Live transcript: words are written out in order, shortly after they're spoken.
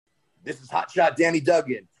This is Hotshot Danny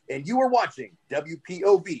Duggan, and you are watching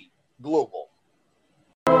WPOV Global.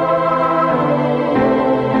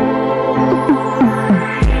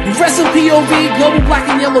 Wrestle POV, Global Black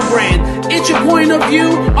and Yellow brand. It's your point of view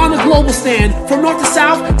on the global stand. From north to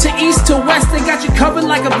south, to east to west, they got you covered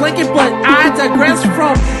like a blanket. But I digress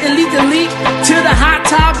from elite to the hot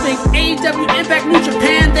topic. AEW, Impact, New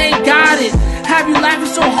Japan, they got it. Have you laughing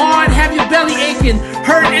so hard, have your belly aching?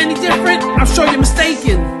 Heard any different? I'm sure you're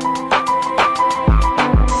mistaken.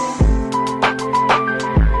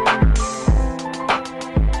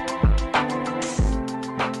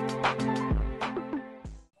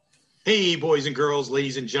 Hey, boys and girls,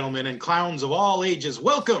 ladies and gentlemen, and clowns of all ages,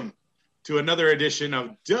 welcome to another edition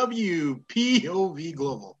of WPOV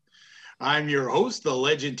Global. I'm your host, the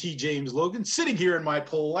legend T. James Logan, sitting here in my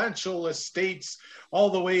palatial estates all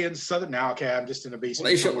the way in southern. Now, okay, I'm just in a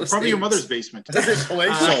basement. Probably your mother's basement.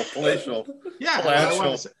 Palatial. Yeah,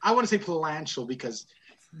 I want to say palatial because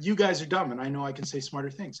you guys are dumb, and I know I can say smarter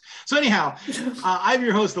things. So anyhow, I'm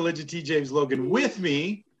your host, the legend T. James Logan. With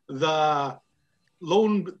me, the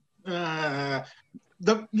lone... I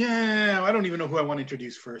don't even know who I want to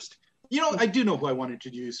introduce first. You know, I do know who I want to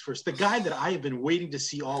introduce first. The guy that I have been waiting to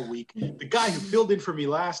see all week. The guy who filled in for me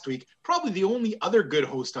last week. Probably the only other good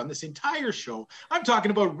host on this entire show. I'm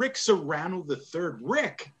talking about Rick Serrano III.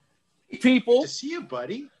 Rick. People. Good to see you,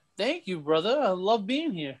 buddy. Thank you, brother. I love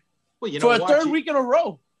being here. Well, you know, for a third week in a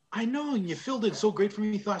row. I know, and you filled in so great for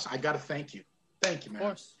me. I got to thank you. Thank you, man. Of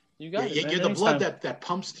course. You got it, man. You're the blood that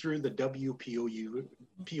pumps through the POV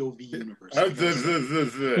universe.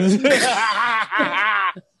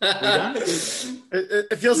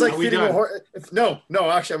 It feels like feeding a horse. No,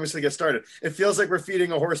 actually, I'm just going to get started. It feels like we're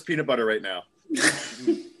feeding a horse peanut butter right now.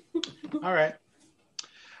 All right.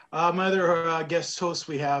 My other guest hosts,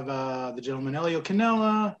 we have the gentleman Elio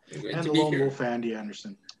Canella and the lone wolf Andy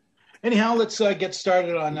Anderson. Anyhow, let's get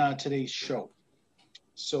started on today's show.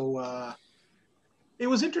 So it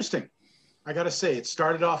was interesting. I got to say, it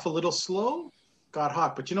started off a little slow, got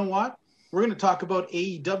hot. But you know what? We're going to talk about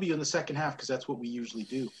AEW in the second half because that's what we usually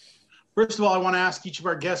do. First of all, I want to ask each of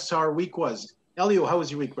our guests how our week was. Elio, how was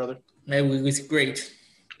your week, brother? My week was great.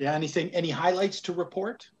 Yeah, any highlights to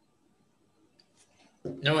report?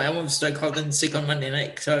 No, I was called in sick on Monday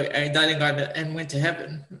night, so I died and went to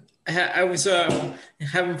heaven. I was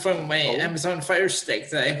having fun with my Amazon Fire Stick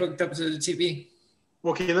that I hooked up to the TV.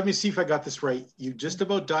 Okay, let me see if I got this right. You just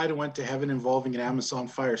about died and went to heaven involving an Amazon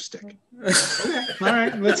Fire Stick. Okay, all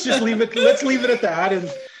right. Let's just leave it. Let's leave it at that.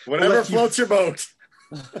 And whatever floats your boat.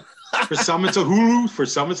 For some, it's a Hulu. For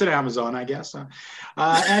some, it's an Amazon, I guess.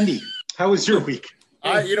 Andy, how was your week?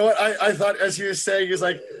 You know what? I thought as he was saying, he's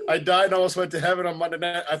like, I died and almost went to heaven on Monday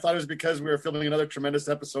night. I thought it was because we were filming another tremendous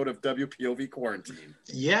episode of WPOV Quarantine.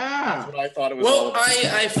 Yeah. That's what I thought it was. Well,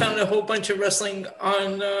 I found a whole bunch of wrestling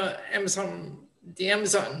on Amazon. The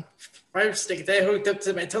Amazon Fire Stick that I hooked up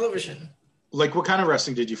to my television. Like, what kind of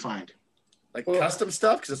wrestling did you find? Like custom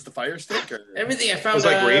stuff because it's the Fire Stick. Or... Everything I found. Was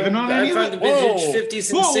like Raven on I found the vintage 50s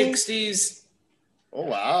and 60s. Oh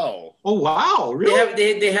wow! Oh wow!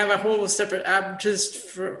 Really? They have a whole separate app just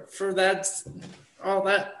for that, all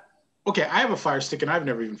that. Okay, I have a Fire Stick and I've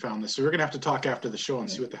never even found this, so we're gonna have to talk after the show and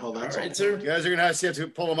see what the hell that's all right, sir. You guys are gonna have to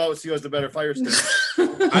pull them out and see who has the better Fire Stick.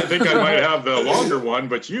 I think I might have the longer one,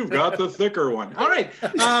 but you've got the thicker one. All right,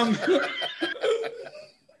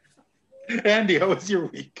 Andy, how was your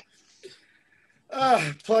week?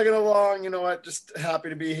 Plugging along. You know what? Just happy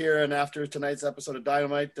to be here, and after tonight's episode of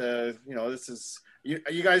Dynamite, this is.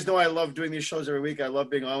 You guys know I love doing these shows every week. I love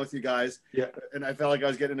being on with you guys. Yeah, and I felt like I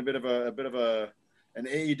was getting a bit of an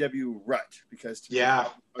AEW rut because I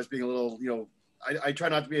was being a little, I try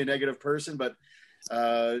not to be a negative person, but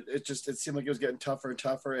it seemed like it was getting tougher and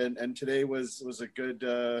tougher. And today was a good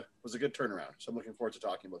turnaround. So I'm looking forward to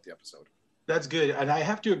talking about the episode. That's good. And I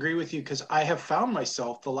have to agree with you because I have found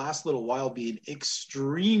myself the last little while being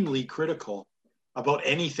extremely critical about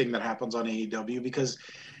anything that happens on AEW because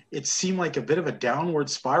it seemed like a bit of a downward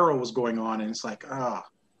spiral was going on. And it's like,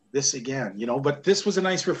 this again, but this was a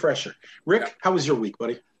nice refresher. Rick, how was your week,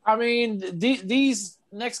 buddy? I mean, these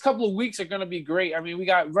next couple of weeks are going to be great. I mean, we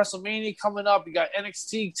got WrestleMania coming up. You got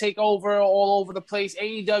NXT TakeOver all over the place.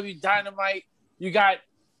 AEW Dynamite. You got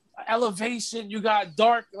Elevation. You got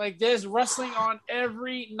Dark. Like, there's wrestling on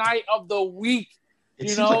every night of the week. It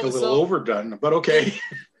seems like a little overdone, but okay.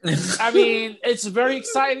 I mean, it's very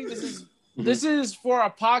exciting. This is for a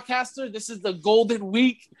podcaster. This is the golden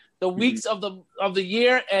week. The weeks of the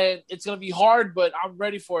year, and it's going to be hard, but I'm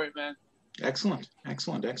ready for it, man. Excellent.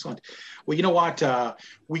 Well, you know what?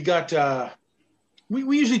 We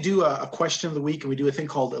usually do a question of the week, and we do a thing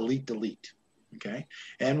called Elite Delete. Okay.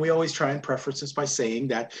 And we always try and preface this by saying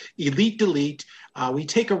that Elite Delete, we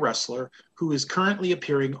take a wrestler who is currently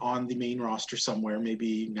appearing on the main roster somewhere,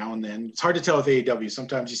 maybe now and then. It's hard to tell with AEW.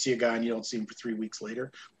 Sometimes you see a guy and you don't see him for 3 weeks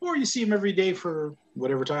later, or you see him every day for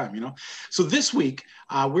whatever time, you know. So this week,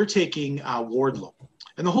 we're taking Wardlow.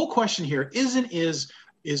 And the whole question here is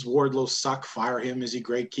Wardlow suck? Fire him? Is he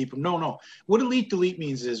great? Keep him? No. What Elite Delete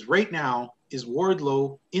means is right now, is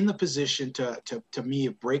Wardlow in the position to me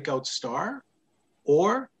a breakout star?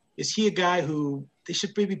 Or is he a guy who they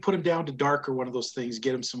should maybe put him down to dark or one of those things,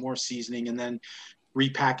 get him some more seasoning, and then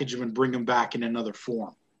repackage him and bring him back in another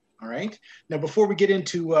form? All right. Now, before we get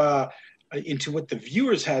into what the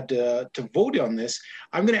viewers had to vote on this,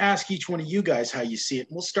 I'm going to ask each one of you guys how you see it.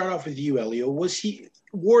 We'll start off with you, Elio. Was he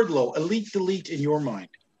Wardlow Elite Delete in your mind?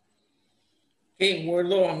 Hey,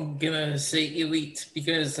 Wardlow, I'm gonna say elite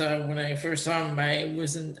because when I first saw him,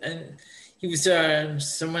 he was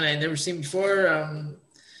someone I'd never seen before.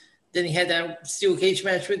 Then he had that steel cage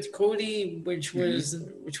match with Cody, which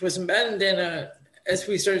wasn't bad. And then as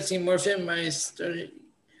we started seeing more of him, I started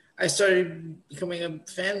becoming a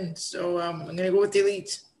fan. So I'm gonna go with the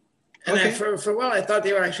elite. And okay. for a while, I thought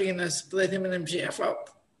they were actually gonna split him and MJF up.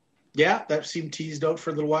 Yeah, that seemed teased out for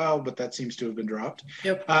a little while, but that seems to have been dropped.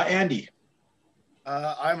 Yep. Andy.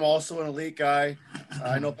 I'm also an elite guy.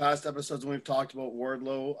 I know past episodes when we've talked about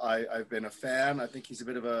Wardlow, I've been a fan. I think he's a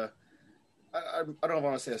bit of a, I don't know if I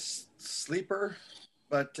want to say a sleeper,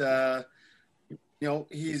 but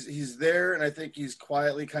he's there, and I think he's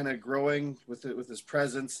quietly kind of growing with his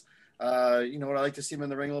presence. Would I like to see him in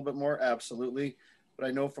the ring a little bit more? Absolutely. But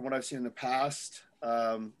I know from what I've seen in the past,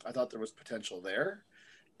 I thought there was potential there,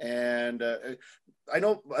 and I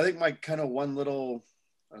think my kind of one little,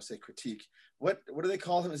 I'll say critique. What do they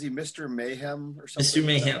call him? Is he Mr. Mayhem or something? Mr.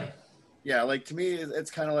 Mayhem. Yeah, like to me,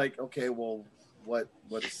 it's kind of like, okay, well,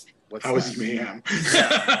 what's how is he Mayhem?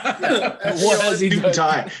 Yeah. What has he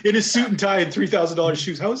done? In his suit and tie and $3,000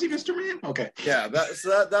 shoes. How is he Mr. Mayhem? Okay. Yeah,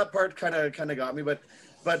 that part kind of got me, but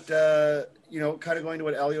kind of going to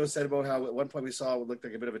what Elio said about how at one point we saw it looked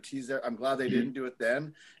like a bit of a tease there. I'm glad they didn't do it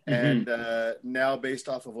then, and now based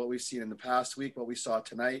off of what we've seen in the past week, what we saw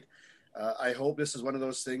tonight. I hope this is one of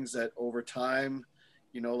those things that over time,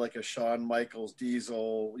 like a Shawn Michaels,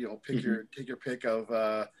 Diesel, take your pick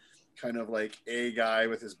of kind of like a guy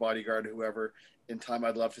with his bodyguard, whoever. In time,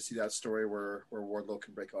 I'd love to see that story where Wardlow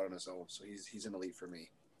can break out on his own. So he's an elite for me.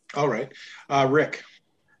 All right, Rick.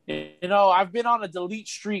 I've been on a delete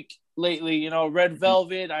streak lately. Red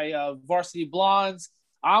Velvet, Varsity Blondes.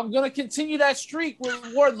 I'm going to continue that streak with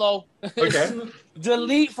Wardlow. Okay.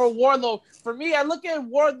 Delete for Wardlow. For me, I look at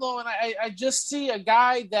Wardlow and I just see a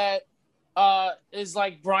guy that is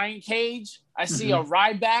like Brian Cage. I see a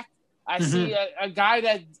Ryback. I see a guy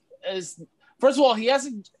that is, first of all, he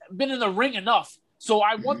hasn't been in the ring enough. So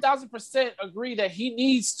I 1,000% agree that he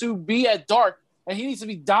needs to be at dark and he needs to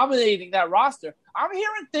be dominating that roster. I'm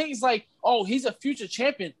hearing things like, oh, he's a future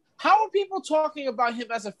champion. How are people talking about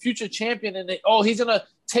him as a future champion and he's going to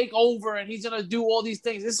take over and he's going to do all these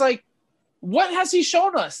things? It's like, what has he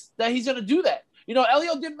shown us that he's going to do that?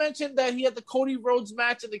 Elio did mention that he had the Cody Rhodes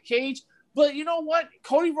match in the cage, but you know what?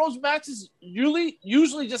 Cody Rhodes matches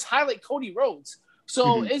usually just highlight Cody Rhodes.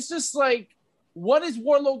 So it's just like, what is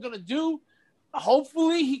Wardlow going to do?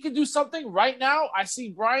 Hopefully he can do something. Right now, I see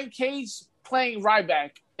Brian Cage playing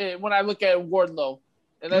Ryback when I look at Wardlow.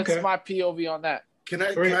 And that's my POV on that. Can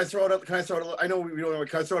I throw it up? I know we don't know.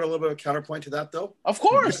 Can I throw out a little bit of a counterpoint to that, though? Of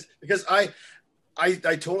course. Because I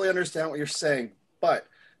totally understand what you're saying. But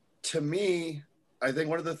to me, I think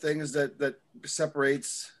one of the things that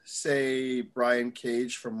separates, say, Brian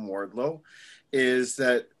Cage from Wardlow is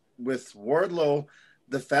that with Wardlow,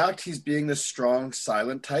 the fact he's being the strong,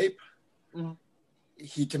 silent type,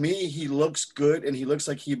 he looks good and he looks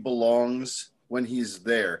like he belongs when he's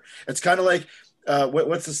there. It's kind of like,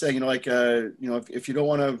 what's the saying? If you don't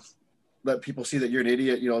want to let people see that you're an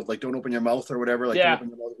idiot, like don't open your mouth or whatever. Like, don't open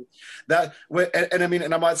your mouth. That, and I mean,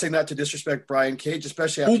 and I'm not saying that to disrespect Brian Cage,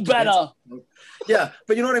 especially after. Who better? Yeah,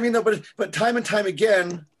 but you know what I mean, though. But time and time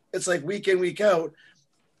again, it's like week in, week out.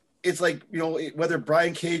 It's like, whether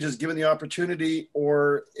Brian Cage is given the opportunity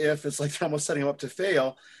or if it's like they're almost setting him up to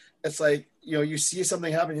fail. It's like, you see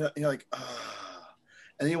something happen, you're like, and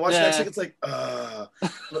then you watch the next thing, it's like, but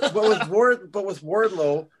with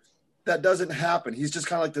Wardlow, that doesn't happen. He's just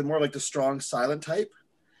kind of like the strong, silent type.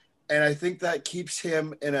 And I think that keeps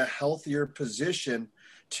him in a healthier position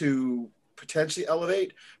to potentially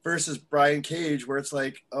elevate versus Brian Cage, where it's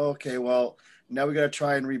like, okay, well, now we got to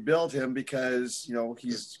try and rebuild him because,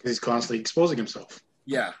 he's constantly exposing himself.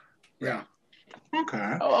 Yeah.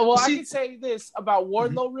 Okay. Well, I can say this about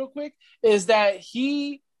Wardlow real quick, is that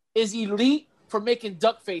he is elite for making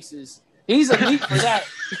duck faces. He's elite for that.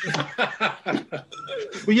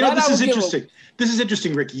 Well, this is interesting. This is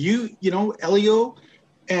interesting, Rick. You know, Elio,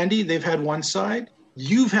 Andy, they've had one side.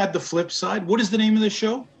 You've had the flip side. What is the name of the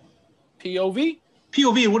show? POV.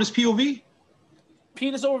 POV. And what is POV?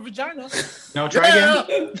 Penis over vagina. No, try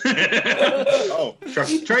again.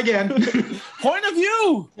 Try again. Point of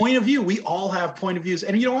view. Point of view. We all have point of views.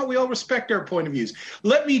 And you know what? We all respect our point of views.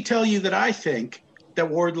 Let me tell you that I think that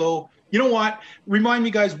Wardlow, you know what? Remind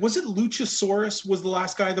me, guys, was it Luchasaurus was the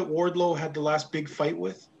last guy that Wardlow had the last big fight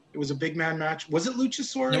with? It was a big man match. Was it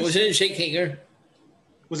Luchasaurus? No, was it Jake Hager?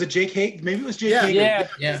 Was it Jake Hager? Maybe it was Jake Hager.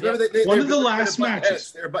 Yeah. One of the last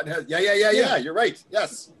matches. They were button heads. Yeah. You're right.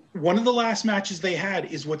 Yes. One of the last matches they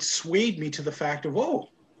had is what swayed me to the fact of,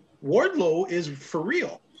 Wardlow is for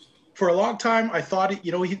real. For a long time, I thought,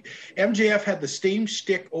 MJF had the same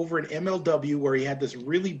shtick over in MLW where he had this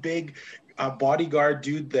really big bodyguard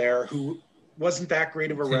dude there who wasn't that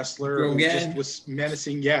great of a wrestler, who just was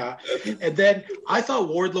menacing, And then I thought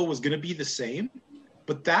Wardlow was going to be the same,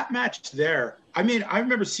 but that match there, I mean, I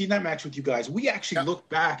remember seeing that match with you guys. We actually looked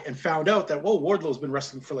back and found out that, Wardlow's been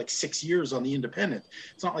wrestling for like 6 years on the independent.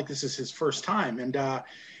 It's not like this is his first time. And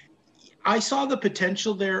I saw the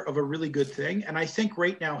potential there of a really good thing. And I think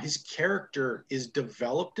right now his character is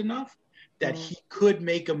developed enough that he could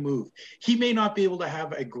make a move. He may not be able to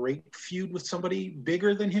have a great feud with somebody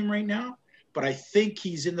bigger than him right now, but I think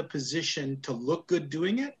he's in the position to look good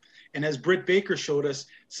doing it. And as Britt Baker showed us,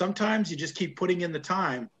 sometimes you just keep putting in the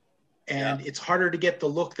time, and it's harder to get the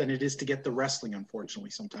look than it is to get the wrestling, unfortunately,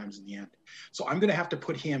 sometimes in the end. So I'm going to have to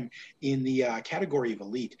put him in the category of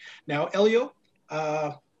elite. Now, Elio,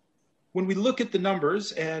 when we look at the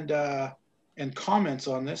numbers and comments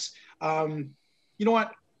on this, you know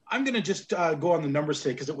what? I'm going to just go on the numbers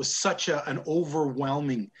today because it was such an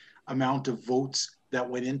overwhelming amount of votes that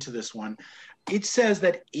went into this one. It says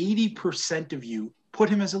that 80% of you put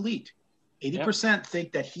him as elite. 80%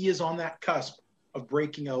 think that he is on that cusp of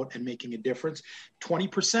breaking out and making a difference.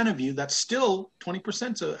 20% of you, that's still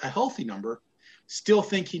 20% is a healthy number, still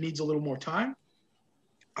think he needs a little more time.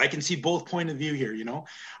 I can see both point of view here.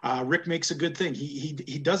 Rick makes a good thing.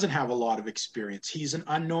 He doesn't have a lot of experience. He's an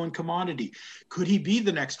unknown commodity. Could he be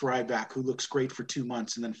the next Ryback who looks great for 2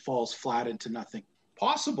 months and then falls flat into nothing?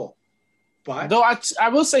 Possible. But though I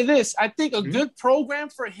will say this, I think a good program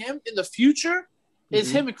for him in the future is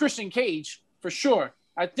him and Christian Cage for sure.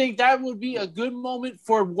 I think that would be a good moment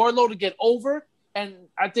for Wardlow to get over, and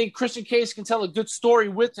I think Christian Cage can tell a good story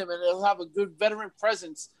with him, and he'll have a good veteran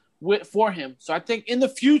presence for him. So I think in the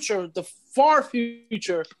future, the far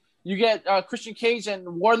future, you get Christian Cage and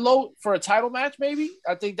Wardlow for a title match, maybe.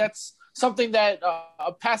 I think that's something that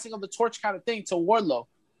a passing of the torch kind of thing to Wardlow.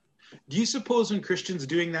 Do you suppose when Christian's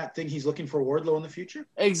doing that thing, he's looking for Wardlow in the future?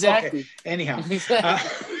 Exactly. Okay. Anyhow.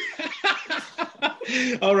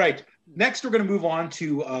 All right. Next, we're going to move on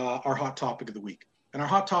to our hot topic of the week. And our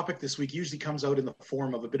hot topic this week usually comes out in the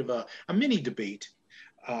form of a bit of a mini debate.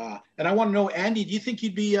 And I want to know, Andy, do you think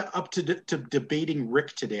you'd be up to debating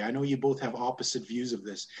Rick today? I know you both have opposite views of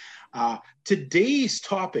this. Today's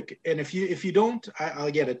topic, and if you don't,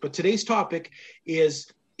 I'll get it. But today's topic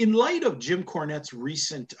is, in light of Jim Cornette's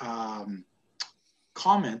recent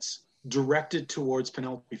comments directed towards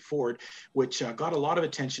Penelope Ford, which got a lot of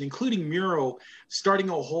attention, including Miro starting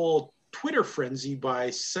a whole Twitter frenzy by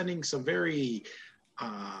sending some very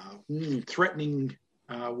threatening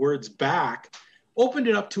words back, opened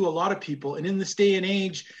it up to a lot of people. And in this day and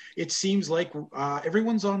age, it seems like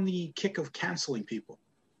everyone's on the kick of canceling people.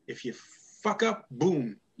 If you fuck up,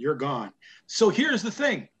 boom, you're gone. So here's the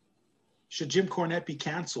thing. Should Jim Cornette be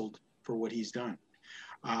canceled for what he's done?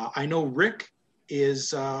 I know Rick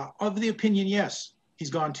is of the opinion, yes, he's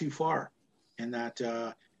gone too far, and that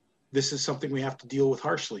this is something we have to deal with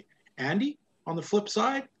harshly. Andy, on the flip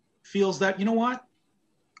side, feels that, you know what,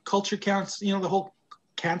 culture counts, the whole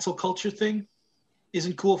cancel culture thing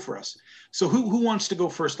isn't cool for us. So who wants to go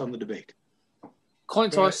first on the debate? Coin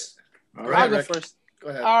toss. All right, I'll go first. Go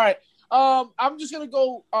ahead. All right. I'm just going to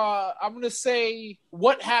go, I'm going to say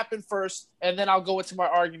what happened first, and then I'll go into my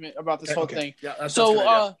argument about this whole thing. Yeah, that's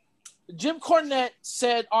so Jim Cornette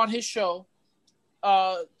said on his show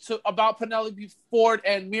about Penelope Ford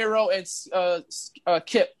and Miro and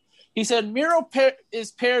Kip. He said Miro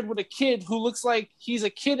is paired with a kid who looks like he's a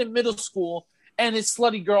kid in middle school and his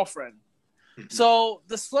slutty girlfriend. Mm-hmm. So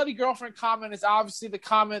the slutty girlfriend comment is obviously the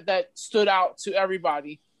comment that stood out to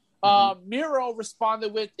everybody. Miro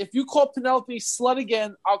responded with, if you call Penelope slut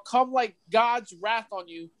again, I'll come like God's wrath on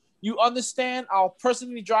you. You understand? I'll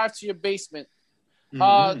personally drive to your basement.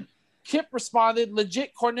 Kip responded,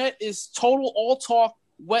 legit, Cornette is total all talk,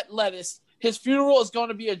 wet lettuce. His funeral is going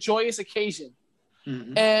to be a joyous occasion.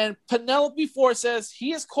 And Penelope Ford says,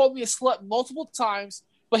 he has called me a slut multiple times,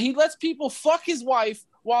 but he lets people fuck his wife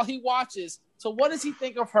while he watches. So what does he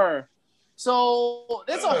think of her? So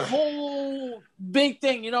there's a whole big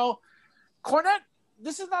thing, Cornette,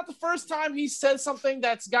 this is not the first time he said something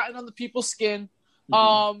that's gotten under people's skin.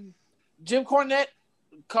 Jim Cornette,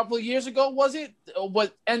 a couple of years ago, was it?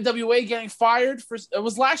 What, NWA getting fired for? It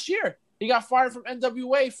was last year. He got fired from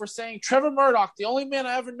NWA for saying Trevor Murdoch, the only man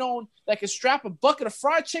I ever known that could strap a bucket of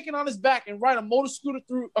fried chicken on his back and ride a motor scooter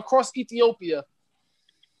across Ethiopia.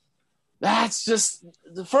 That's just,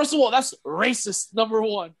 first of all, that's racist, number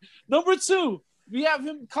one. Number two, we have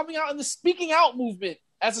him coming out in the speaking out movement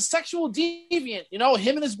as a sexual deviant.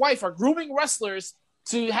 Him and his wife are grooming wrestlers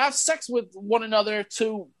to have sex with one another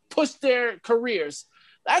to push their careers.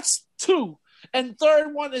 That's two. And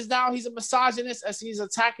third one is now he's a misogynist as he's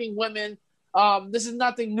attacking women. This is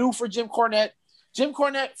nothing new for Jim Cornette. Jim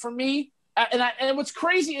Cornette, for me, and what's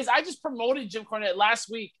crazy is I just promoted Jim Cornette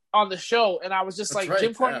last week on the show, and I was just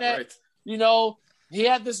Jim Cornette, he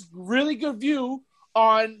had this really good view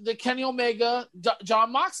on the Kenny Omega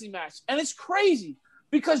John Moxley match. And it's crazy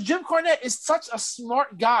because Jim Cornette is such a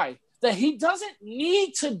smart guy that he doesn't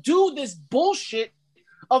need to do this bullshit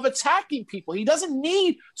of attacking people. He doesn't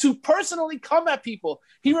need to personally come at people.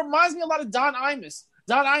 He reminds me a lot of Don Imus.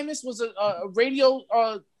 Don Imus was a radio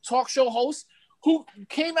talk show host who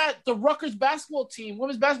came at the Rutgers basketball team,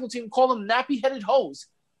 women's basketball team, called them nappy-headed hoes.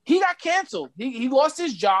 He got canceled. He lost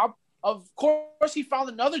his job. Of course, he found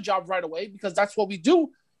another job right away because that's what we do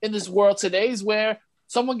in this world today is where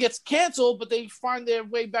someone gets canceled, but they find their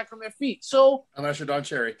way back on their feet. So, unless you're Don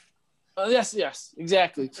Cherry. Yes,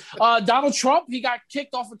 exactly. Donald Trump, he got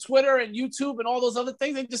kicked off of Twitter and YouTube and all those other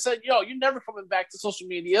things. They just said, you're never coming back to social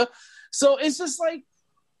media. So it's just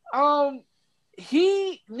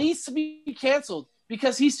he needs to be canceled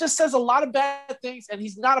because he just says a lot of bad things and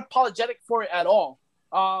he's not apologetic for it at all.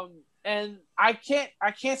 And I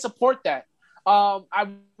can't support that. I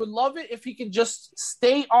would love it if he can just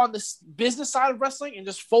stay on the business side of wrestling and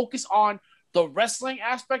just focus on the wrestling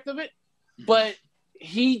aspect of it. But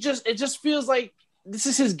it just feels like this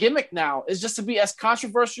is his gimmick now, is just to be as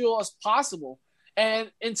controversial as possible.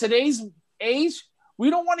 And in today's age, we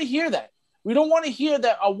don't want to hear that. We don't want to hear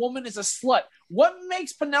that a woman is a slut. What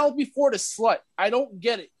makes Penelope Ford a slut? I don't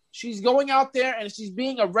get it. She's going out there and she's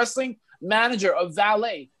being a wrestling manager, a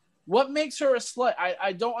valet. What makes her a slut?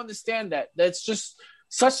 I don't understand that. That's just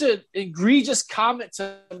such an egregious comment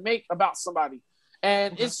to make about somebody.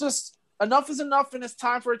 And it's just, enough is enough and it's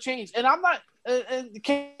time for a change. And I'm not,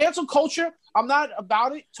 cancel culture, I'm not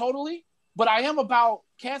about it totally, but I am about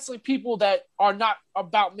canceling people that are not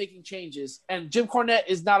about making changes. And Jim Cornette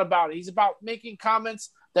is not about it. He's about making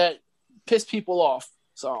comments that piss people off.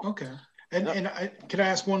 So okay. And can I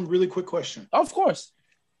ask one really quick question? Of course.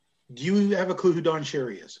 Do you have a clue who Don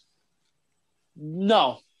Cherry is?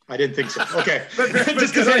 No. I didn't think so. Okay.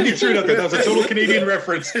 Just because Andy threw it out there. That was a total Canadian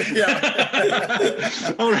reference.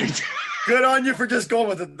 Yeah. All right. Good on you for just going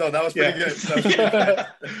with it, though. That was pretty good.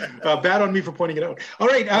 Bad on me for pointing it out. All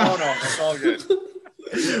right. No, it's all good.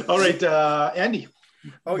 All right, Andy.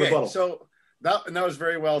 Okay, rebuttal. So that was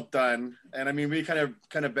very well done. And I mean, we kind of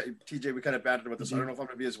TJ, we kind of batted with this. I don't know if I'm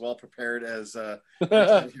going to be as well prepared as here.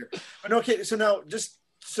 But okay, so now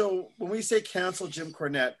so when we say cancel Jim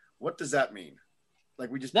Cornette, what does that mean?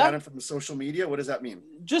 Like we just ban him from the social media? What does that mean?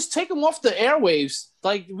 Just take him off the airwaves.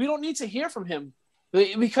 Like we don't need to hear from him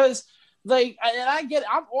because. And I get it.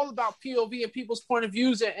 I'm all about POV and people's point of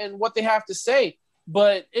views and what they have to say,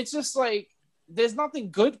 but it's just there's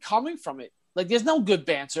nothing good coming from it. There's no good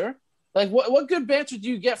banter. What good banter do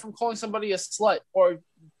you get from calling somebody a slut or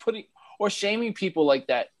shaming people like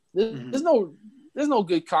that? There's no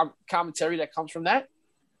good commentary that comes from that.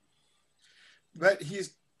 But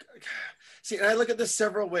and I look at this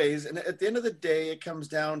several ways, and at the end of the day, it comes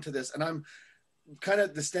down to this, and I'm kind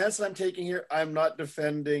of the stance that I'm taking here. I'm not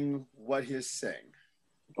defending what he's saying.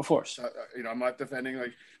 Of course. I'm not defending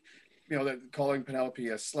calling Penelope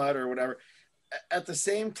a slut or whatever. At the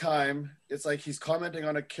same time, it's like he's commenting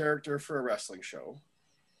on a character for a wrestling show.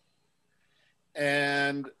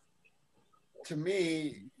 And to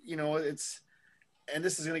me, it's, and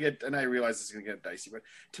this is going to get, and I realize this is going to get dicey, but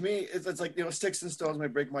to me, it's like, sticks and stones may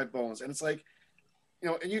break my bones. And it's like,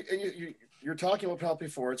 and you're talking about Penelope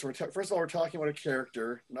Ford. So first of all, we're talking about a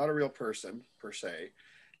character, not a real person per se.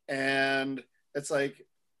 And it's like,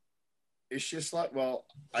 is she a slut? Well,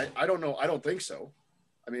 I don't know. I don't think so.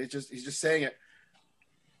 I mean, he's just saying it.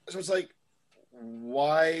 So it's like,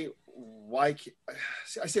 why why?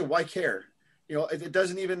 I say why care? You know, it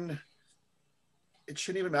doesn't even. It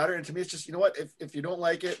shouldn't even matter. And to me, it's just, you know what? If you don't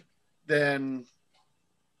like it, then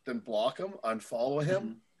block him, unfollow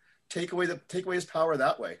him, take away his power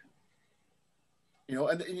that way. You know,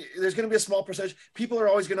 and there's going to be a small percentage. People are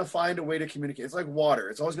always going to find a way to communicate. It's like water;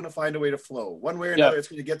 it's always going to find a way to flow one way or another. It's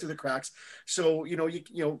going to get through the cracks. So you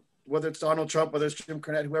know, whether it's Donald Trump, whether it's Jim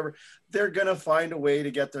Cornette, whoever, they're going to find a way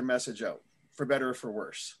to get their message out, for better or for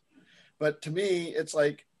worse. But to me, it's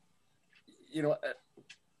like, you know.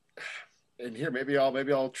 And here, maybe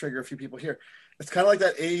I'll trigger a few people here. It's kind of like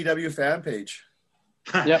that AEW fan page.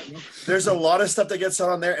 Yep. There's a lot of stuff that gets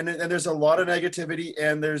on there, and there's a lot of negativity,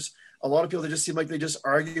 and there's a lot of people that just seem like they just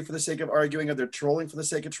argue for the sake of arguing, or they're trolling for the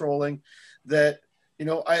sake of trolling. That, you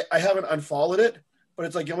know, I haven't unfollowed it, but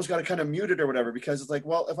it's like you almost got to kind of mute it or whatever, because it's like,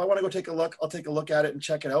 well, if I want to go take a look, I'll take a look at it and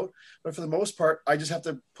check it out. But for the most part, I just have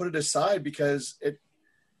to put it aside because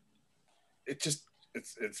it's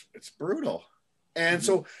brutal. And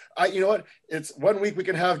so you know what? It's 1 week we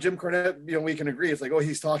can have Jim Cornette, you know, we can agree. It's like, oh,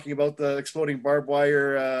 he's talking about the exploding barbed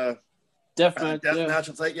wire death match.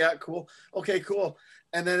 It's like, yeah, cool. Okay, cool.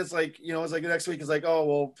 And then it's like, you know, it's like the next week is like, oh,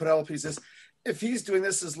 well, Penelope's this. If he's doing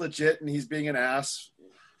this as legit and he's being an ass,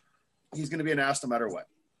 he's going to be an ass no matter what.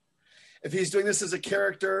 If he's doing this as a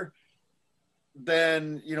character,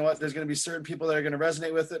 then, you know what, there's going to be certain people that are going to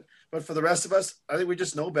resonate with it. But for the rest of us, I think we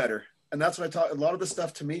just know better. And that's what I talk. A lot of the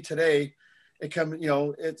stuff to me today,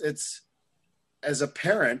 it's as a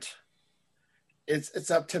parent,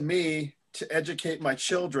 it's up to me to educate my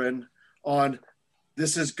children on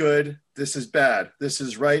this is good, this is bad, this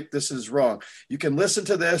is right, this is wrong. You can listen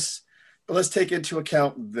to this, but let's take into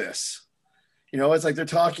account this. You know, it's like they're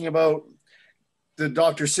talking about the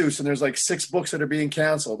Dr. Seuss, and there's like 6 books that are being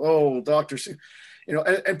canceled. Oh, Dr. Seuss. You know,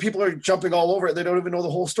 and people are jumping all over it. They don't even know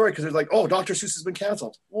the whole story because they're like, oh, Dr. Seuss has been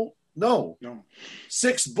canceled. Well, no.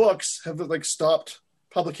 6 books have like stopped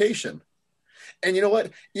publication. And you know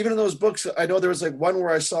what? Even in those books, I know there was like one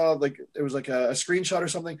where I saw like, it was like a screenshot or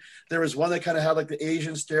something. There was one that kind of had like the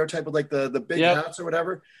Asian stereotype with like the big hats or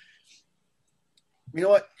whatever. You know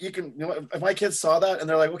what? You know, if my kids saw that and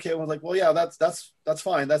they're like, okay, I was like, well, yeah, that's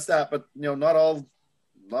fine. That's that. But you know, not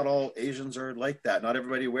all Asians are like that. Not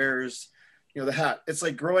everybody wears, you know, the hat. It's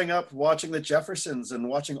like growing up watching the Jeffersons and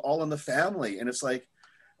watching All in the Family. And it's like,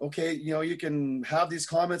 okay, you know, you can have these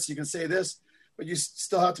comments, you can say this, but you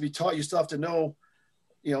still have to be taught. You still have to know,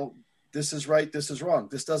 you know, this is right, this is wrong.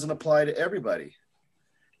 This doesn't apply to everybody.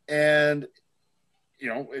 And, you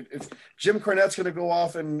know, if Jim Cornette's going to go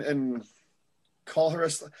off and call her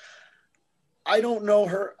I don't know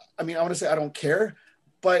her. I mean, I want to say I don't care,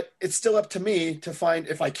 but it's still up to me to find,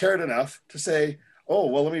 if I cared enough to say, oh,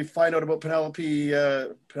 well, let me find out about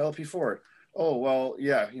Penelope Ford. Oh, well,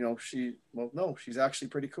 yeah, you know, no, she's actually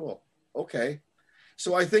pretty cool. Okay.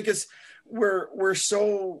 So I think we're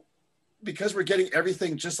so, because we're getting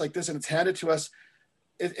everything just like this and it's handed to us,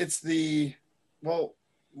 well,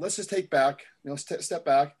 let's just step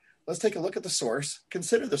back. Let's take a look at the source,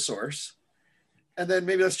 consider the source, and then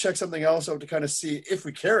maybe let's check something else out to kind of see if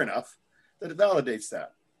we care enough that it validates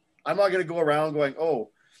that. I'm not going to go around going, oh,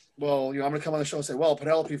 well, you know, I'm going to come on the show and say, well,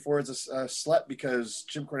 Penelope Ford's a slut because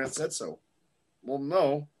Jim Cornette said so. Well,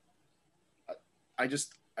 no, I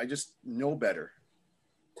just know better.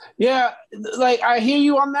 Yeah, like I hear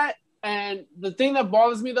you on that, and the thing that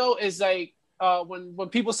bothers me though is like when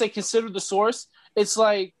people say consider the source, it's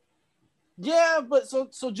like, yeah, but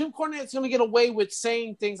so Jim Cornette's gonna get away with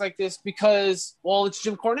saying things like this because, well, it's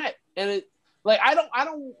Jim Cornette, and it like I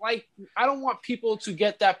don't want people to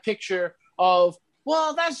get that picture of,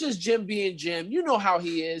 well, that's just Jim being Jim. You know how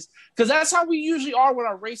he is, because that's how we usually are with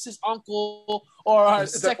our racist uncle or our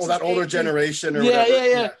sexist that older generation or whatever. Yeah.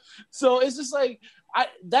 Yeah. So it's just like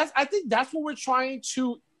I think that's what we're trying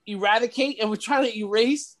to eradicate and we're trying to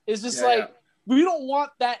erase. It's just we don't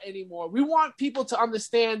want that anymore. We want people to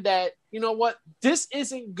understand that, you know what, this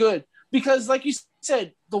isn't good. Because like you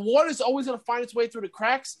said, the water is always going to find its way through the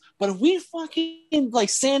cracks. But if we fucking like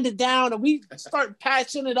sand it down and we start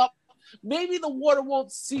patching it up, maybe the water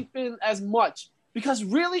won't seep in as much. Because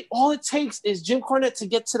really, all it takes is Jim Cornette to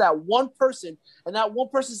get to that one person, and that one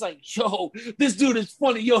person's like, yo, this dude is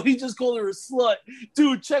funny. Yo, he just called her a slut.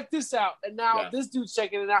 Dude, check this out. And now this dude's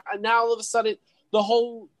checking it out. And now all of a sudden, the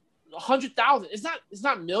whole 100,000, it's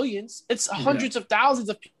not millions. It's hundreds of thousands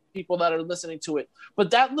of people that are listening to it.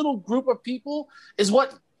 But that little group of people is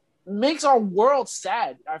what makes our world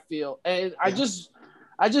sad, I feel. And I just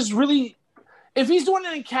really, if he's doing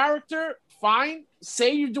it in character, fine,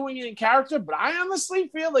 say you're doing it in character, but I honestly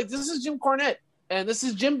feel like this is Jim Cornette, and this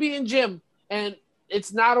is Jim being Jim, and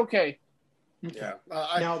it's not okay. Okay.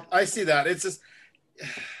 Yeah, I see that. It's just,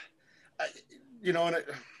 and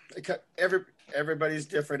everybody's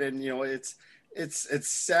different, and it's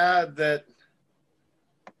sad that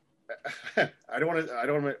I don't want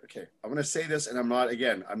to. Okay, I'm going to say this, and I'm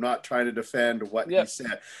not trying to defend what he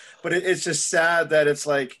said, but it's just sad that it's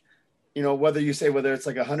like, whether it's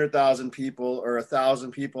like 100,000 people or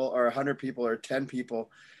 1,000 people or 100 people or 10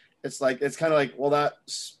 people, it's kind of like, well, that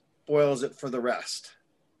spoils it for the rest.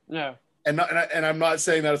 Yeah. And I'm not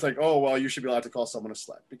saying that it's like, oh, well, you should be allowed to call someone a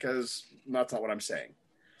slut, because that's not what I'm saying.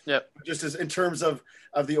 Yeah. Just as in terms of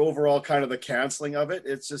the overall kind of the canceling of it,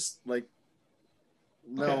 it's just like,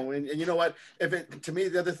 no. Okay. And you know what? To me,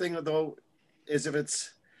 the other thing though is if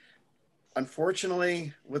it's,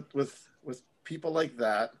 unfortunately, with people like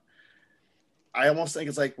that, I almost think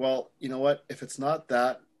it's like, well, you know what? If it's not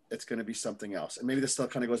that, it's going to be something else. And maybe this still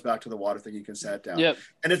kind of goes back to the water thing. You can set it down. Yep.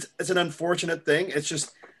 And it's an unfortunate thing. It's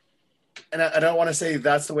just, and I don't want to say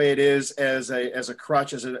that's the way it is as a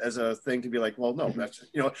crutch, as a thing to be like, well, no, that's,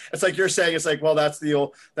 it's like you're saying, it's like, well, that's the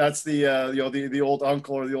old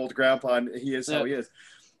uncle or the old grandpa, and he is how he is.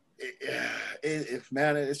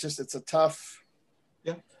 Man, it's a tough.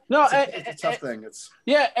 Yeah. No, it's a tough thing.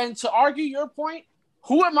 And to argue your point,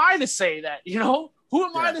 who am I to say that? Who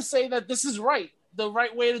am I to say that this is right, the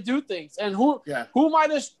right way to do things, and who am I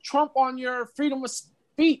to trump on your freedom of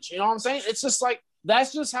speech? You know what I'm saying? It's just like,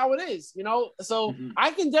 that's just how it is, So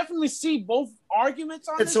I can definitely see both arguments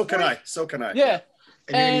on this. So can I. Yeah.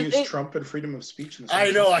 And you're going to use Trump and freedom of speech in the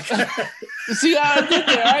I know. See how I did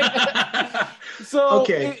there, right? So,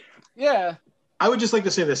 okay. Yeah. I would just like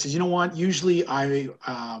to say this is, usually I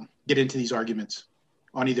get into these arguments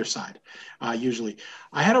on either side. Usually.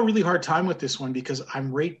 I had a really hard time with this one because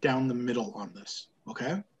I'm right down the middle on this,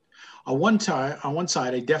 okay? On one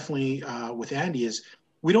side, I definitely, with Andy, is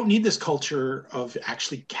we don't need this culture of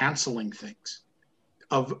actually canceling things,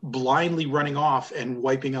 of blindly running off and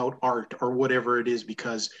wiping out art or whatever it is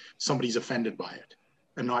because somebody's offended by it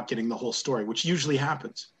and not getting the whole story, which usually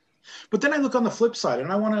happens. But then I look on the flip side,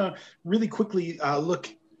 and I want to really quickly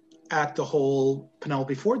look at the whole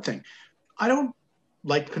Penelope Ford thing. I don't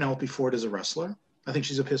like Penelope Ford as a wrestler. I think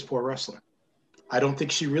she's a piss poor wrestler. I don't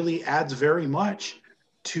think she really adds very much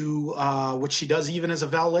to what she does even as a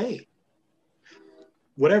valet.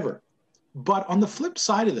 Whatever. But on the flip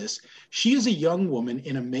side of this, she is a young woman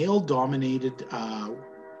in a male-dominated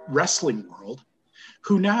wrestling world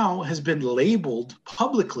who now has been labeled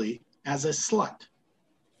publicly as a slut.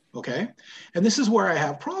 Okay? And this is where I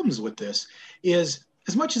have problems with this, is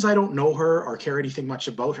as much as I don't know her or care anything much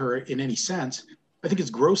about her in any sense, I think it's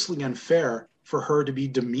grossly unfair for her to be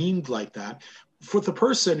demeaned like that for the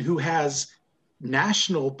person who has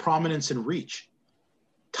national prominence and reach.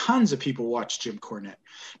 Tons of people watch Jim Cornette.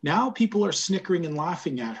 Now people are snickering and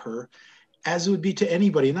laughing at her as it would be to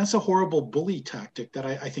anybody. And that's a horrible bully tactic that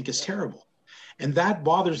I think is terrible. And that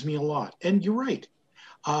bothers me a lot. And you're right.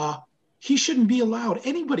 He shouldn't be allowed.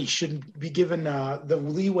 Anybody shouldn't be given the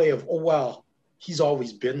leeway of, oh, well, he's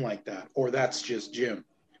always been like that. Or that's just Jim.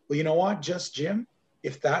 Well, you know what? Just Jim.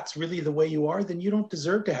 If that's really the way you are, then you don't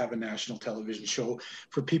deserve to have a national television show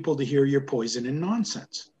for people to hear your poison and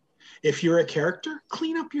nonsense. If you're a character,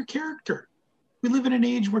 clean up your character. We live in an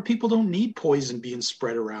age where people don't need poison being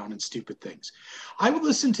spread around and stupid things. I would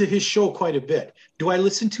listen to his show quite a bit. Do I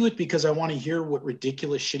listen to it because I want to hear what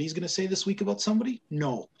ridiculous shit he's going to say this week about somebody?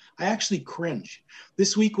 No. I actually cringe.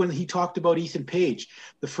 This week when he talked about Ethan Page,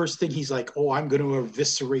 the first thing he's like, oh, I'm going to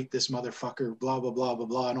eviscerate this motherfucker, blah, blah, blah, blah,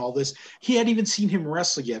 blah, and all this. He hadn't even seen him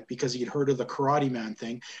wrestle yet because he had heard of the Karate Man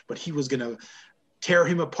thing, but he was going to tear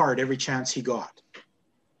him apart every chance he got.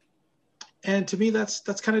 And to me, that's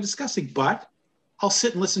kind of disgusting. But I'll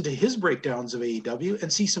sit and listen to his breakdowns of AEW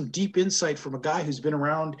and see some deep insight from a guy who's been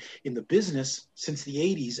around in the business since the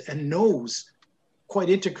 80s and knows quite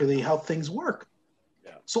intricately how things work.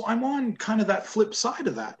 Yeah. So I'm on kind of that flip side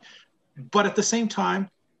of that. But at the same time,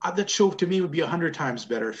 that show to me would be 100 times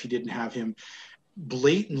better if you didn't have him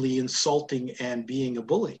blatantly insulting and being a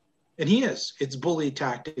bully. And he is. It's bully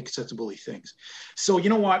tactics. It's bully things. So you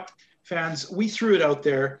know what? Fans, we threw it out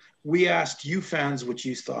there. We asked you fans what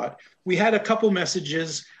you thought. We had a couple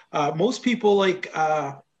messages. Most people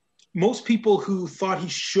who thought he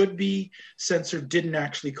should be censored didn't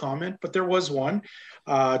actually comment, but there was one.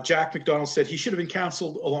 Jack McDonald said he should have been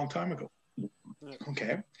canceled a long time ago.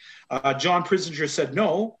 Okay. John Prisoner said,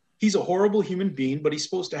 no, he's a horrible human being, but he's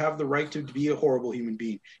supposed to have the right to be a horrible human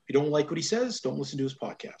being. If you don't like what he says, don't listen to his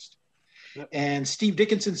podcast. Yep. And Steve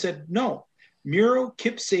Dickinson said, no, Miro,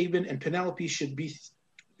 Kip Sabian, and Penelope should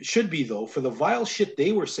be though, for the vile shit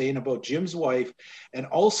they were saying about Jim's wife, and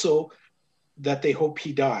also that they hope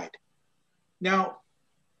he died. Now,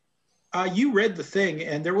 you read the thing,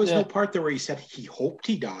 and there was no part there where he said he hoped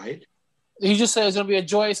he died. He just said it's going to be a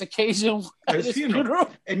joyous occasion at his funeral.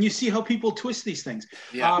 And you see how people twist these things.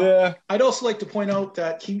 Yeah. I'd also like to point out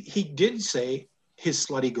that he did say his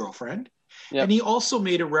slutty girlfriend. Yep. And he also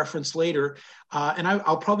made a reference later, and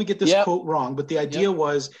I'll probably get this quote wrong, but the idea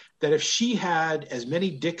was that if she had as many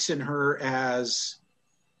dicks in her as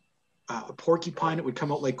a porcupine, it would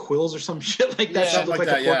come out like quills or some shit like that. Something like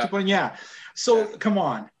a porcupine. Yeah. So come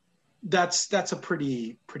on. That's a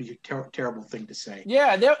pretty terrible thing to say.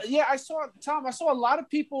 Yeah. I saw a lot of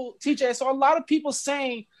people, TJ, I saw a lot of people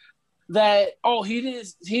saying that, he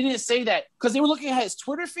didn't say that because they were looking at his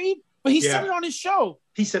Twitter feed, but he said it on his show.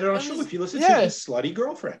 He said it on his show. If you listen to his slutty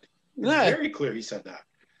girlfriend, it's very clear he said that.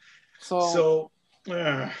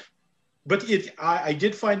 But I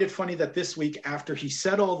did find it funny that this week, after he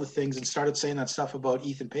said all the things and started saying that stuff about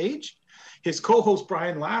Ethan Page, his co-host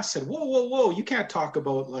Brian Last said, whoa, you can't talk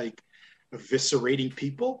about like eviscerating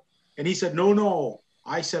people. And he said, no,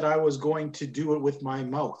 I said I was going to do it with my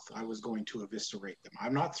mouth. I was going to eviscerate them.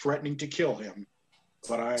 I'm not threatening to kill him,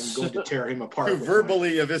 but I'm going to tear him apart.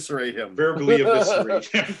 Verbally eviscerate him.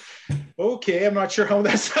 Okay, I'm not sure how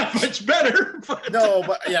that's that much better. But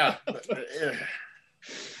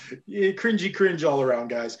cringe all around,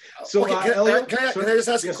 guys. So, Elliot, can I just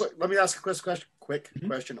ask? Let me ask a quick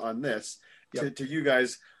question on this to you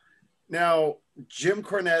guys. Now, Jim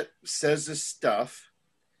Cornette says this stuff.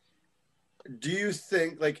 Do you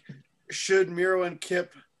think, should Miro and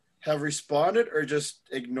Kip have responded or just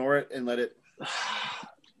ignore it and let it?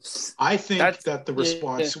 I think that the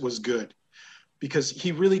response was good because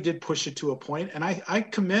he really did push it to a point. And I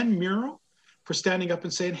commend Miro for standing up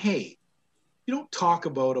and saying, hey, you don't talk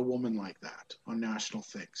about a woman like that on national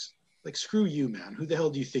things. Like, screw you, man. Who the hell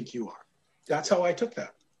do you think you are? That's how I took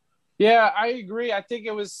that. Yeah, I agree. I think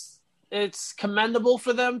it's commendable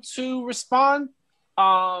for them to respond.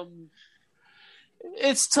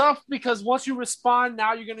 It's tough because once you respond,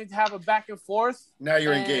 now you're going to have a back and forth. Now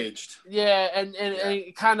you're engaged. Yeah, and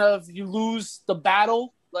kind of you lose the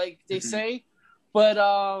battle, like they say. But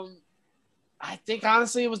I think,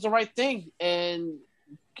 honestly, it was the right thing. And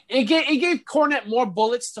it gave Cornette more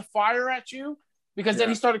bullets to fire at you because then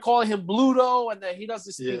he started calling him Bluto and that he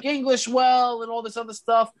doesn't speak English well and all this other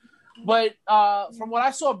stuff. But from what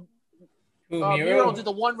I saw, Miro did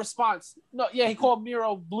the one response. No, he called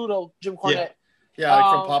Miro Bluto, Jim Cornette. Yeah, like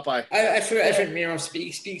from Popeye. I think Miro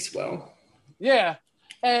speaks well. Yeah,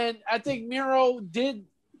 and I think Miro did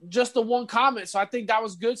just the one comment, so I think that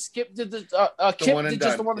was good. Skip did Kip did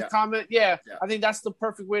just the one comment. Yeah, I think that's the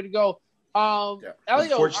perfect way to go. Elio,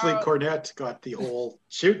 unfortunately, Cornette got the whole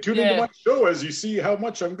tune into my show as you see how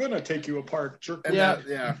much I'm gonna take you apart. Jerk.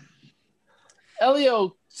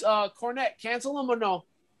 Elio, Cornette, cancel him or no?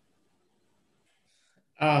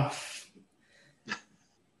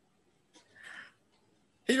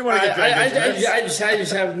 He didn't want to get dragged into this. I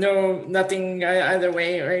just have nothing either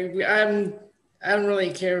way. Right? I don't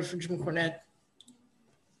really care for Jim Cornette.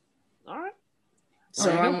 All right. So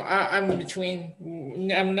I'm in between.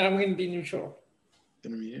 I'm going to be neutral.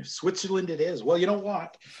 Switzerland it is. Well, you know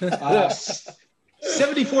what?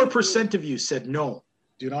 74% of you said no.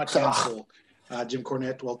 Do not cancel Jim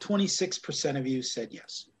Cornette. Well, 26% of you said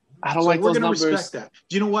yes. I don't like those numbers. We're going to respect that.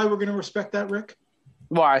 Do you know why we're going to respect that, Rick?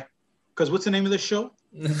 Why? Because what's the name of this show?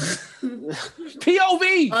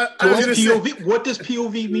 POV. What does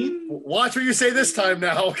POV mean? Watch what you say this time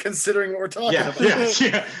now, considering what we're talking about.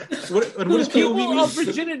 Yeah. What does POV mean? Of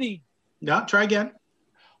virginity. No, try again.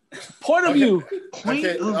 Point of view. Point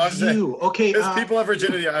of view. Okay. If people have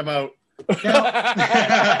virginity, I'm out.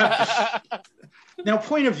 Now,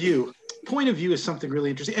 point of view. Point of view is something really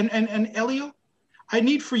interesting. And Elio, I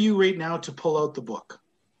need for you right now to pull out the book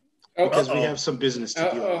because we have some business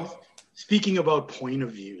to deal with. Speaking about point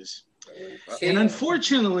of views. And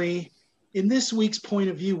unfortunately, in this week's point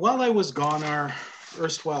of view, while I was gone, our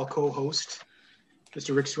erstwhile co-host,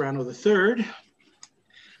 Mr. Rick Serrano III,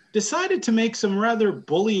 decided to make some rather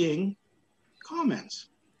bullying comments.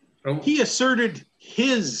 He asserted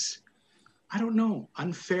his,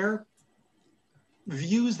 unfair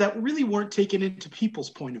views that really weren't taken into people's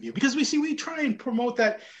point of view. Because we try and promote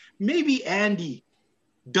that maybe Andy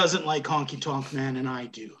doesn't like Honky Tonk Man and I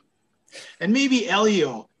do. And maybe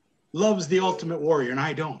Elio loves The Ultimate Warrior and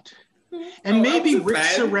I don't. And maybe Rick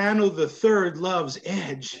Serrano III loves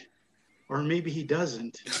Edge, or maybe he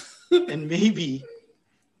doesn't. And maybe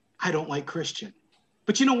I don't like Christian.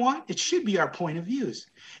 But you know what? It should be our point of views.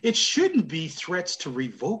 It shouldn't be threats to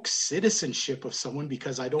revoke citizenship of someone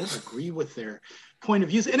because I don't agree with their point of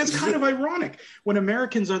views. And it's kind of ironic when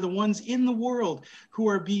Americans are the ones in the world who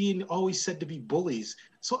are being always said to be bullies.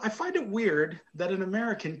 So I find it weird that an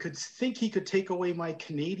American could think he could take away my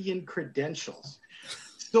Canadian credentials.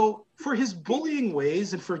 So for his bullying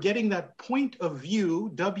ways and for getting that point of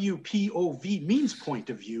view, WPOV means point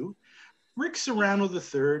of view, Rick Serrano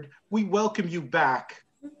III, we welcome you back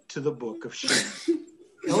to the Book of Shame.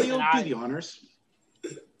 Elio, do the honors.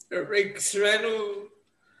 Rick Serrano.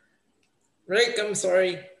 Rick, I'm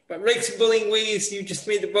sorry, but Rick's bullying ways, you just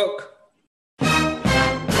made the book.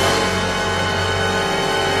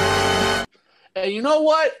 And you know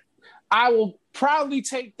what? I will proudly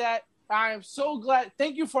take that. I am so glad.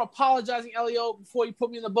 Thank you for apologizing, Elio, before you put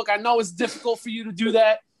me in the book. I know it's difficult for you to do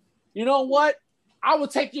that. You know what? I will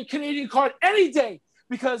take your Canadian card any day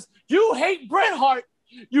because you hate Bret Hart.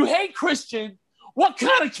 You hate Christian. What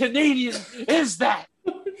kind of Canadian is that?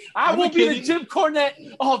 I will be the Jim Cornette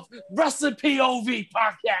of Wrestling POV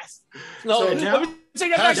podcast. No, let me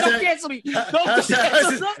take that back. Don't cancel me.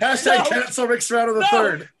 Hashtag cancel Rick Serrano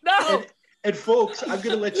III. No. And folks, I'm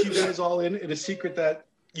going to let you guys all in a secret that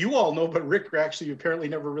you all know, but Rick actually apparently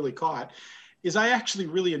never really caught, is I actually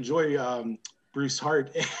really enjoy Bruce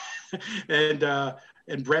Hart and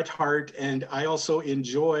Bret Hart, and I also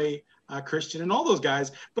enjoy Christian and all those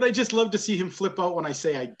guys, but I just love to see him flip out when I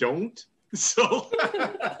say I don't. So,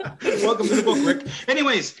 welcome to the book, Rick.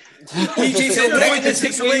 Anyways, is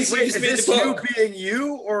this you being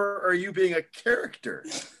you, or are you being a character?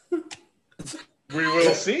 We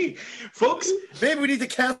will see, folks. Maybe we need to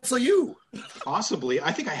cancel you. Possibly.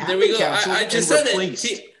 I think I have. There we to go. cancel I just said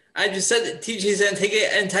it. I just said that TJ's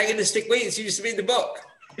antagonistic ways. You just made the book.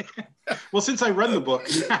 Well, since I run the book,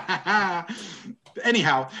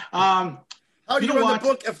 anyhow. How do you run the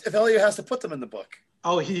book if Elliot has to put them in the book?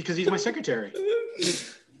 Oh, because he's my secretary.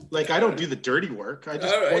 Like, I don't do the dirty work. I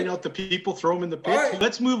just point out the people, throw them in the pit. Right.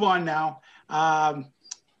 Let's move on now. I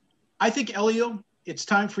think, Elio, it's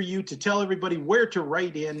time for you to tell everybody where to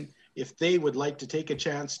write in if they would like to take a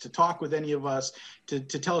chance to talk with any of us, to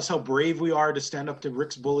tell us how brave we are to stand up to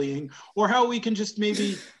Rick's bullying, or how we can just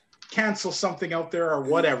maybe cancel something out there or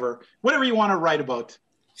whatever you want to write about.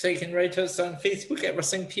 So you can write to us on Facebook at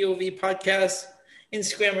Wrestling POV Podcast,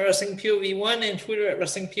 Instagram at Wrestling POV1, and Twitter at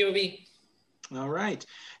Wrestling POV. All right.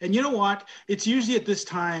 And you know what? It's usually at this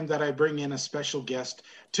time that I bring in a special guest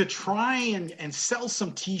to try and sell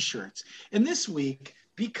some T-shirts. And this week,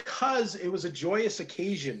 because it was a joyous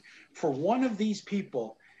occasion for one of these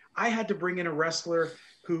people, I had to bring in a wrestler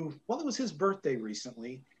who, well, it was his birthday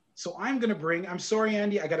recently. So I'm sorry,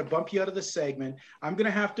 Andy, I got to bump you out of the segment. I'm going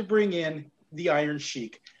to have to bring in the Iron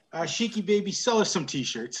Sheik. Sheiky baby, sell us some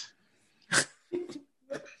T-shirts.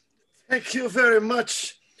 Thank you very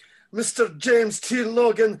much, Mr. James T.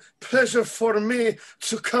 Logan. Pleasure for me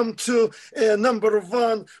to come to a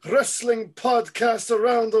 #1 wrestling podcast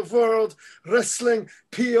around the world, Wrestling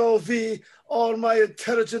POV. All my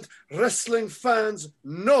intelligent wrestling fans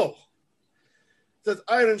know that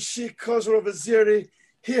Iron Sheik Khosrow Vaziri,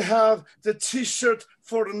 he have the T-shirt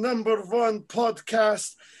for the #1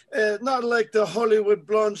 podcast. Not like the Hollywood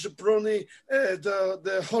Blonde Jabroni,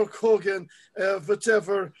 the Hulk Hogan,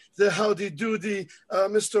 whatever, the Howdy Doody,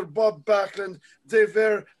 Mr. Bob Backlund. They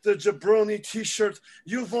wear the Jabroni T-shirt.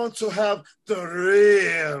 You want to have the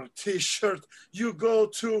rare T-shirt, you go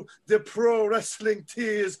to the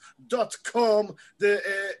ProWrestlingTees.com, the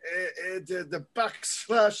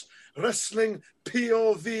 /Wrestling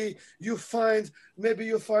POV. Maybe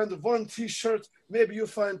you find one T-shirt, maybe you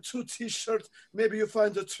find 2 T-shirts, maybe you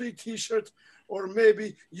find a 3 T-shirt, or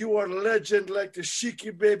maybe you are legend like the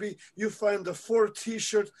Sheiky baby. You find the 4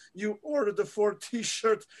 T-shirt, you order the 4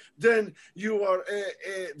 T-shirt, then you are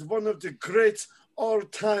one of the great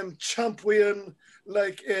all-time champion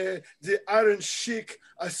like the Iron Sheik.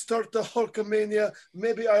 I start the Hulkamania.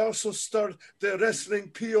 Maybe I also start the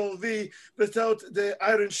Wrestling POV. Without the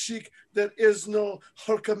Iron Sheik, there is no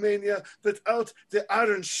Hulkamania. Without the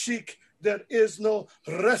Iron Sheik, there is no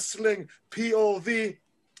Wrestling POV.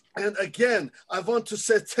 And again, I want to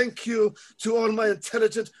say thank you to all my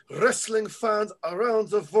intelligent wrestling fans around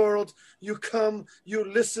the world. You come, you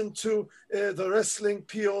listen to the Wrestling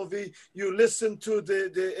POV, you listen to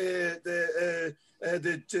the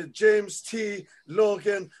James T.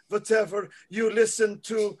 Logan, whatever. You listen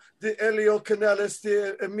to the Elio Canales,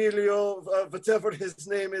 the Emilio, whatever his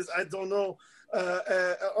name is, I don't know.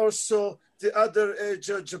 Also, the other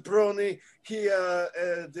Jabroni,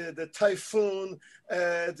 the Typhoon,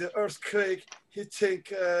 the Earthquake, he think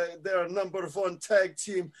they are #1 tag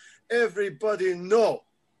team. everybody know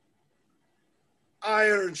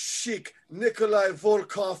Iron Sheik, Nikolai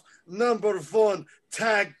Volkov, #1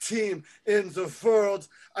 tag team in the world.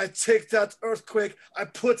 I take that earthquake, I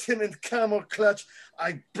put him in camel clutch,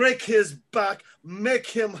 I break his back, make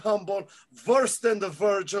him humble, worse than the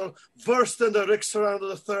Virgil, worse than the Rick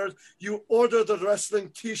Serrano III. You order the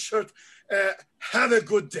wrestling t-shirt. Have a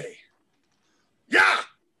good day. Yeah!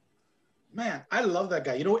 Man, I love that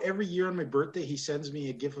guy. You know, every year on my birthday, he sends me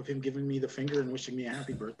a gif of him giving me the finger and wishing me a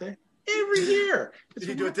happy birthday. Every year. Did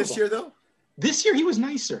he do it this year, though? This year, he was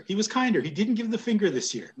nicer. He was kinder. He didn't give the finger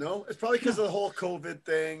this year. No, it's probably because of the whole COVID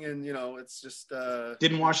thing, and, you know, it's just...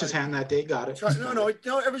 Didn't wash his hand that day. Got it. No,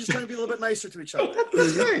 everyone's just trying to be a little bit nicer to each other.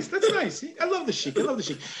 That's nice. That's nice. I love the Sheik.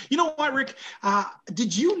 You know what, Rick?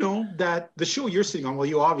 Did you know that the show you're sitting on, well,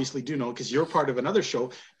 you obviously do know because you're part of another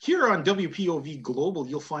show, here on WPOV Global,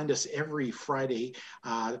 you'll find us every Friday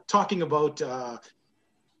talking about...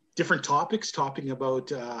 different topics, talking about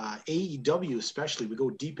AEW especially. We go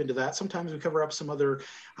deep into that. Sometimes we cover up some other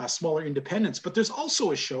smaller independents. But there's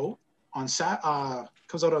also a show on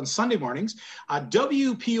comes out on Sunday mornings,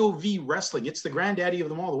 WPOV Wrestling. It's the granddaddy of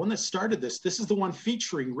them all, the one that started this. This is the one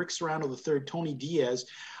featuring Rick Serrano III, Tony Diaz.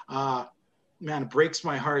 Man, it breaks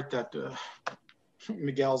my heart that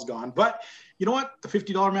Miguel's gone. But you know what? The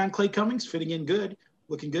 $50 man, Clay Cummings, fitting in good,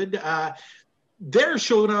 looking good. They're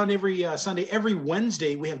showing on every Sunday. Every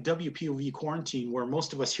Wednesday, we have WPOV Quarantine, where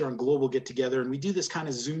most of us here on Global get together, and we do this kind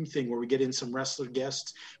of Zoom thing where we get in some wrestler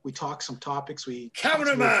guests. We talk some topics.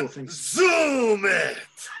 Cameraman, cool Zoom it!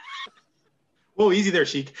 Whoa, easy there,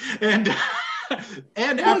 Sheik. And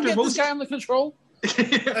after get this guy under control.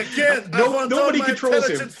 Again, I want all my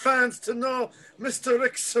intelligent fans to know, Mr.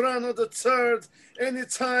 Rick Serrano III,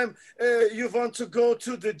 anytime you want to go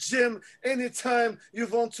to the gym, anytime you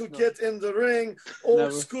want to get in the ring,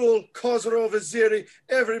 old school, Khosrow Vaziri,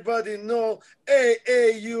 everybody know,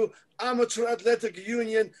 AAU, Amateur Athletic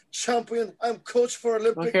Union champion. I'm coach for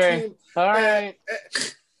Olympic team. All right.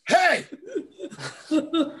 Hey!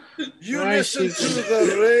 You listen to the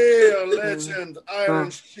real legend, Iron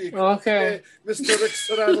Sheik. Okay. Mr. Rick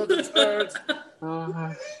Serrano III.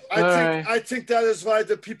 I think that is why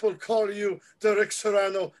the people call you the Rick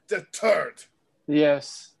Serrano III.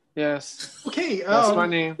 Yes. Okay. That's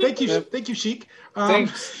funny. Thank you, Sheik.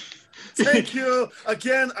 Thanks. Thank you.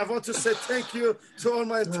 Again, I want to say thank you to all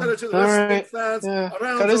my intelligent wrestling fans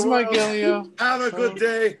around the world. Have a good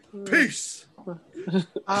day. Peace.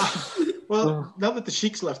 Well, now that the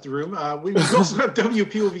Sheik's left the room, we also have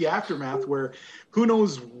WPOV Aftermath, where who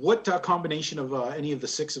knows what combination of any of the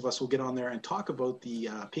six of us will get on there and talk about the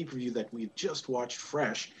pay-per-view that we've just watched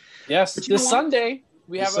fresh. Yes, this Sunday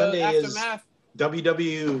we have an Aftermath.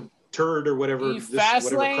 WW Turd or whatever.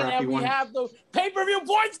 Fastlane, and we have the pay-per-view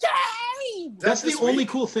points game. That's the only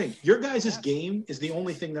cool thing. Your guys' game is the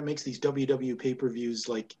only thing that makes these WW pay-per-views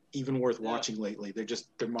like even worth watching lately. They're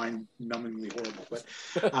mind-numbingly horrible. But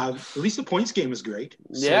at least the points game is great.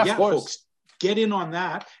 So, of course. Folks, get in on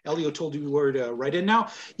that. Elio told you where to write in. Now,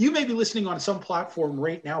 you may be listening on some platform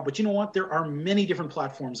right now, but you know what? There are many different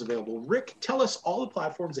platforms available. Rick, tell us all the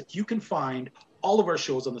platforms that you can find all of our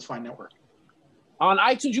shows on this fine network. On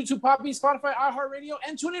iTunes, YouTube, Podbean, Spotify, iHeartRadio,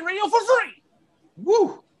 and TuneIn Radio for free.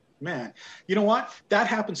 Woo! Man, you know what? That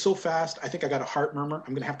happened so fast. I think I got a heart murmur.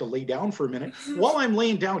 I'm going to have to lay down for a minute. While I'm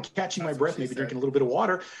laying down, catching my breath, maybe drinking a little bit of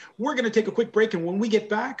water, we're going to take a quick break. And when we get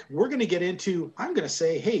back, we're going to get into, I'm going to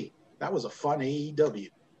say, hey, that was a fun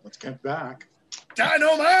AEW. Let's get back.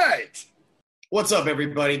 Dynamite! What's up,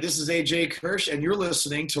 everybody? This is AJ Kirsch, and you're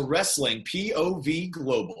listening to Wrestling POV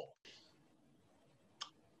Global.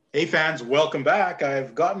 Hey fans, welcome back.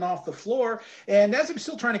 I've gotten off the floor, and as I'm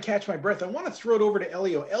still trying to catch my breath, I want to throw it over to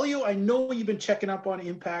Elio. Elio, I know you've been checking up on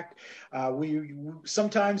Impact.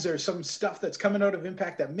 Sometimes there's some stuff that's coming out of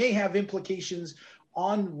Impact that may have implications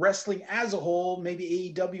on wrestling as a whole,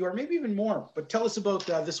 maybe AEW, or maybe even more. But tell us about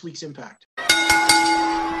this week's Impact.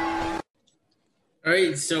 All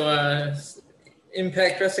right, so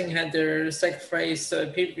Impact Wrestling had their Sacrifice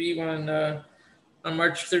pay-per-view on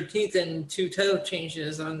March 13th, and 2 title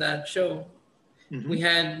changes on that show. Mm-hmm. We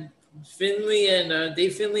had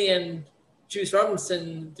Dave Finlay and Juice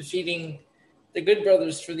Robinson defeating the Good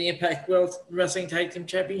Brothers for the Impact World Wrestling Tag Team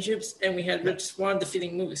Championships, and we had Rich Swann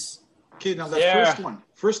defeating Moose. Okay, now that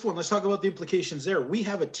first one, let's talk about the implications there. We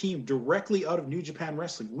have a team directly out of New Japan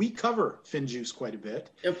Wrestling. We cover Finn Juice quite a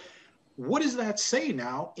bit. Yep. What does that say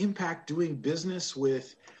now? Impact doing business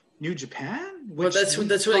with New Japan? Well, that's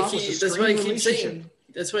what I keep saying.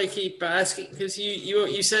 That's why I keep asking, because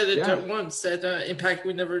you said it once that Impact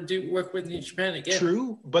would never work with New Japan again.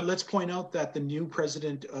 True, but let's point out that the new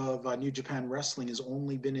president of New Japan Wrestling has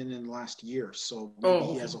only been in the last year, so maybe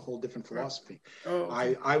he has a whole different philosophy.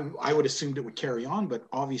 I would assume it would carry on, but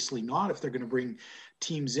obviously not if they're going to bring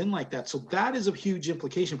teams in like that. So that is a huge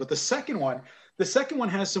implication. But the second one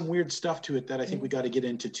has some weird stuff to it that I think we got to get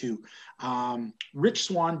into too. Rich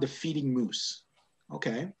Swann defeating Moose.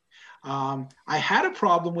 Okay. I had a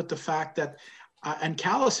problem with the fact that, and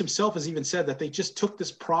Callis himself has even said that they just took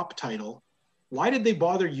this prop title. Why did they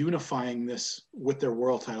bother unifying this with their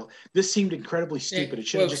world title? This seemed incredibly stupid. It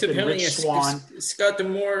should have just been Rich Swann. Scott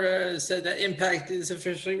D'Amore said that Impact is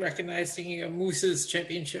officially recognizing Moose's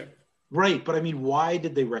championship. Right, but I mean, why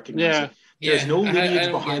did they recognize it? There's no lineage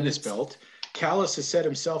behind this belt. Callis has said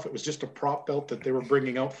himself it was just a prop belt that they were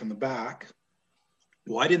bringing out from the back.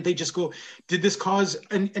 Why didn't they just go? Did this cause?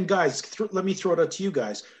 And guys, let me throw it out to you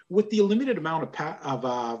guys. With the limited amount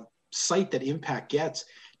of sight that Impact gets,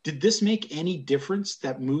 did this make any difference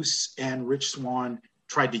that Moose and Rich Swann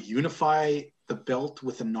tried to unify the belt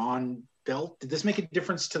with a non-belt? Did this make a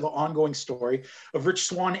difference to the ongoing story of Rich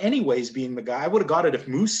Swann anyways being the guy? I would have got it if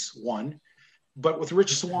Moose won, but with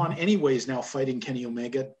Rich Swann anyways now fighting Kenny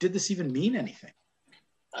Omega, did this even mean anything?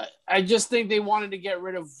 I just think they wanted to get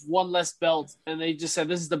rid of one less belt, and they just said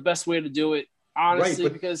this is the best way to do it. Honestly,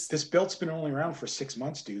 right, because this belt's been only around for 6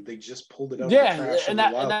 months, dude. They just pulled it out. Yeah, of the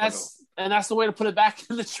trash and that's the way to put it back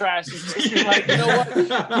in the trash. It's just like, you know what,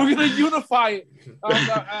 we're gonna unify it.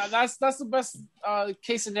 That's the best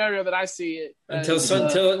case scenario that I see it. Until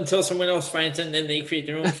someone else finds it, and then they create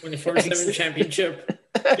their own 24/7 championship.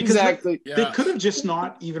 Exactly. They could have just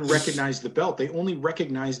not even recognized the belt. They only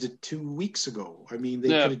recognized it 2 weeks ago. I mean, they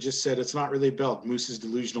could have just said it's not really a belt. Moose is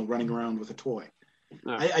delusional running around with a toy.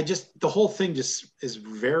 No. I just, the whole thing just is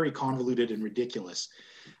very convoluted and ridiculous,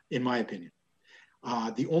 in my opinion.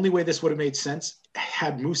 The only way this would have made sense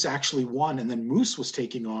had Moose actually won, and then Moose was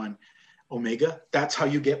taking on Omega. That's how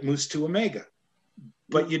you get Moose to Omega.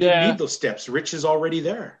 But you didn't need those steps. Rich is already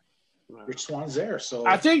there. Rich Swann's there. So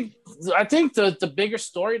I think the bigger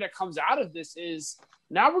story that comes out of this is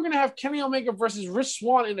now we're gonna have Kenny Omega versus Rich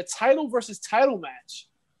Swann in a title versus title match.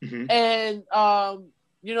 Mm-hmm. And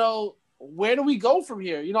you know, where do we go from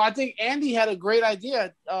here? You know, I think Andy had a great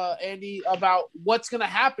idea, Andy, about what's going to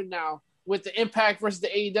happen now with the Impact versus the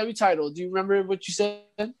AEW title. Do you remember what you said?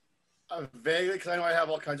 Vaguely, because I know I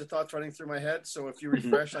have all kinds of thoughts running through my head. So if you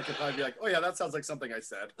refresh, I could probably be like, oh, yeah, that sounds like something I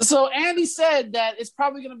said. So Andy said that it's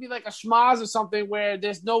probably going to be like a schmoz or something where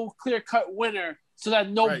there's no clear-cut winner so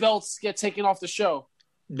that no belts get taken off the show.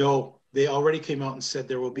 No. They already came out and said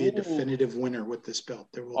there will be a definitive winner with this belt.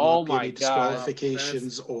 There will not be any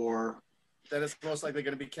disqualifications or... Then it's most likely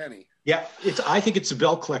going to be Kenny. Yeah, I think it's a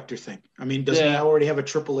belt collector thing. I mean, doesn't he already have a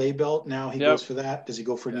AAA belt? Now he goes for that. Does he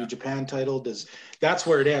go for a New Japan title? That's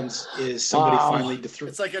where it ends, is somebody finally...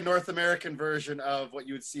 It's like a North American version of what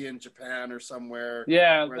you would see in Japan or somewhere.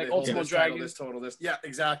 Yeah, like Ultimo Dragon. This. Yeah,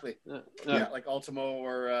 exactly. Yeah, like Ultimo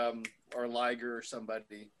or Liger or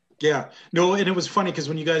somebody. Yeah, no, and it was funny because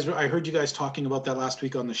I heard you guys talking about that last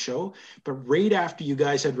week on the show, but right after you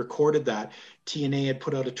guys had recorded that, TNA had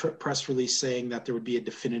put out a press release saying that there would be a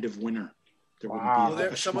definitive winner.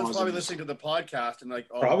 Someone's probably listening to the podcast and like,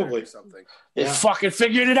 probably something. They fucking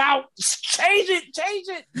figured it out. Change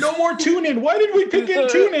it. No more tune in. Why did we pick in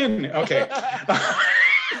tune in? Okay.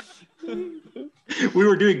 We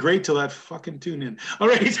were doing great till that fucking tune in. All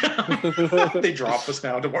right. They drop us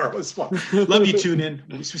now. Tomorrow was fun. Love you, tune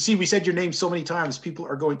in. See, we said your name so many times. People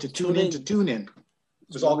are going to tune in to tune in.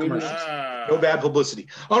 It was all commercials. No bad publicity.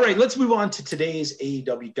 All right, let's move on to today's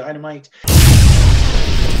AEW Dynamite.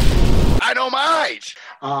 Dynamite.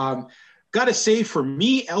 Gotta say, for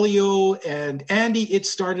me, Elio and Andy, it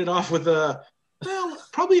started off with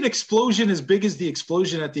probably an explosion as big as the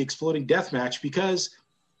explosion at the Exploding Death Match, because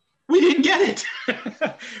we didn't get it.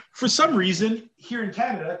 For some reason, here in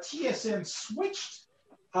Canada, TSN switched,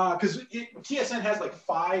 because TSN has like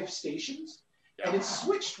 5 stations, and it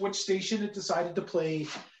switched which station it decided to play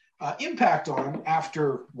Impact on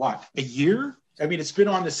after, a year? I mean, it's been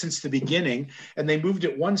on this since the beginning, and they moved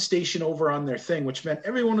it one station over on their thing, which meant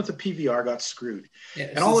everyone with the PVR got screwed. Yeah,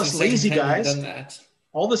 and all this lazy guys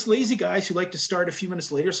who like to start a few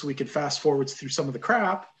minutes later so we could fast forward through some of the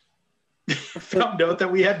crap, found out that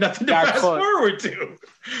we had nothing to fast forward to.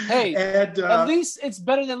 Hey, and, at least it's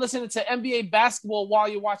better than listening to NBA basketball while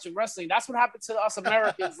you're watching wrestling. That's what happened to us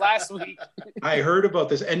Americans last week. I heard about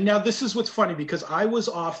this. And now this is what's funny, because I was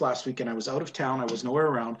off last week and I was out of town. I was nowhere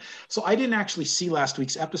around. So I didn't actually see last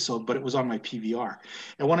week's episode, but it was on my PVR.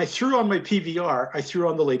 And when I threw on my PVR, I threw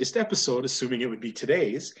on the latest episode, assuming it would be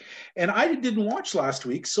today's. And I didn't watch last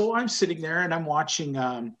week. So I'm sitting there and I'm watching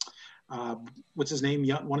what's his name?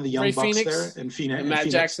 One of the young Ray bucks Phoenix, there, and Phoenix, Matt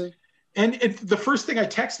Jackson. And the first thing I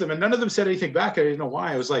texted them, and none of them said anything back. I didn't know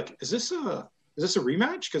why. I was like, "Is this a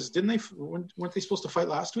rematch? Because weren't they supposed to fight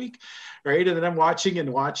last week, right?" And then I'm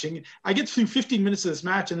watching. I get through 15 minutes of this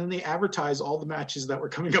match, and then they advertise all the matches that were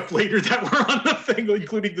coming up later that were on the thing,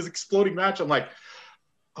 including this exploding match. I'm like,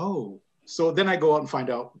 oh. So then I go out and find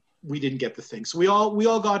out we didn't get the thing. So we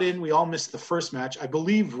all got in. We all missed the first match. I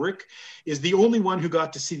believe Rick is the only one who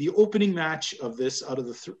got to see the opening match of this out of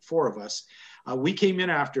the four of us. We came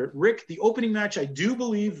in after it. Rick, the opening match, I do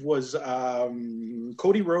believe, was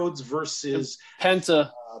Cody Rhodes versus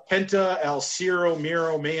Penta. Penta, El Ciro,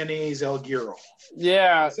 Miro, Mayonnaise, El Giro.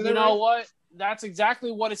 Yeah, you know what? That's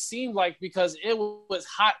exactly what it seemed like, because it was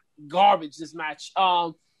hot garbage, this match.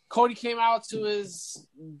 Cody came out to his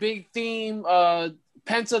big theme,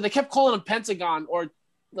 Penta. They kept calling him Pentagon, or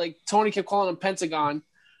like Tony kept calling him Pentagon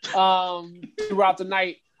throughout the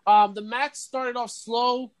night. The match started off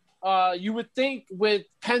slow. You would think with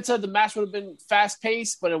Penta, the match would have been fast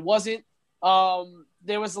paced, but it wasn't.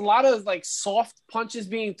 There was a lot of like soft punches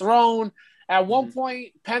being thrown. At one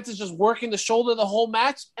point, Penta's just working the shoulder the whole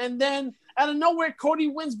match, and then out of nowhere, Cody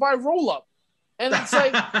wins by roll up. And it's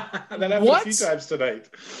like, that happened a few times tonight.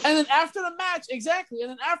 And then after the match, exactly. And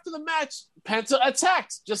then after the match, Penta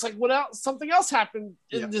attacks, just like something else happened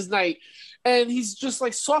in this night. And he's just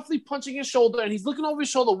like softly punching his shoulder, and he's looking over his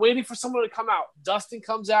shoulder, waiting for someone to come out. Dustin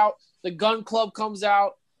comes out, the Gun Club comes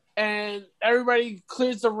out, and everybody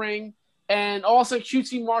clears the ring. And all of a sudden,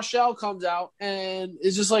 QT Marshall comes out, and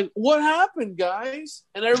it's just like, what happened, guys?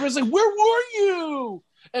 And everybody's like, where were you?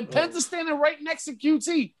 And Penta's standing right next to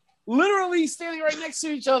QT. Literally standing right next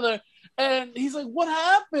to each other, and he's like, what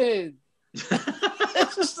happened?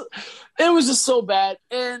 It was just so bad.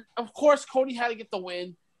 And of course Cody had to get the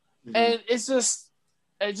win. And it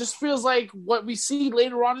just feels like what we see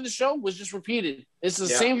later on in the show was just repeated. It's the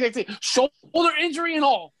same thing, shoulder injury and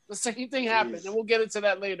all. The same thing happened, and we'll get into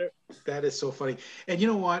that later. That is so funny. And you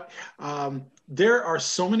know what? There are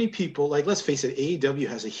so many people, like, let's face it, AEW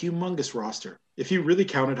has a humongous roster. If you really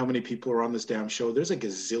counted how many people are on this damn show, there's a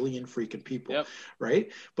gazillion freaking people, right?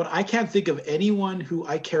 But I can't think of anyone who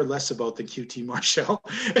I care less about than QT Marshall.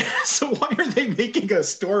 So why are they making a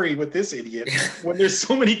story with this idiot when there's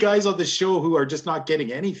so many guys on the show who are just not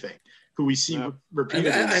getting anything, who we see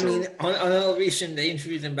repeatedly? I mean, on Elevation, they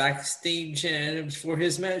interviewed him backstage, and it was for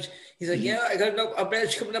his match. He's like, I got a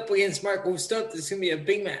match coming up against Marco Stunt. It's going to be a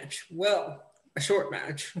big match. Well, a short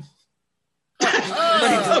match.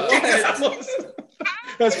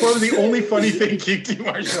 That's probably the only funny thing QT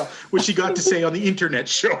Marshall, which she got to say on the internet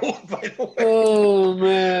show, by the way. Oh,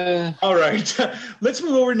 man. All right. Let's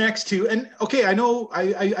move over next to, and okay, I know,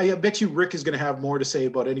 I bet you Rick is going to have more to say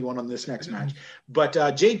about anyone on this next match, but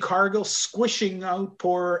Jade Cargill squishing out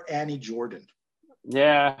poor Annie Jordan.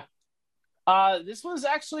 Yeah. This was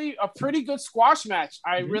actually a pretty good squash match.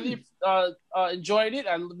 I really enjoyed it.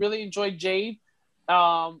 I really enjoyed Jade.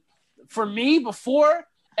 For me, before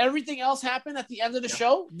everything else happened at the end of the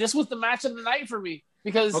show, this was the match of the night for me,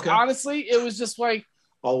 because honestly, it was just like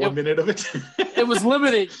all 1 minute of it. It was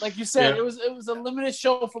limited, like you said. It was a limited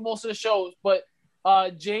show for most of the shows, but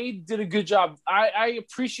Jade did a good job. I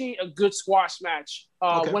appreciate a good squash match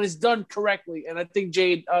when it's done correctly, and I think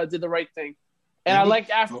Jade did the right thing. And I liked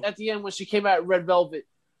at the end when she came out Red Velvet.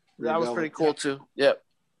 That was pretty cool too. Yep.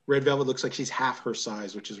 Red Velvet looks like she's half her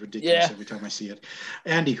size, which is ridiculous every time I see it.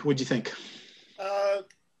 Andy, what'd you think?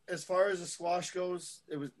 As far as the squash goes,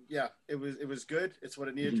 it was good. It's what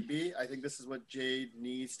it needed to be. I think this is what Jade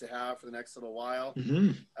needs to have for the next little while.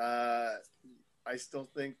 I still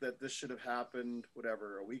think that this should have happened,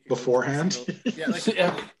 a week ago. Beforehand?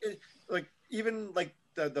 Like even like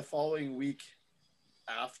the following week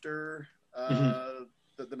after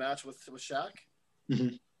the match with Shaq.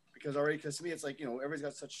 Because to me, it's like, everybody's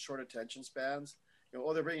got such short attention spans.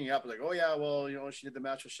 They're bringing it up like, oh yeah, well, she did the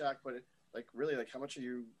match with Shaq, but really, how much are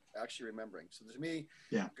you actually remembering? So to me,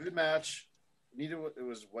 good match. It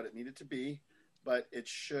was what it needed to be, but it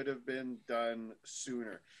should have been done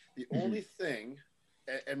sooner. The only thing,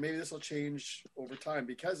 and maybe this will change over time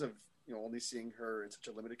because of only seeing her in such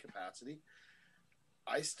a limited capacity,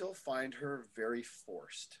 I still find her very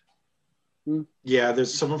forced. Yeah,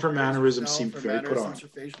 there's some of her mannerisms seem very put on. Her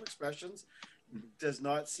facial expressions does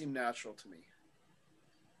not seem natural to me.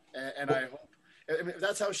 And I hope, I mean, if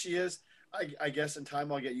that's how she is, I guess in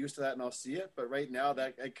time I'll get used to that and I'll see it. But right now,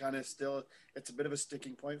 that I kind of still, it's a bit of a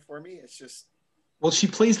sticking point for me. It's just. Well, she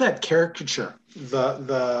plays that caricature,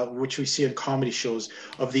 the which we see in comedy shows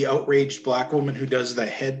of the outraged black woman who does the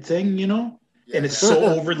head thing, you know, and it's so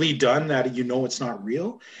overly done that you know it's not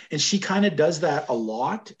real. And she kind of does that a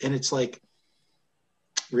lot, and it's like,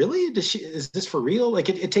 really? Is this for real? Like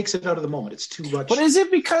it takes it out of the moment. It's too much. But is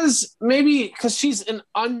it because she's an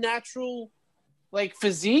unnatural like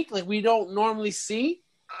physique, like we don't normally see?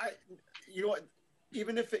 You know what?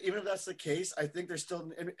 Even if that's the case, I think there's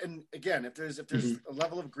still, and again, if there's a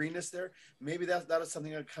level of greenness there, maybe that is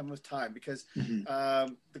something that come with time. Because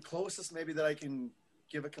the closest maybe that I can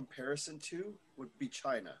give a comparison to would be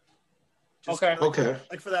China. Okay.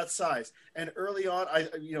 Like for that size. And early on,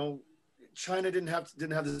 China didn't have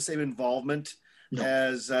the same involvement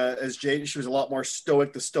as Jade. She was a lot more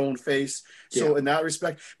stoic, the stone face. So in that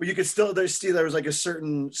respect, but you could still there was like a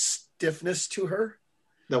certain stiffness to her.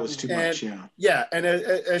 That was too much, yeah. Yeah, and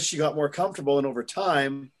as she got more comfortable and over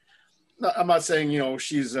time, I'm not saying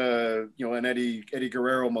she's an Eddie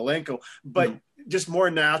Guerrero Malenko, but just more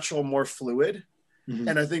natural, more fluid. Mm-hmm.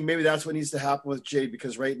 And I think maybe that's what needs to happen with Jade,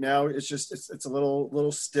 because right now it's just it's a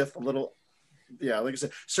little stiff, a little, like I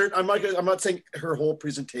said, I'm not saying her whole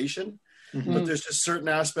presentation, but there's just certain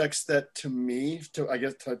aspects that to me,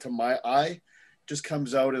 to my eye, just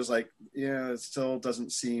comes out as like, it still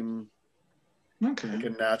doesn't seem like a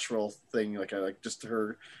natural thing, like just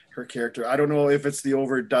her character. I don't know if it's the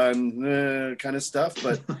overdone kind of stuff,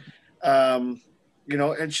 but and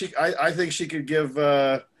I think she could give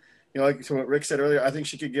like to what Rick said earlier, I think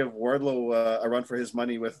she could give Wardlow a run for his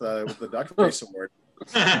money with the Duck Face Award.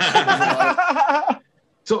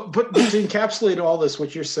 So, but to encapsulate all this,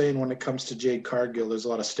 what you're saying when it comes to Jade Cargill, there's a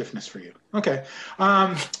lot of stiffness for you. Okay,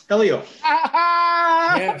 Elio.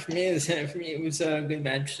 Yeah, for me it was a good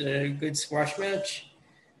match, a good squash match,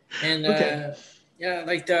 and I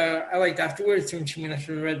liked afterwards when she went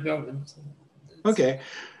after the red velvet. Okay,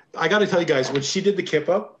 I got to tell you guys, when she did the kip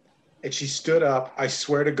up and she stood up, I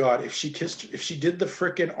swear to God, if she did the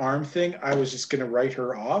frickin' arm thing, I was just gonna write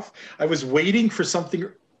her off. I was waiting for something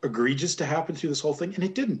egregious to happen through this whole thing, and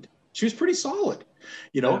it didn't. She was pretty solid,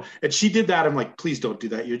 and she did that. I'm like, please don't do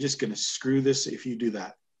that. You're just going to screw this if you do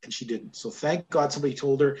that. And she didn't. So thank God somebody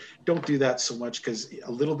told her, don't do that so much, because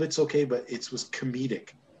a little bit's okay, but it was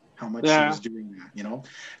comedic how much she was doing that,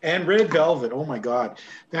 And Red Velvet, oh my God,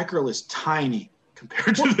 that girl is tiny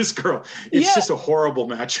compared to this girl. It's just a horrible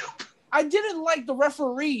matchup. I didn't like the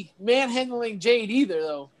referee manhandling Jade either,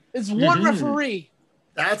 though. It's one referee.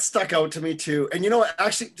 That stuck out to me too. And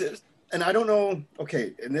actually, and I don't know,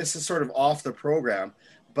 okay, and this is sort of off the program,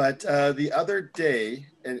 but the other day,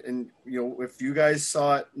 and if you guys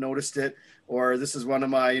saw it, noticed it, or this is one of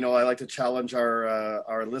my, I like to challenge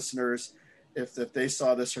our listeners if they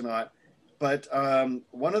saw this or not. But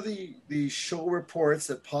one of the show reports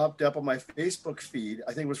that popped up on my Facebook feed,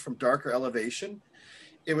 I think it was from Darker Elevation.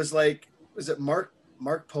 It was like, was it Mark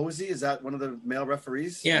Posey? Is that one of the male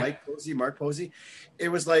referees? Yeah. Mark Posey. It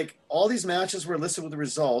was like all these matches were listed with the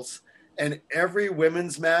results, and every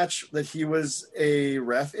women's match that he was a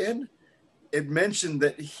ref in, it mentioned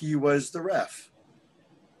that he was the ref.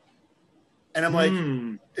 And I'm like,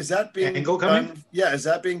 is that being done? Yeah, is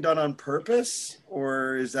that being done on purpose,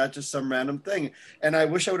 or is that just some random thing? And I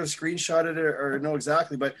wish I would have screenshotted it or know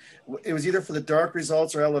exactly, but it was either for the dark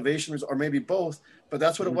results or elevation or maybe both. But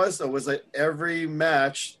that's what it was, though, was like every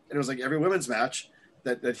match, and it was like every women's match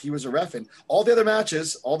that he was a ref in. All the other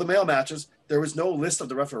matches, all the male matches, there was no list of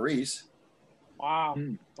the referees. Wow.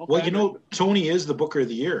 Okay. Well, Tony is the Booker of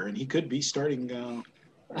the Year, and he could be starting.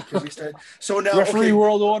 So now, referee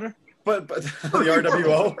world order. But the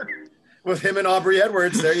RWO with him and Aubrey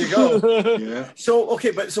Edwards, there you go. Yeah. So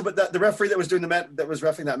but the referee that was doing that was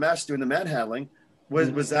reffing that match, doing the manhandling,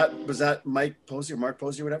 was that Mike Posey or Mark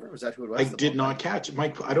Posey or whatever? Was that who it was? I did not catch it.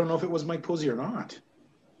 Mike. I don't know if it was Mike Posey or not.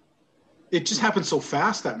 It just happened so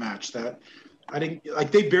fast, that match, that I didn't like.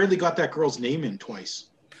 They barely got that girl's name in twice.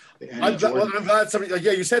 I'm glad somebody.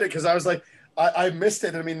 You said it, because I was like, I missed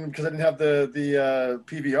it. I mean, because I didn't have the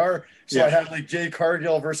PVR, so I had like Jade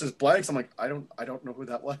Cargill versus blanks. I'm like, I don't know who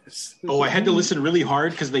that was. Oh, I had to listen really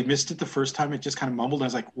hard because they missed it the first time. It just kind of mumbled. I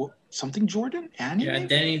was like, what? Something Jordan? Annie? Yeah,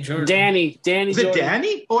 Danny Jordan. Danny. Is it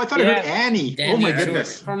Danny? Oh, I thought I heard Annie. Danny, oh my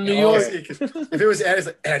goodness. From New York. If it was Annie, it's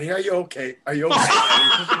like, Annie, are you okay? Are you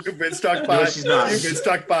okay? You've been stuck by. No, she's not. You've been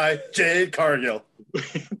stuck by Jade Cargill.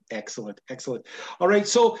 Excellent. All right,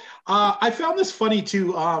 so I found this funny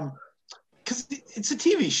too. because it's a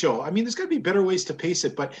TV show. I mean, there's got to be better ways to pace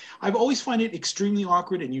it, but I've always find it extremely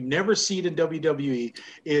awkward, and you never see it in WWE,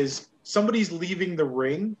 is somebody's leaving the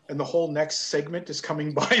ring and the whole next segment is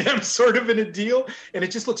coming by them sort of in a deal, and it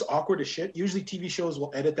just looks awkward as shit. Usually TV shows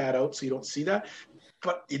will edit that out so you don't see that.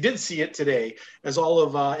 But you did see it today as all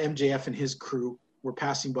of MJF and his crew were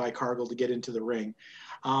passing by Cargill to get into the ring.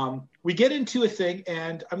 We get into a thing,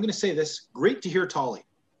 and I'm going to say this, great to hear Tully.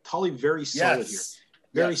 Tully very solid here.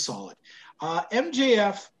 Very solid.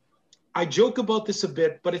 MJF, I joke about this a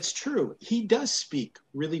bit, but it's true. He does speak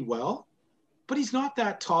really well, but he's not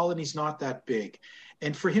that tall and he's not that big.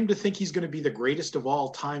 And for him to think he's going to be the greatest of all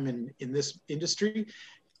time in this industry,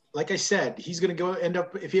 like I said, he's going to end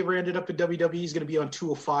up, if he ever ended up at WWE, he's going to be on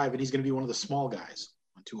 205 and he's going to be one of the small guys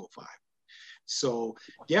on 205. So,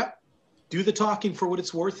 yeah, do the talking for what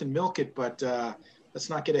it's worth and milk it, but let's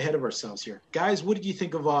not get ahead of ourselves here. Guys, what did you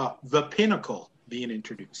think of The Pinnacle being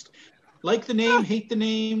introduced? Like the name, hate the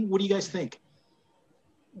name. What do you guys think?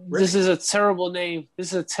 Rick? This is a terrible name.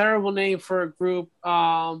 This is a terrible name for a group.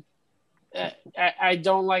 I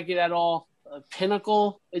don't like it at all.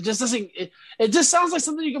 Pinnacle. It just doesn't. It just sounds like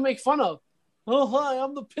something you can make fun of. Oh, hi,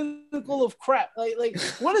 I'm the pinnacle of crap. Like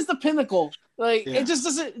what is the pinnacle? It just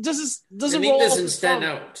doesn't. Doesn't roll. It doesn't stand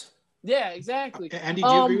out. Yeah, exactly. Andy, do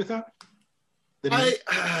you agree with that?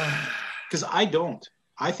 Because I don't.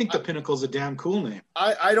 I think the Pinnacle's a damn cool name.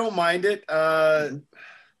 I don't mind it.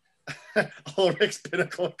 Ulrich's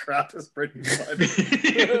Pinnacle of crap is pretty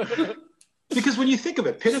funny. Because when you think of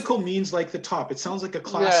it, pinnacle means like the top. It sounds like a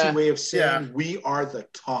classy way of saying we are the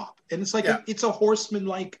top. And it's like it's a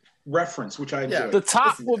horseman-like reference, which I enjoy. Yeah. The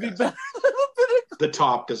top will be better. The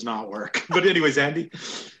top does not work. But anyways, Andy.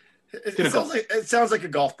 It sounds like a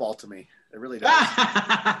golf ball to me. It really does.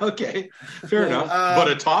 Okay. Fair enough. But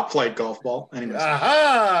a top-flight golf ball. Anyways.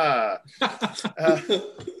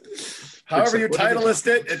 However you titleist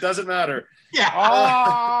it, it doesn't matter.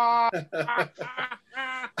 Yeah.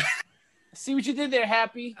 See what you did there,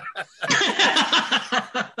 Happy.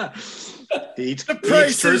 He eats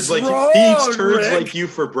turds like you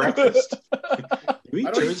for breakfast. You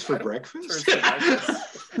eat turds for breakfast?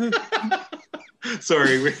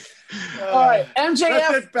 Sorry. All right,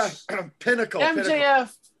 MJF. Pinnacle. MJF.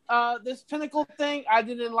 This Pinnacle thing, I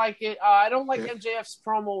didn't like it. I don't like MJF's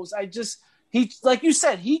promos. He like you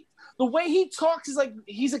said, the way he talks is like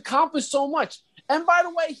he's accomplished so much. And by the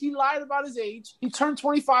way, he lied about his age. He turned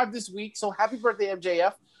 25 this week, so happy birthday,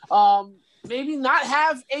 MJF. Maybe not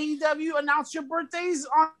have AEW announce your birthdays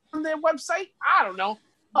on their website. I don't know.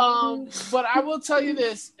 But I will tell you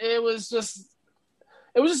this: it was just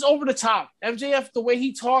over the top. MJF, the way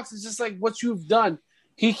he talks is just like what you've done.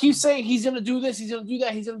 He keeps saying he's going to do this, he's going to do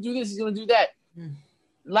that, he's going to do this, he's going to do that.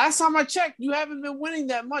 Last time I checked, you haven't been winning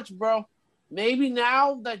that much, bro. Maybe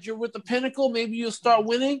now that you're with the Pinnacle, maybe you'll start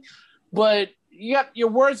winning. But your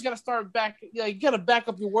words got to start back. You got to back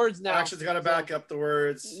up your words now. Actions got to back up the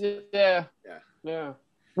words. Yeah.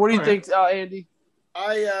 What do you think, Andy?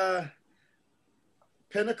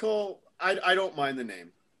 Pinnacle. I don't mind the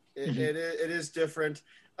name. It is different.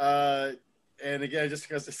 And again, just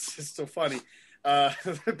because it's just so funny.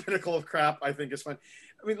 Pinnacle of crap, I think is fun.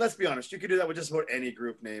 I mean, let's be honest. You could do that with just about any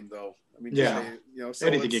group name, though. I mean, so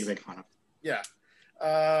anything you can make fun of. Yeah.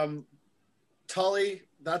 Tully,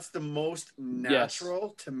 that's the most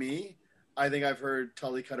natural to me. I think I've heard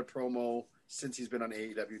Tully cut a promo since he's been on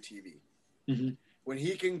AEW TV. Mm-hmm. When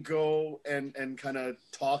he can go and kind of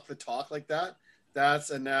talk the talk like that,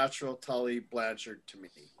 that's a natural Tully Blanchard to me.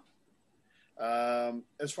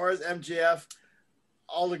 As far as MJF,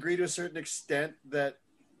 I'll agree to a certain extent that,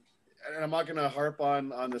 and I'm not going to harp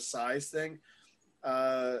on the size thing.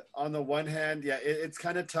 On the one hand, it's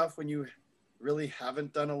kind of tough when you really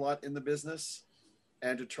haven't done a lot in the business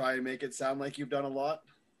and to try and make it sound like you've done a lot.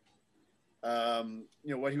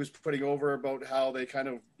 What he was putting over about how they kind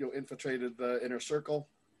of infiltrated the inner circle.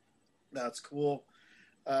 That's cool.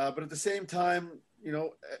 But at the same time,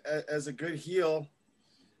 as a good heel,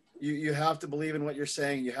 you have to believe in what you're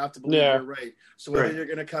saying. You have to believe you're right. So whether you're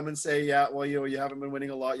going to come and say, you haven't been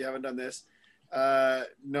winning a lot, you haven't done this.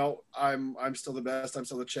 No, I'm still the best. I'm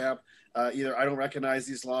still the champ. Either I don't recognize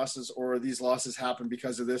these losses or these losses happen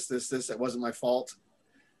because of this. It wasn't my fault.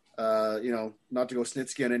 Not to go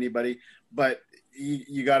Snitsky on anybody, but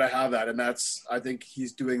you got to have that. And I think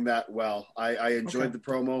he's doing that well. I enjoyed the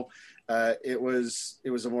promo. It was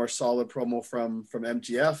a more solid promo from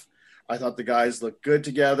MGF. I thought the guys looked good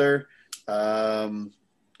together. I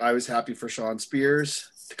was happy for Sean Spears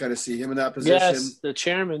to kind of see him in that position. Yes, the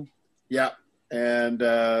chairman. Yeah. And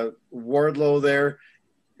Wardlow there.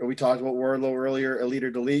 We talked about Wardlow earlier, Elite or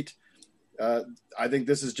Delete. I think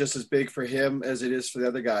this is just as big for him as it is for the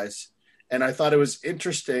other guys. And I thought it was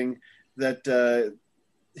interesting that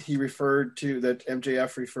MJF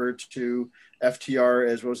referred to FTR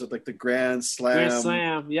as, what was it, like the Grand Slam? Grand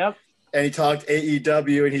Slam, yep. And he talked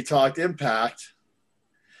AEW and he talked Impact.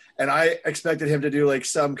 And I expected him to do like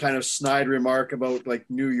some kind of snide remark about like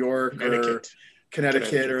New York or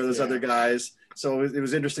Connecticut or those other guys. So it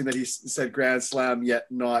was interesting that he said Grand Slam, yet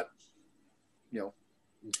not,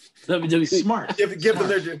 WWE. Smart. Give them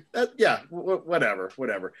their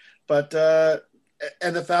whatever. But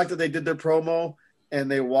and the fact that they did their promo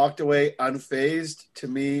and they walked away unfazed, to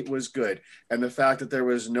me, was good. And the fact that there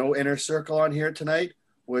was no Inner Circle on here tonight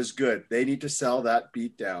was good. They need to sell that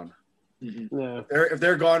beat down. Mm-hmm. Yeah. If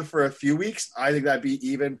they're gone for a few weeks, I think that'd be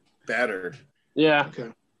even better. Yeah.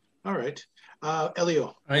 Okay. All right.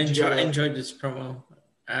 Elio. I enjoyed this promo.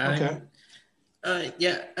 Okay. I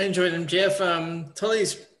enjoyed him. Jeff,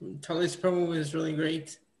 Tully's promo was really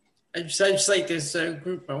great. I just like this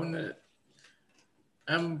group.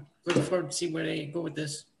 I'm looking forward to see where they go with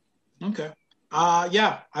this. Okay.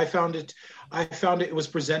 I found it was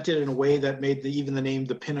presented in a way that made even the name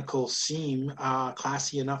The Pinnacle seem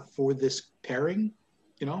classy enough for this pairing,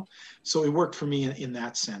 so it worked for me in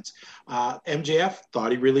that sense. MJF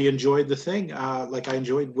thought he really enjoyed the thing. Like I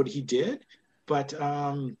enjoyed what he did, but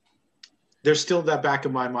there's still that back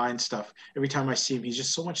of my mind stuff. Every time I see him, he's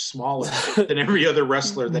just so much smaller than every other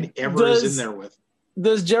wrestler that he ever is in there with.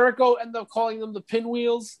 Does Jericho end up calling them the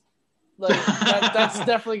pinwheels? Like that's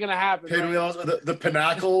definitely gonna happen. Pinwheels, right? the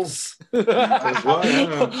pinnacles.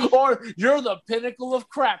 Or you're the pinnacle of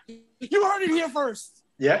crap. You heard it here first.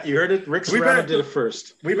 Yeah, you heard it. Rick Serrano did it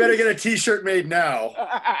first. We better get a T-shirt made now.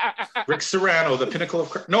 Rick Serrano, the pinnacle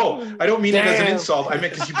of crap. No, I don't mean it as an insult. I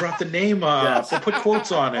meant because you brought the name up. Yes. So put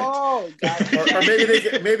quotes on it. Oh, God. or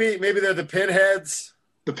maybe they're the pinheads.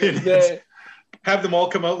 The pinheads. Have them all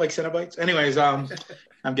come out like Cenobites. Anyways, I'm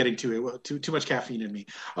getting too much caffeine in me.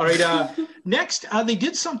 All right. Next, they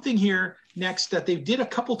did something here next that they did a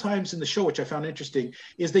couple times in the show, which I found interesting,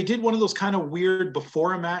 is they did one of those kind of weird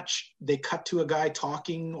before a match. They cut to a guy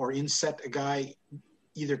talking or inset a guy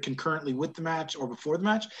either concurrently with the match or before the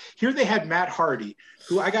match. Here they had Matt Hardy,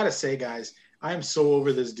 who I got to say, guys, I am so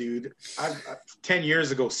over this dude. I'm 10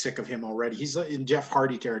 years ago sick of him already. He's in Jeff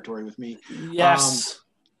Hardy territory with me. Yes.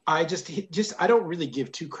 I don't really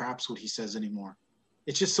give two craps what he says anymore.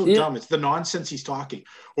 It's just so dumb. It's the nonsense he's talking.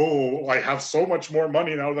 Oh, I have so much more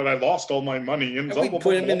money now that I lost all my money. And have we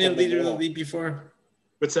put him in the leader of the league before?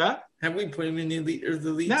 What's that? Have we put him in the leader of the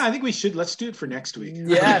league? No, I think we should. Let's do it for next week.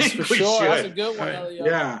 Yes, for sure. That's a good one, Elio.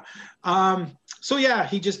 Yeah. So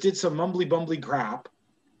he just did some mumbly bumbly crap.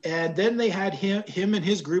 And then they had him and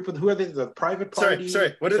his group. And who are they? The private party?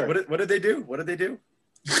 Sorry. What did they do? What did they do?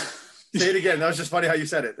 Say it again. That was just funny how you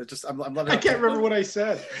said it. I'm loving it. I can't remember what I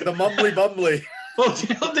said. The mumbly bumbly. Well,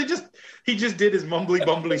 he just did his mumbly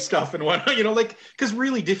bumbly stuff and whatnot, because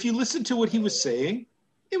really, if you listen to what he was saying,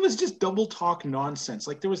 it was just double talk nonsense.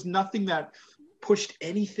 Like there was nothing that pushed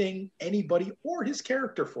anybody or his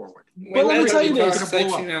character forward. But let me tell you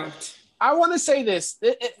this. I want to say this.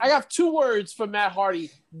 I have two words for Matt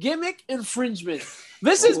Hardy: gimmick infringement.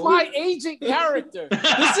 This is my agent character.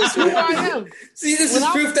 This is who I am. See, this is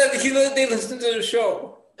proof that they listen to the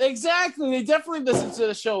show. Exactly. They definitely listen to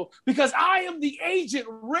the show because I am the agent,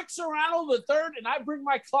 Rick Serrano III, and I bring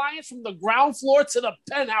my clients from the ground floor to the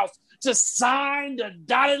penthouse to sign the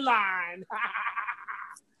dotted line.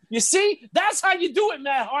 You see? That's how you do it,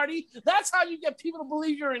 Matt Hardy. That's how you get people to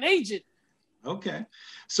believe you're an agent. Okay.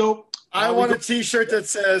 So I want a T-shirt that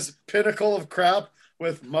says "Pinnacle of Crap"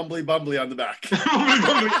 with mumbly bumbly on the back.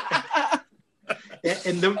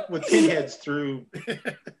 and then with pinheads through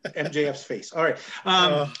MJF's face. All right.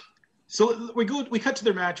 So we cut to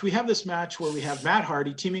their match. We have this match where we have Matt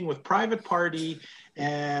Hardy teaming with Private Party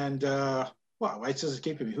and why it says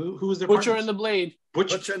escaping me. Who is their Butcher and the Blade.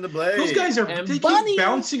 Butcher and the Blade. Those guys they keep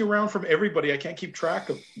bouncing around from everybody. I can't keep track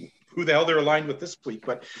of who the hell they're aligned with this week.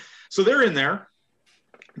 But so they're in there.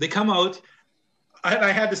 They come out.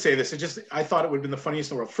 I had to say this. I thought it would have been the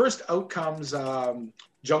funniest in the world. First out comes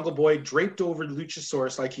Jungle Boy draped over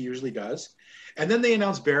Luchasaurus like he usually does. And then they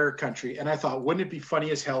announced Bear Country. And I thought, wouldn't it be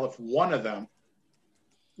funny as hell if one of them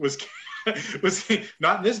was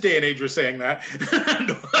not in this day and age we're saying that.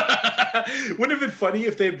 Wouldn't it have been funny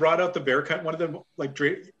if they brought out the Bear Country, one of them like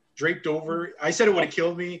draped over. I said it would have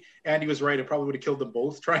killed me. Andy was right. It probably would have killed them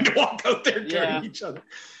both trying to walk out there carrying each other.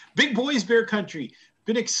 Big Boys Bear Country.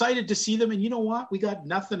 Been excited to see them. And you know what? We got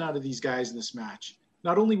nothing out of these guys in this match.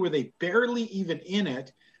 Not only were they barely even in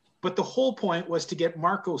it, but the whole point was to get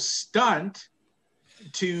Marco Stunt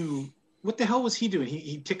to What the hell was he doing?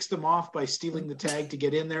 He ticks them off by stealing the tag to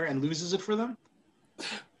get in there and loses it for them?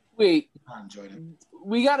 Wait. I enjoyed it.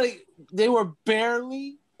 They were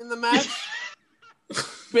barely in the match.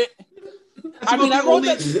 I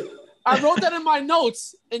wrote that in my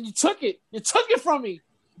notes, and you took it. You took it from me.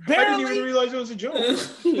 Barely. I didn't even realize it was a joke.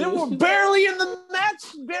 They were barely in the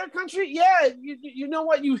match, Bear Country. Yeah, you know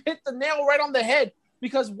what? You hit the nail right on the head.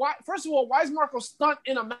 Because why? First of all, why is Marco Stunt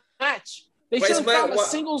in a match? They should have found a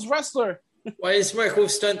singles wrestler. Why is Marco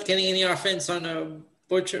Stunt getting any offense on a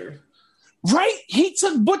Butcher? Right? He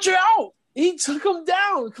took Butcher out. He took him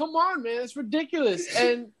down. Come on, man. It's ridiculous.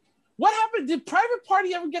 And what happened? Did Private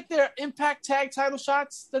Party ever get their Impact Tag title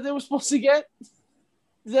shots that they were supposed to get?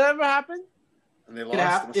 Did that ever happen? And they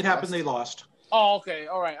lost. It happened. They lost. Oh, okay.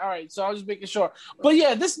 All right. So I was just making sure. But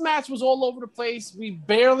yeah, this match was all over the place. We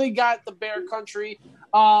barely got the Bear Country.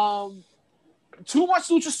 Too much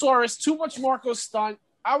Luchasaurus, too much Marco Stunt.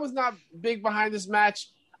 I was not big behind this match.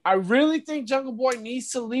 I really think Jungle Boy needs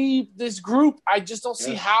to leave this group. I just don't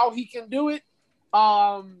see how he can do it.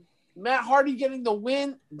 Matt Hardy getting the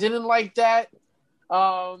win, didn't like that.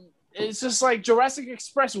 It's just like Jurassic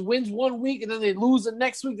Express wins 1 week and then they lose the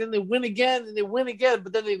next week, then they win again and they win again,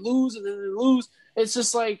 but then they lose and then they lose. It's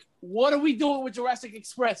just like, what are we doing with Jurassic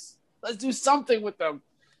Express? Let's do something with them.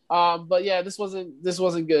 But yeah, this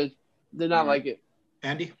wasn't good. Did not like it.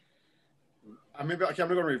 Andy? I'm going to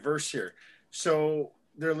go in reverse here. So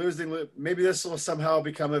they're losing. Maybe this will somehow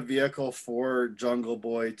become a vehicle for Jungle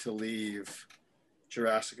Boy to leave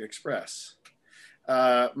Jurassic Express.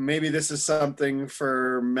 Maybe this is something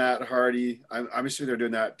for Matt Hardy. I'm assuming they're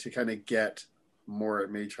doing that to kind of get more,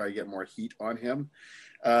 maybe try to get more heat on him.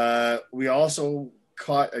 We also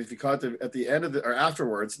caught, if you caught at the end of or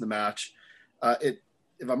afterwards in the match, if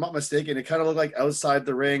I'm not mistaken, it kind of looked like outside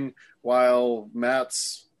the ring while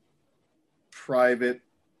Matt's Private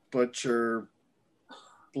Butcher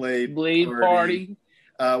Blade Party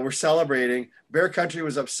were celebrating. Bear Country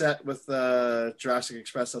was upset with Jurassic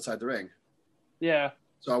Express outside the ring. Yeah.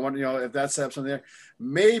 So I wonder, if that set up something there,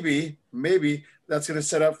 maybe that's going to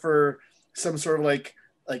set up for some sort of like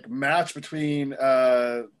match between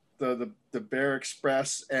the Bear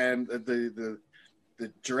Express and the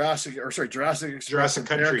Jurassic Express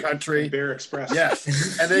Country. Bear Country. Bear Express.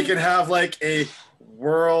 Yes. And they can have like a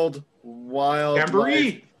World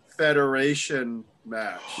Wildlife Federation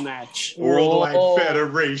match. Worldwide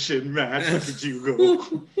Federation match. Look at you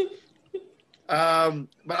go.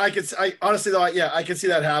 But I honestly though, I can see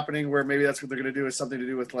that happening where maybe that's what they're going to do is something to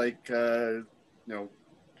do with like, Bear, you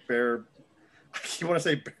want to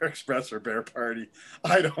say Bear Express or Bear Party?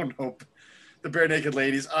 I don't know. The Bare Naked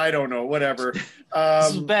Ladies. I don't know. Whatever. This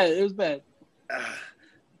was bad. It was bad.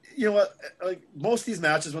 You know what? Like most of these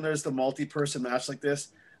matches, when there's the multi-person match like this,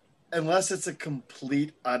 unless it's a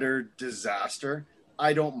complete utter disaster,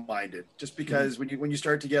 I don't mind it. Just because when you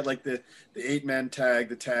start to get like the 8-man tag,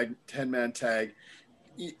 the 10-man tag,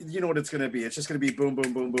 you know what it's going to be. It's just going to be boom,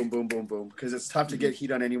 boom, boom, boom, boom, boom, boom. Because it's tough to get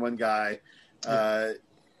heat on any one guy. To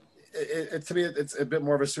me, it's a bit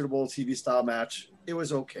more of a suitable TV style match. It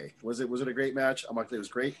was okay. Was it a great match? I'm not saying it was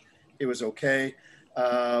great. It was okay.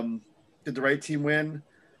 Did the right team win?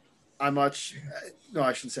 No, I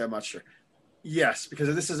shouldn't say I'm not sure. Yes, because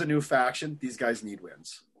if this is a new faction, these guys need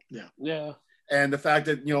wins. Yeah. And the fact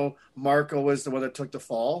that, Marco was the one that took the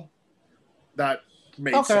fall, that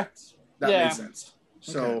made sense. Made sense.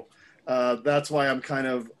 So that's why I'm kind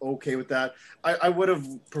of okay with that. I would have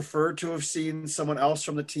preferred to have seen someone else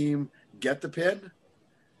from the team get the pin,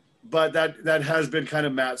 but that has been kind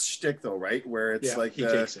of Matt's shtick though, right? Where it's like, he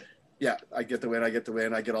takes it. Yeah, I get the win, I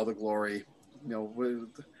get all the glory.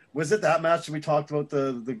 Was it that match that we talked about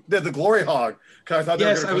the glory hog? Because I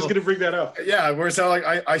thought I was going to bring that up. Yeah, where it sounded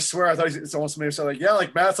like I swear I thought it's almost made it sound like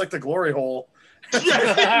like Matt's like the glory hole. Yeah,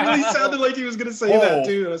 it really sounded like he was going to say that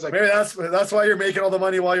too. I was like, maybe that's why you're making all the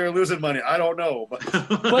money while you're losing money. I don't know, but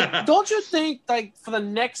don't you think like for the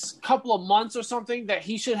next couple of months or something that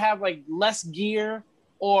he should have like less gear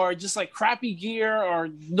or just like crappy gear or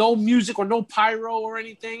no music or no pyro or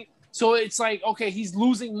anything? So it's like, okay, he's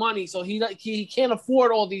losing money, so he can't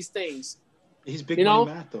afford all these things. He's big money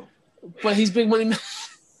Matt though. But he's big money Matt.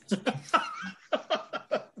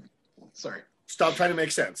 Sorry. Stop trying to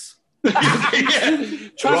make sense.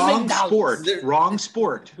 Wrong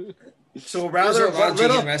sport. So rather what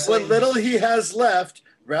little he has left,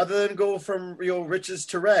 rather than go from riches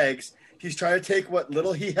to rags, he's trying to take what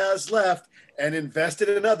little he has left and invest it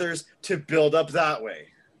in others to build up that way.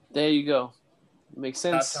 There you go. Makes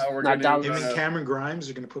sense. That's how we're going to him and Cameron Grimes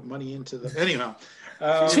are going to put money into the anyhow.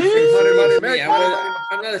 I'm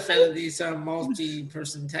not a fan of these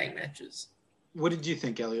multi-person tag matches. What did you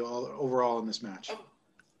think, Elio, overall in this match?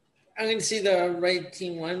 I'm going to see the right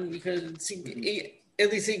team won because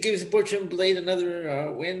at least it gives Butch and Blade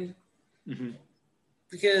another win. Mm-hmm.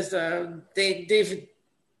 Because they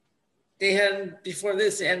hadn't before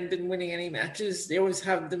this. They hadn't been winning any matches. They always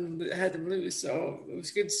had them lose. So it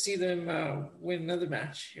was good to see them win another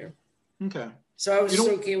match here. Okay. So I was just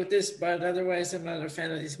okay with this, but otherwise, I'm not a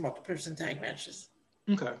fan of these multi-person tag matches.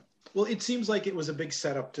 Okay. Well, it seems like it was a big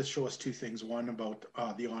setup to show us two things. One, about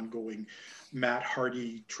the ongoing Matt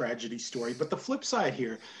Hardy tragedy story. But the flip side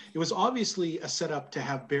here, it was obviously a setup to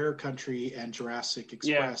have Bear Country and Jurassic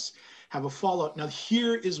Express have a fallout. Now,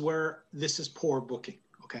 here is where this is poor booking,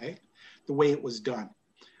 okay? The way it was done.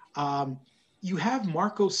 You have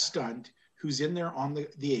Marco Stunt, who's in there on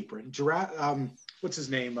the apron. What's his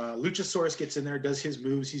name? Luchasaurus gets in there, does his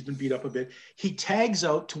moves. He's been beat up a bit. He tags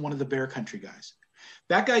out to one of the Bear Country guys.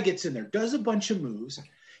 That guy gets in there, does a bunch of moves.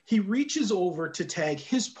 He reaches over to tag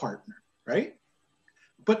his partner, right?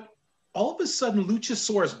 But all of a sudden,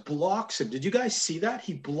 Luchasaurus blocks him. Did you guys see that?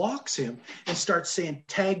 He blocks him and starts saying,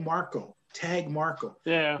 tag Marco, tag Marco.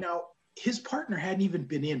 Yeah. Now, his partner hadn't even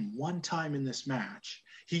been in one time in this match.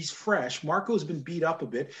 He's fresh. Marco's been beat up a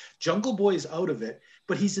bit. Jungle Boy's out of it,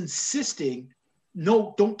 but he's insisting,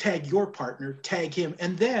 no, don't tag your partner, tag him.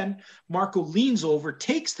 And then Marco leans over,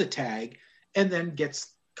 takes the tag, and then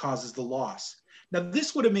causes the loss. Now,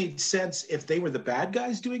 this would have made sense if they were the bad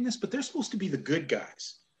guys doing this, but they're supposed to be the good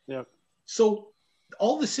guys. Yeah. So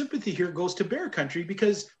all the sympathy here goes to Bear Country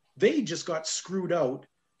because they just got screwed out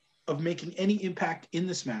of making any impact in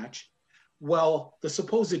this match. Well, the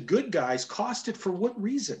supposed good guys cost it for what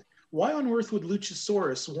reason? Why on earth would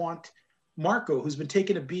Luchasaurus want Marco, who's been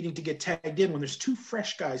taking a beating, to get tagged in when there's two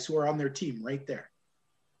fresh guys who are on their team right there?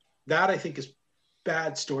 That, I think, is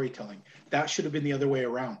bad storytelling. That should have been the other way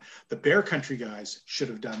around. The Bear Country guys should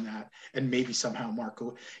have done that, and maybe somehow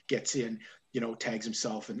Marco gets in, tags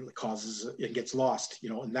himself and gets lost,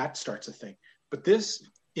 and that starts a thing. But this,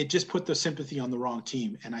 it just put the sympathy on the wrong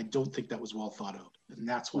team, and I don't think that was well thought out, and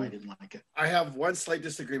that's why I didn't like it. I have one slight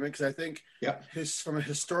disagreement because I think from a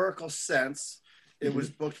historical sense, it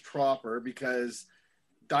was booked proper because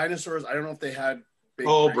dinosaurs, I don't know if they had big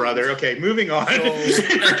brains. Brother. Okay, moving on. So,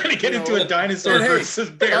 we're going to get into a dinosaur versus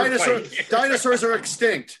bear fight. Dinosaurs are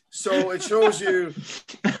extinct, so it shows you.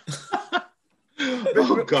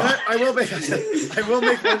 Oh God! I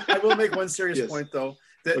will make one serious point though.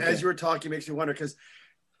 That as you were talking makes me wonder because,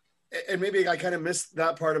 and maybe I kind of missed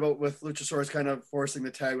that part about with Luchasaurus kind of forcing the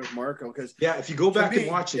tag with Marco because if you go back and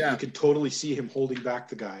watch it, you can totally see him holding back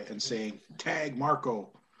the guy and saying tag Marco.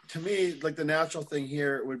 To me, like the natural thing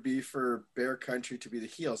here would be for Bear Country to be the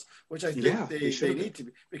heels, which I think they need to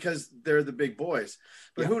be because they're the big boys.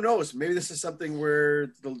 But who knows? Maybe this is something where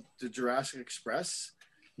the Jurassic Express,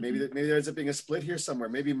 maybe there ends up being a split here somewhere.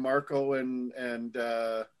 Maybe Marco and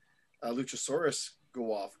Luchasaurus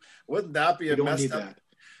go off. Wouldn't that be a messed up?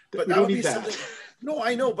 But that would be something. No,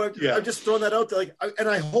 I know, but I'm just throwing that out there. And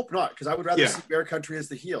I hope not, because I would rather see Bear Country as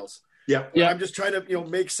the heels. Yeah. I'm just trying to,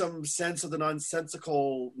 make some sense of the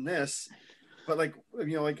nonsensicalness. But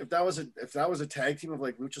if that was a tag team of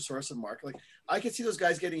like Luchasaurus and Marco, I could see those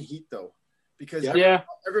guys getting heat though, because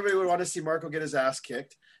everybody would want to see Marco get his ass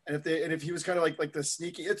kicked. And if he was kind of like the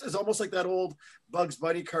sneaky, it's almost like that old Bugs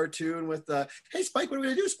Bunny cartoon with hey Spike, what are we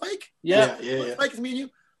gonna do, Spike? Yeah. Spike, it's me and you.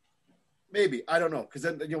 Maybe, I don't know, because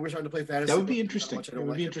then we're starting to play fantasy. That would be interesting. It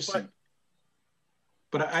would be interesting.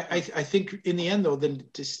 But I think in the end, though, then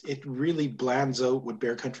it really blands out what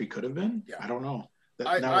Bear Country could have been. Yeah. I don't know.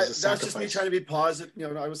 That's just me trying to be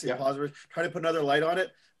positive. I would say positive, trying to put another light on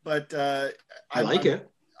it. But I like it.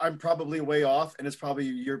 I'm probably way off, and it's probably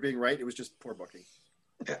you're being right. It was just poor booking.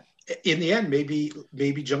 In the end,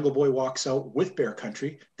 maybe Jungle Boy walks out with Bear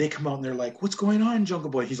Country. They come out and they're like, "What's going on, Jungle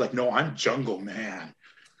Boy?" He's like, "No, I'm Jungle Man,"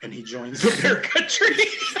 and he joins the Bear Country.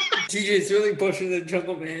 TJ's really pushing the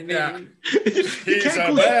Jungle Man. Yeah. He's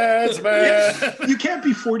a bad man. You can't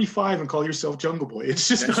be 45 and call yourself Jungle Boy. It's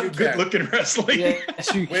just not good looking wrestling.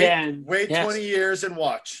 Yes, you can. Wait 20 years and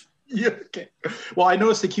watch. Yeah. Okay. Well, I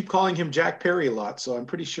noticed they keep calling him Jack Perry a lot, so I'm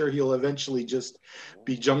pretty sure he'll eventually just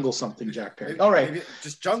be Jungle something Jack Perry. All right. Maybe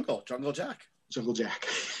just Jungle Jack. Jungle Jack.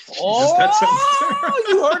 Oh,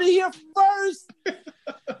 you heard it here first.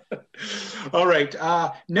 All right.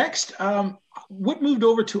 Next, what moved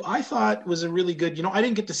over to, I thought was a really good, I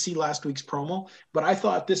didn't get to see last week's promo, but I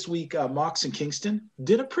thought this week Mox and Kingston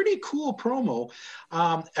did a pretty cool promo.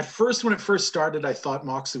 At first, when it first started, I thought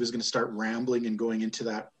Moxley was going to start rambling and going into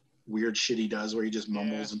that weird shit he does where he just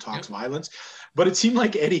mumbles and talks violence. But it seemed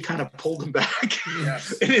like Eddie kind of pulled him back.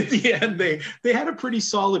 Yes. And at the end, they had a pretty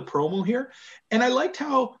solid promo here. And I liked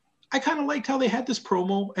how I kind of liked how they had this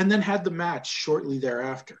promo and then had the match shortly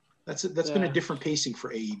thereafter. That's been a different pacing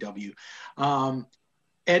for AEW.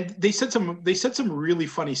 And they said some really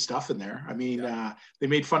funny stuff in there. I mean, they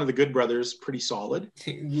made fun of the Good Brothers pretty solid.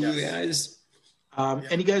 Guys.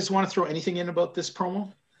 Any guys want to throw anything in about this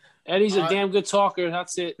promo? Eddie's a damn good talker.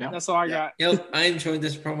 That's it. Yeah. That's all I got. Yep, I enjoyed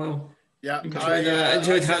this promo. Yeah, I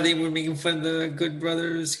enjoyed how they were making fun of the Good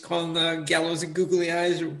Brothers, calling the Gallows and Googly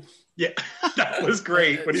Eyes. Yeah, that was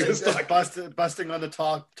great. When he was busting on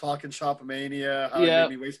the talking shop mania, how it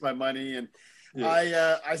made me waste my money, and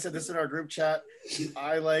I said this in our group chat.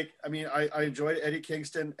 I enjoyed Eddie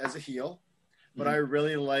Kingston as a heel, but I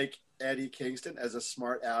really like Eddie Kingston as a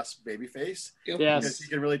smart ass babyface. Yes, because he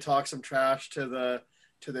can really talk some trash to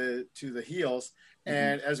the heels,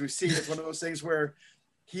 and as we see, it's one of those things where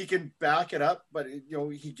he can back it up, but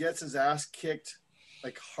he gets his ass kicked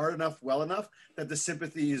like hard enough, well enough that the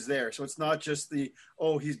sympathy is there. So it's not just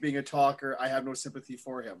he's being a talker, I have no sympathy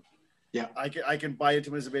for him. Yeah, I can buy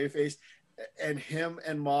into him as a babyface, and him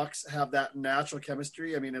and Mox have that natural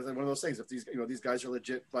chemistry. I mean, it's one of those things. If these guys are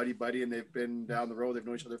legit buddy, and they've been down the road, they've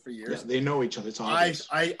known each other for years. Yeah, they know each other. It's obvious.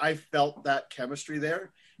 I felt that chemistry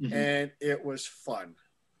there, and it was fun.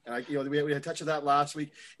 And we had a touch of that last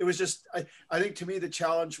week. It was just I think to me the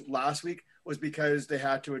challenge last week was because they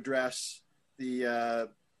had to address the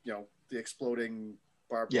exploding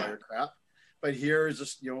barbed wire crap. But here is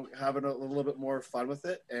just having a little bit more fun with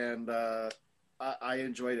it, and I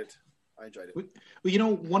enjoyed it.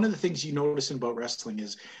 Well, one of the things you notice about wrestling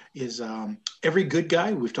is every good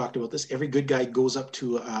guy. We've talked about this. Every good guy goes up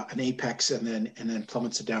to an apex and then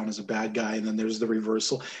plummets it down as a bad guy, and then there's the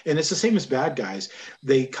reversal. And it's the same as bad guys.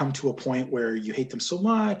 They come to a point where you hate them so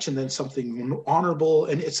much, and then something honorable,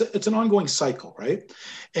 and it's an ongoing cycle, right?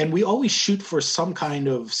 And we always shoot for some kind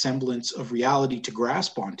of semblance of reality to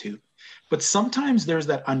grasp onto, but sometimes there's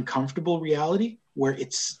that uncomfortable reality where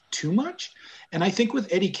it's too much. And I think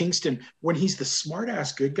with Eddie Kingston, when he's the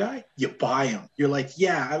smart-ass good guy, you buy him. You're like,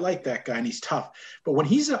 yeah, I like that guy, and he's tough. But when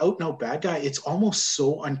he's an out-and-out bad guy, it's almost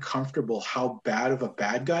so uncomfortable how bad of a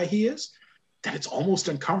bad guy he is that it's almost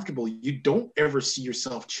uncomfortable. You don't ever see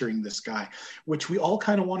yourself cheering this guy, which we all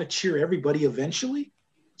kind of want to cheer everybody eventually.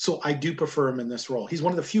 So I do prefer him in this role. He's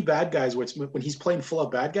one of the few bad guys where when he's playing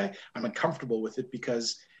full-out bad guy, I'm uncomfortable with it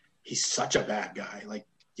because he's such a bad guy. Like,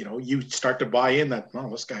 you start to buy in that,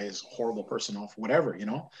 this guy is a horrible person off whatever,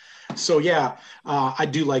 So yeah, I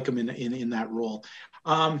do like him in that role.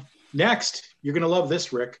 Next, you're going to love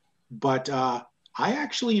this, Rick, but I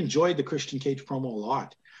actually enjoyed the Christian Cage promo a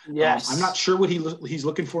lot. Yes. I'm not sure what he's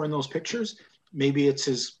looking for in those pictures. Maybe it's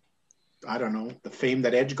his, I don't know, the fame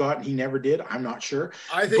that Edge got and he never did. I'm not sure.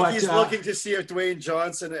 I think he's looking to see if Dwayne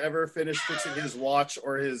Johnson ever finished fixing his watch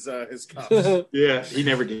or his cuffs. Yeah, he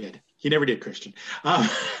never did. He never did, Christian.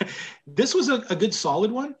 This was a good,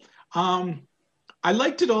 solid one. I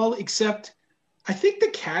liked it all, except I think the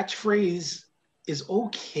catchphrase is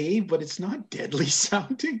okay, but it's not deadly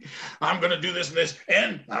sounding. I'm going to do this and this,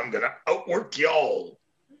 and I'm going to outwork y'all.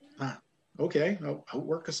 Okay,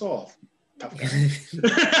 outwork us all. Tough guy.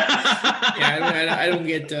 I don't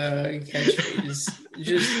get catchphrases.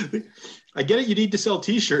 I get it. You need to sell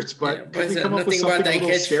T-shirts, but nothing about that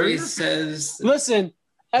catchphrase says. Listen,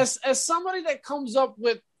 as somebody that comes up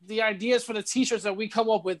with the ideas for the T-shirts that we come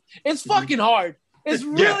up with, it's fucking hard. It's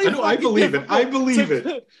really I believe it. I believe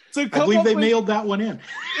it. I believe they mailed that one in.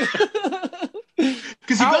 Because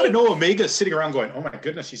you got to know Omega's sitting around going, "Oh my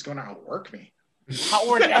goodness, he's going to outwork me."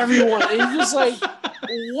 Outwork everyone. It's just like,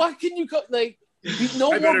 what can you go like?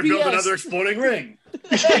 No I more better BS. build another exploding ring.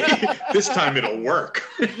 This time it'll work.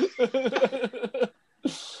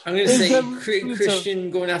 I'm going to say Christian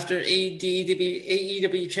going after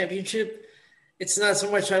AEW championship. It's not so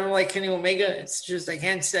much I don't like Kenny Omega. It's just I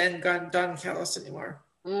can't stand Don Callis anymore.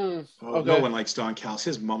 Okay. No one likes Don Callis.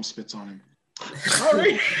 His mom spits on him. All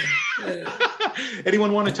right.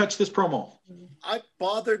 Anyone want to touch this promo? It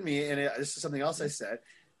bothered me, and this is something else I said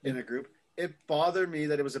in a group. It bothered me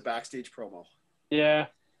that it was a backstage promo. Yeah.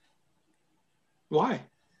 Why?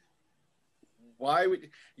 Why would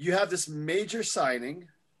you have this major signing?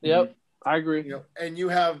 Yep, I agree. And you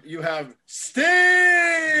have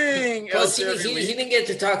Sting. Plus, he didn't get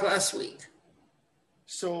to talk last week.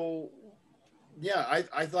 So, yeah,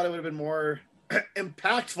 I thought it would have been more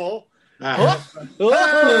impactful.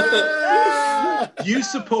 Do you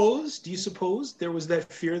suppose there was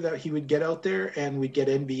that fear that he would get out there and we'd get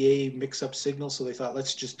NBA mix-up signals? So they thought,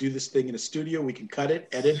 let's just do this thing in a studio. We can cut it,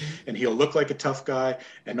 edit, and he'll look like a tough guy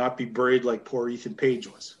and not be buried like poor Ethan Page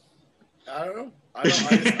was. I don't know.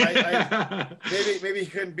 Maybe he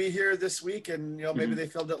couldn't be here this week, and maybe they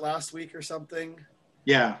filmed it last week or something.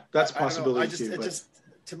 Yeah, that's a I possibility don't know. too. It just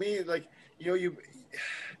to me, like, you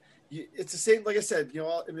it's the same. Like I said,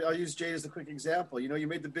 I'll use Jade as a quick example. You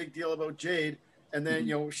made the big deal about Jade, and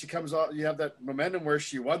then she comes out. You have that momentum where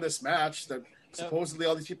she won this match that supposedly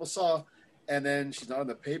all these people saw, and then she's not on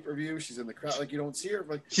the pay-per-view. She's in the crowd. Like, you don't see her.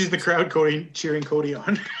 Like, she's the crowd cheering Cody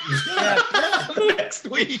on. Next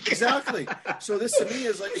week. Exactly. So this to me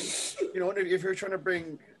is like, if you're trying to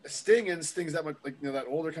bring Sting and Sting's that much, like, that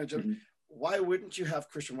older kind of. Why wouldn't you have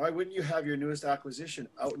Christian? Why wouldn't you have your newest acquisition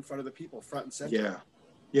out in front of the people, front and center?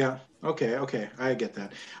 Yeah. Okay. I get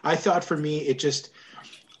that. I thought for me, it just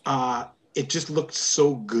looked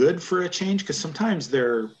so good for a change, because sometimes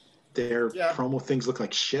their promo things look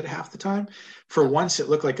like shit half the time. For once, it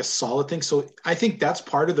looked like a solid thing. So I think that's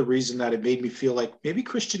part of the reason that it made me feel like maybe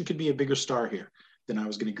Christian could be a bigger star here than I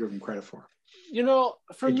was going to give him credit for.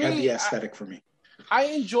 For me, had the aesthetic for me. I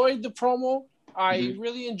enjoyed the promo. I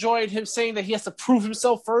really enjoyed him saying that he has to prove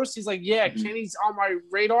himself first. He's like, Kenny's on my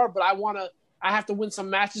radar, but I have to win some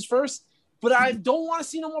matches first. But I don't want to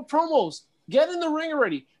see no more promos. Get in the ring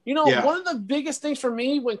already. One of the biggest things for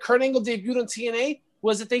me when Kurt Angle debuted on TNA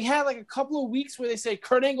was that they had like a couple of weeks where they say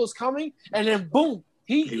Kurt Angle's coming, and then boom,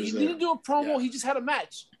 he didn't do a promo. He just had a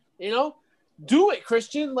match. Do it,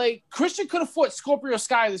 Christian. Like, Christian could have fought Scorpio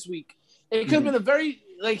Sky this week. It could have been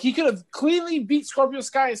he could have cleanly beat Scorpio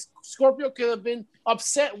Sky. Scorpio could have been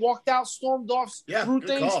upset, walked out, stormed off, threw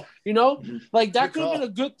things. Call. Like, that could have been a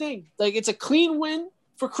good thing. Like, it's a clean win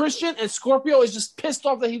for Christian, and Scorpio is just pissed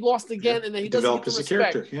off that he lost again, and then he doesn't get the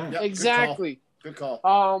respect. Character. Yeah. Exactly. Good call.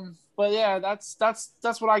 But yeah,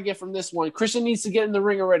 that's what I get from this one. Christian needs to get in the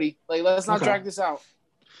ring already. Like, let's not drag this out.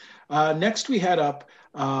 Next, we had up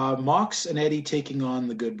Mox and Eddie taking on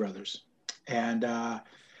the Good Brothers, and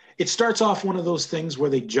it starts off one of those things where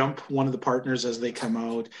they jump one of the partners as they come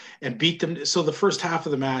out and beat them. So the first half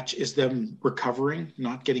of the match is them recovering,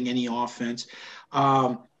 not getting any offense.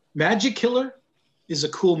 Magic Killer is a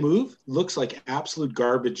cool move. Looks like absolute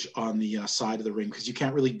garbage on the side of the ring, because you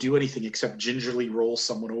can't really do anything except gingerly roll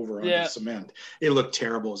someone over on the cement. It looked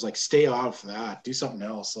terrible. It was like, stay off that. Do something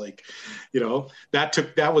else. Like,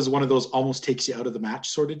 that was one of those almost takes you out of the match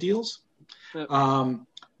sort of deals. Yeah.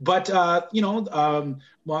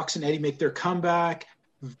 Mox and Eddie make their comeback.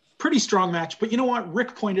 Pretty strong match. But you know what?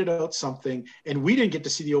 Rick pointed out something, and we didn't get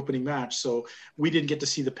to see the opening match, so we didn't get to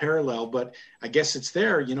see the parallel, but I guess it's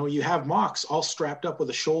there. You have Mox all strapped up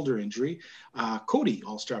with a shoulder injury. Cody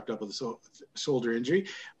all strapped up with a shoulder injury.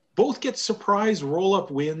 Both get surprise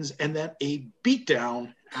roll-up wins and then a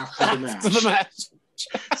beatdown after the match.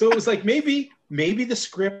 So it was like maybe the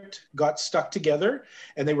script got stuck together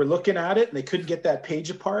and they were looking at it and they couldn't get that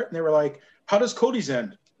page apart, and they were like, how does Cody's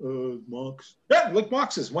end? Mox. Yeah, like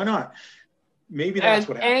Mox's. Why not? Maybe that's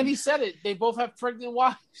what happened. And he said it. They both have pregnant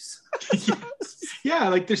wives. Yeah,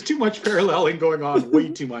 like there's too much paralleling going on, way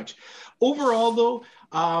too much. Overall, though,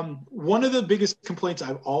 one of the biggest complaints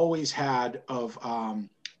I've always had of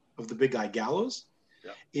the big guy Gallows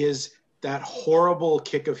is that horrible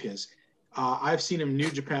kick of his. I've seen him in New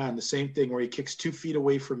Japan, the same thing, where he kicks 2 feet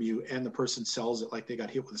away from you and the person sells it like they got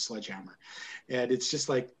hit with a sledgehammer. And it's just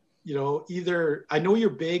like, either I know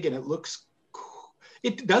you're big and it looks cool.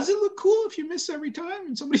 It doesn't look cool if you miss every time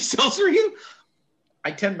and somebody sells for you.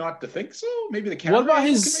 I tend not to think so. Maybe the camera can make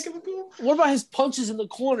it look cool. What about his punches in the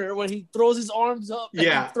corner when he throws his arms up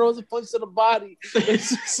and throws a punch to the body?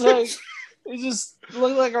 It's just like, it just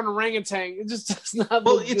looks like an orangutan. It just does not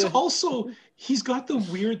look it's good. Also, he's got the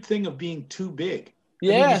weird thing of being too big.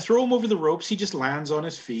 Yeah. I mean, you throw him over the ropes, he just lands on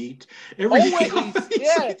his feet. He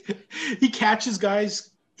catches guys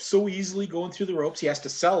so easily going through the ropes. He has to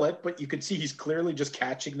sell it, but you can see he's clearly just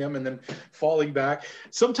catching them and then falling one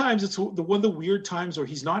of the weird times where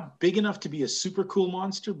he's not big enough to be a super cool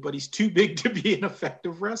monster, but he's too big to be an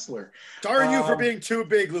effective wrestler. Darn you for being too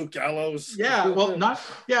big, Luke Gallows. Yeah, well,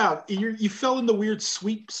 you fell in the weird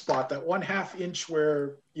sweep spot, that 1/2 inch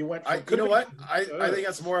where you went. I think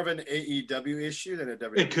that's more of an AEW issue than a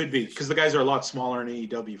WWE. It could be, because the guys are a lot smaller in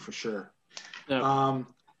AEW for sure. Yeah.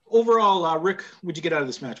 Overall, Rick, what'd you get out of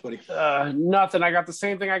this match, buddy? Nothing. I got the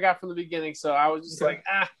same thing I got from the beginning, so I was just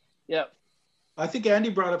yep. I think Andy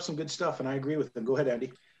brought up some good stuff, and I agree with him. Go ahead,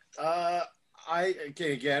 Andy. I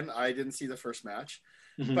didn't see the first match,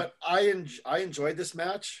 but I enjoyed this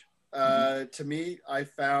match. To me, I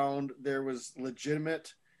found there was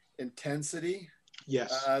legitimate intensity.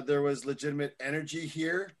 Yes. There was legitimate energy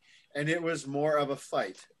here, and it was more of a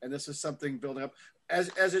fight. And this is something building up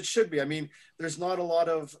as it should be. I mean, there's not a lot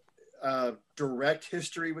of direct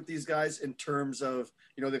history with these guys in terms of,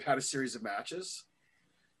 they've had a series of matches.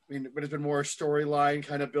 mean, but it's been more storyline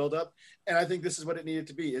kind of build up. And I think this is what it needed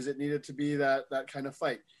to be. Is it needed to be that kind of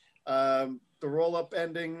fight? The roll up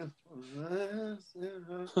ending.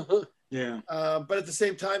 Yeah. But at the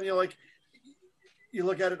same time, you know, like you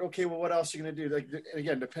look at it, okay, well, what else are you going to do? Like,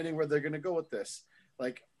 again, depending where they're going to go with this,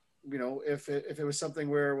 like, you know, if it was something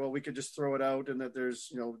where, well, we could just throw it out and that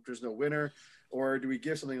there's no winner, or do we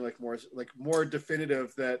give something like more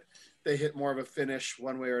definitive that they hit more of a finish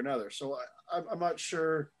one way or another? So I'm not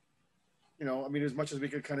sure, you know, I mean, as much as we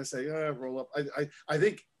could kind of say, roll up, I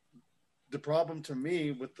think the problem to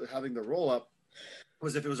me with having the roll up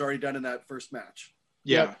was if it was already done in that first match.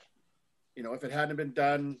 Yeah. You know, if it hadn't been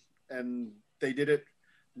done and they did it,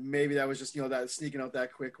 maybe that was just, you know, that sneaking out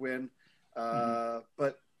that quick win.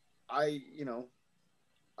 But I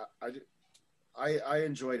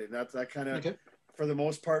enjoyed it. And that kind of, for the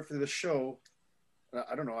most part, for the show,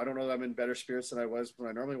 I don't know that I'm in better spirits than I was when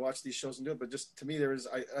I normally watch these shows and do it. But just to me,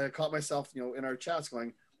 I caught myself, you know, in our chats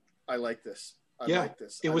going, I like this. Like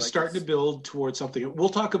this. It was starting to build towards something. We'll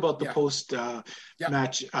talk about the post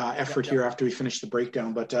match effort here after we finish the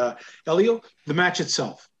breakdown. But Elio, the match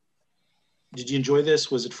itself, did you enjoy this?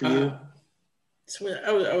 Was it for you?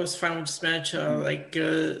 I was fine with this match. Like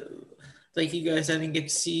you guys, I didn't get to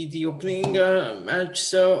see the opening match.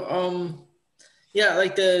 So I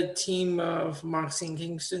like the team of Moxley and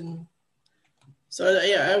Kingston. So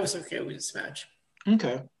I was okay with this match.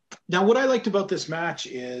 Okay. Now, what I liked about this match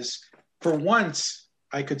is, for once,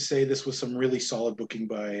 I could say this was some really solid booking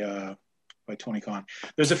by Tony Khan.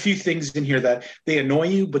 There's a few things in here that they annoy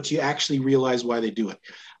you, but you actually realize why they do it.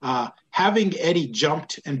 Having Eddie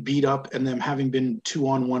jumped and beat up and them having been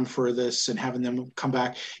 2-on-1 for this and having them come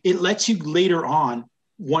back, it lets you later on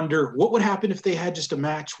wonder what would happen if they had just a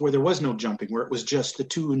match where there was no jumping, where it was just the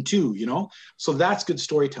 2-and-2, you know? So that's good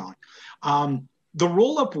storytelling. The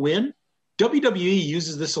roll-up win, WWE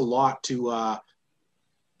uses this a lot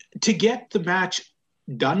to get the match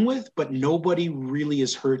done with, but nobody really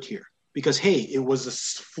is hurt here because, hey, it was a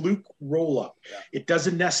fluke roll-up. Yeah. It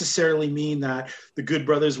doesn't necessarily mean that the Good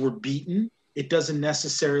Brothers were beaten. It doesn't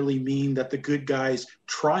necessarily mean that the good guys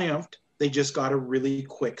triumphed. They just got a really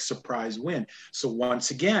quick surprise win. So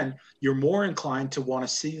once again, you're more inclined to want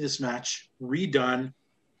to see this match redone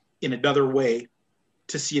in another way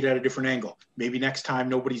to see it at a different angle. Maybe next time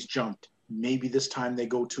nobody's jumped. Maybe this time they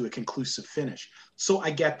go to a conclusive finish. So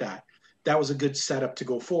I get that. That was a good setup to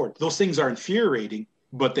go forward. Those things are infuriating,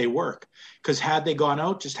 but they work. Because had they gone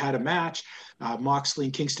out, just had a match, Moxley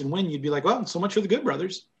and Kingston win, you'd be like, well, so much for the Good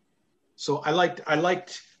Brothers. So I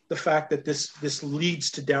liked the fact that this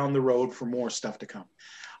leads to down the road for more stuff to come.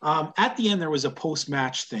 At the end, there was a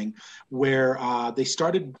post-match thing where they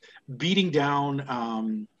started beating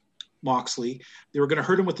down Moxley. They were going to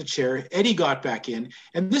hurt him with the chair. Eddie got back in.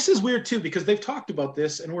 And this is weird, too, because they've talked about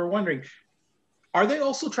this, and we're wondering, are they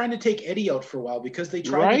also trying to take Eddie out for a while? Because they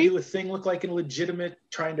tried to do a thing look like a legitimate,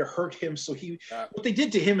 trying to hurt him. So what they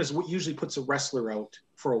did to him is what usually puts a wrestler out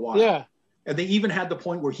for a while. Yeah. And they even had the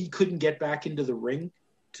point where he couldn't get back into the ring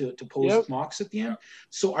to pose with Mox at the end.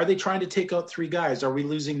 So are they trying to take out three guys? Are we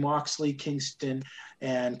losing Moxley, Kingston,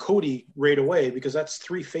 and Cody right away? Because that's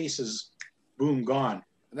three faces, boom, gone.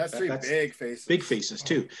 And that's big faces. Big faces,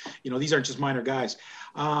 too. You know, these aren't just minor guys.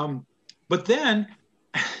 But then,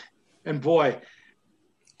 and boy,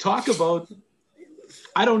 talk about,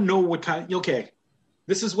 I don't know what kind, okay,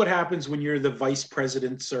 this is what happens when you're the vice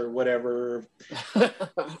presidents or whatever.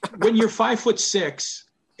 When you're 5'6"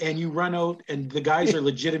 and you run out and the guys are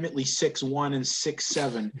legitimately 6'1" and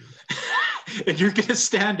 6'7", and you're going to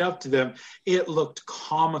stand up to them, it looked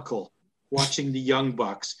comical watching the Young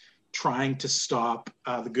Bucks trying to stop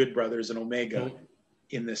the Good Brothers and Omega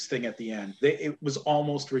in this thing at the end. It was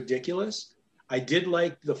almost ridiculous. I did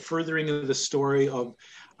like the furthering of the story of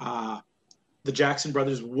the Jackson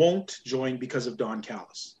brothers won't join because of Don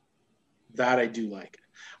Callis. That I do like.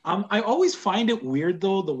 I always find it weird,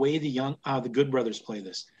 though, the way the Good Brothers play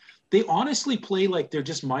this. They honestly play like they're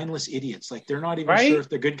just mindless idiots. Like they're not even sure if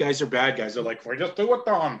they're good guys or bad guys. They're like, we just do what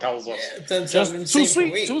Don tells us. Yeah, just too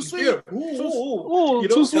sweet. Too sweet. Yeah.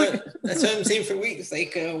 Too sweet. That's what I'm saying for weeks.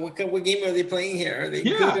 Like, what game are they playing here? Are they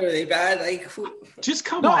good or are they bad? Like, just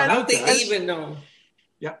come on. I don't think they even know.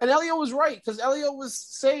 Yeah. And Elio was right, because Elio was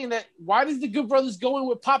saying that why did the Good Brothers go in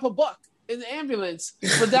with Papa Buck in the ambulance?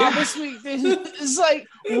 But now this week, it's like,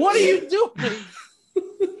 what are you doing?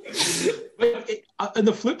 On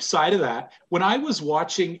the flip side of that, when I was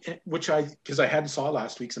watching, because I hadn't saw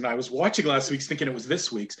last week's, and I was watching last week's thinking it was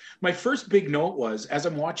this week's, my first big note was, as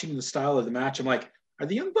I'm watching the style of the match, I'm like, are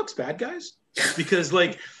the Young Bucks bad guys? Because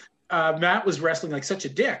like Matt was wrestling like such a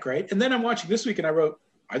dick, right? And then I'm watching this week and I wrote,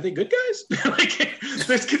 are they good guys? Like,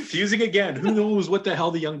 it's confusing again. Who knows what the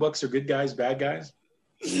hell the Young Bucks are, good guys, bad guys?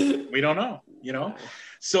 We don't know, you know?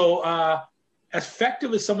 So as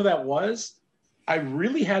effective as some of that was, I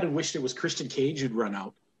really had wished it was Christian Cage who'd run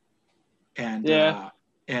out and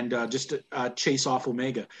just chase off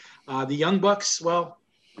Omega. The Young Bucks, well,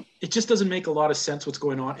 it just doesn't make a lot of sense what's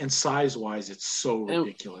going on. And size-wise, it's so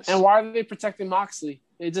ridiculous. And why are they protecting Moxley?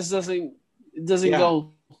 It just doesn't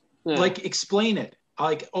go. Yeah. Like, explain it.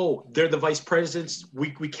 Like, oh, they're the vice presidents.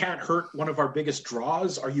 We can't hurt one of our biggest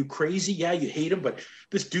draws. Are you crazy? Yeah, you hate him, but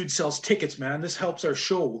this dude sells tickets, man. This helps our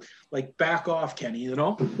show. Like, back off, Kenny, you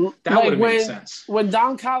know? That like would have made sense. When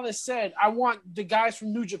Don Callis said, I want the guys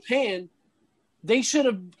from New Japan, they should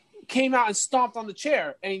have came out and stomped on the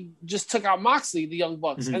chair and just took out Moxley, the Young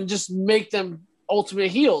Bucks, and just make them ultimate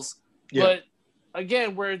heels. Yeah. But,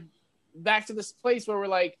 again, we're back to this place where we're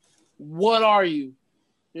like, what are you?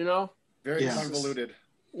 You know? Very convoluted.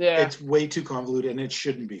 Yeah. It's way too convoluted, and it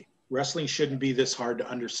shouldn't be. Wrestling shouldn't be this hard to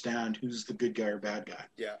understand who's the good guy or bad guy.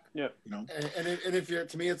 Yeah. Yeah. You know? And if you're,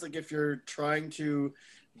 to me, it's like if you're trying to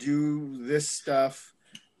do this stuff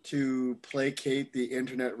to placate the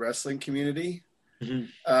internet wrestling community, you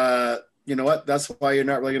know what? That's why you're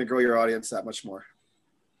not really going to grow your audience that much more.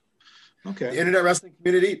 Okay. The internet wrestling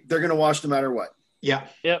community, they're going to watch no matter what. Yeah.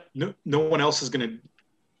 Yep. No one else is going to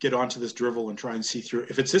get onto this drivel and try and see through.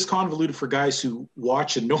 If it's this convoluted for guys who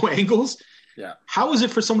watch and know angles, how is it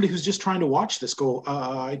for somebody who's just trying to watch this go,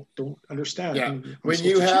 I don't understand. Yeah. When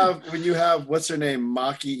you have what's her name,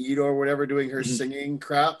 Maki Ito or whatever, doing her singing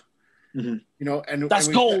crap, you know, and that's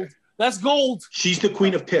gold. That's gold. She's the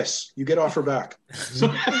queen of piss. You get off her back.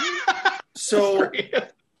 So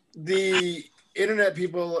the internet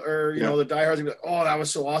people are, you know, the diehards will be like, oh, that was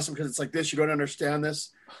so awesome because it's like this. You don't understand this.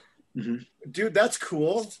 Dude, that's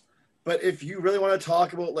cool. But if you really want to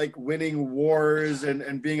talk about like winning wars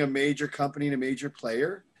and being a major company and a major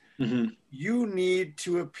player, you need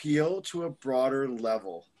to appeal to a broader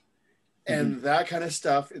level. And that kind of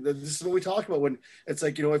stuff, this is what we talk about when it's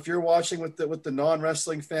like, you know, if you're watching with the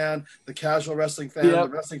non-wrestling fan, the casual wrestling fan, the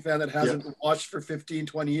wrestling fan that hasn't watched for 15,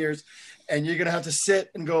 20 years, and you're going to have to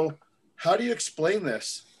sit and go, how do you explain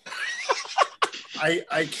this?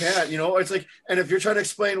 I can't, you know, it's like, and if you're trying to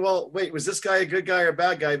explain, well, wait, was this guy a good guy or a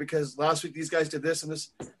bad guy? Because last week these guys did this and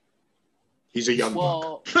this. He's a young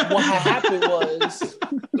buck. What happened was,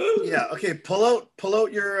 okay, pull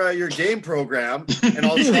out your game program, and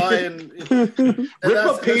I'll try and rip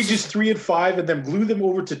up pages 3 and 5, and then glue them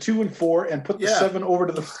over to 2 and 4, and put the 7 over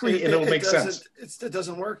to the 3, and it'll make sense. It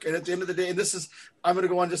doesn't work. And at the end of the day, and this is, I'm going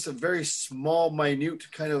to go on just a very small,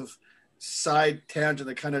 minute kind of side tangent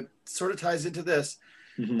that kind of sort of ties into this.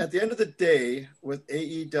 At the end of the day, with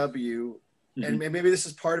AEW, and maybe this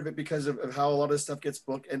is part of it because of how a lot of this stuff gets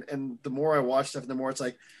booked, and the more I watch stuff, the more it's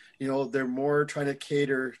like, you know, they're more trying to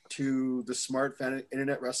cater to the smart fan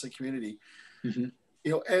internet wrestling community. You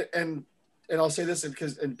know, and I'll say this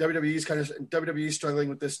because WWE's struggling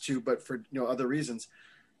with this too, but for, you know, other reasons.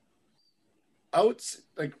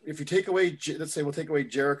 Like if you take away, let's say we'll take away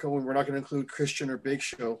Jericho, and we're not going to include Christian or Big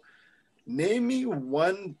Show. Name me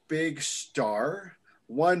one big star,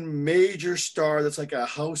 one major star that's like a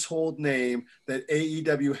household name that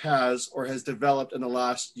AEW has or has developed in the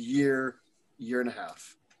last year and a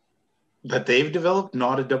half. That they've developed,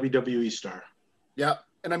 not a WWE star. Yeah.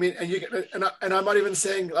 And I mean, and I'm not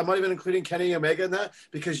even including Kenny Omega in that,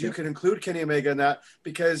 because you can include Kenny Omega in that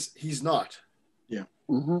because he's not. Yeah.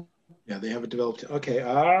 Yeah, they haven't developed. Okay.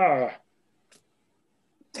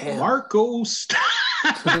 Damn. Marco.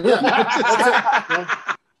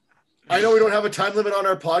 I know we don't have a time limit on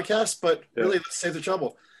our podcast, but really, let's save the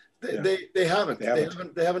trouble. They haven't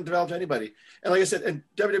developed anybody. And like I said, and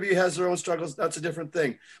WWE has their own struggles. That's a different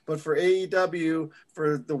thing. But for AEW,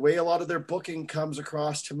 for the way a lot of their booking comes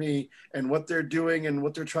across to me and what they're doing and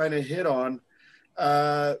what they're trying to hit on,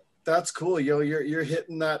 that's cool. You know, you're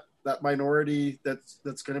hitting that minority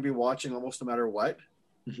that's going to be watching almost no matter what.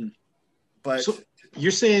 But so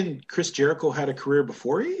you're saying Chris Jericho had a career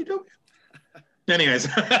before AEW? Anyways,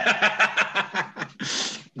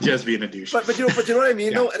 just being a douche. But you know what I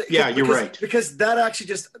mean? You're right. Because that actually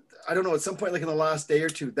just, I don't know, at some point, like in the last day or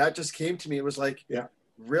two, that just came to me. It was like,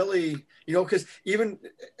 really, you know, because even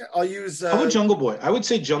I'll use. How about Jungle Boy? I would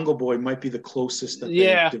say Jungle Boy might be the closest that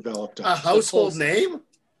they've developed. A household name?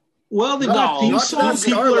 Well, they've got theme songs.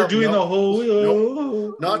 People are doing the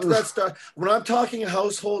whole. Not to that star. When I'm talking a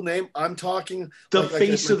household name, I'm talking the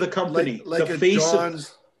face of the company, like the face of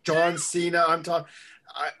John Cena. I'm talking.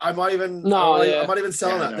 I'm not even. I'm not even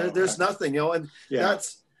selling that. No, there's nothing, you know, and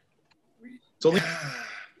that's. It's only.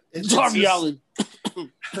 Darby Allin.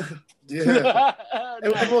 Yeah.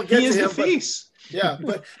 And we'll get he is to him, the face.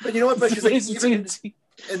 but you know what? But because like, even, and TNT.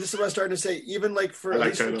 this is what I'm starting to say. Even like for I at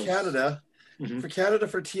least for Canada,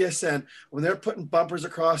 for TSN, when they're putting bumpers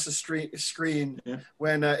across the screen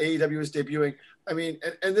when AEW was debuting, I mean,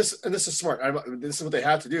 and this is smart. This is what they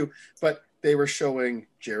had to do. But they were showing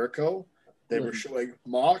Jericho, they were showing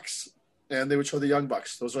Mox, and they would show the Young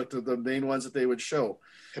Bucks. Those are like the main ones that they would show.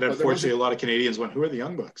 And unfortunately, a lot of Canadians went, "Who are the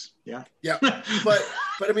Young Bucks?" Yeah. But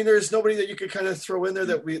I mean, there's nobody that you could kind of throw in there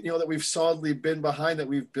that that we've solidly been behind, that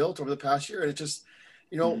we've built over the past year, and it just,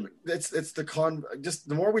 it's just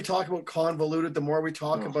the more we talk about convoluted, the more we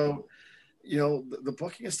talk about, the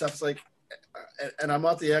booking and stuff. It's like, and I'm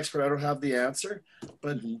not the expert, I don't have the answer,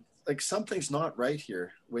 but like something's not right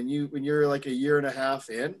here when you're like a year and a half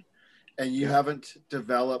in, and you haven't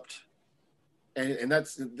developed. And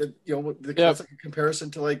that's that's like a comparison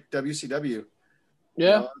to like WCW.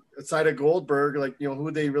 Yeah. Outside of Goldberg, like, who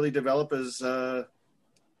they really develop as their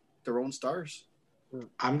own stars.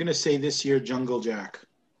 I'm going to say this year, Jungle Jack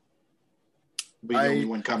will be the only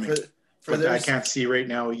one coming. But I can't see right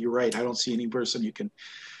now. You're right. I don't see any person you can.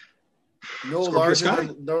 No larger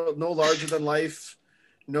than life.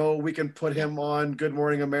 No, we can put him on Good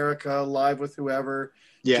Morning America, Live with whoever.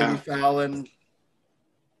 Yeah. Jimmy Fallon.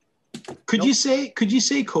 Could you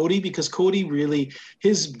say Cody? Because Cody really,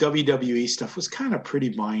 his WWE stuff was kind of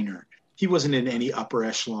pretty minor. He wasn't in any upper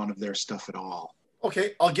echelon of their stuff at all.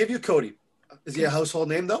 Okay, I'll give you Cody. Is he a household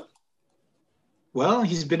name though? Well,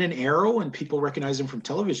 he's been in Arrow, and people recognize him from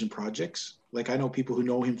television projects. Like, I know people who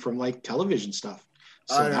know him from like television stuff.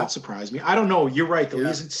 So that surprised me. I don't know. You're right though. He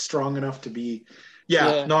isn't strong enough to be.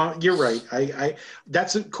 Yeah, no, you're right.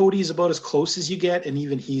 Cody's about as close as you get, and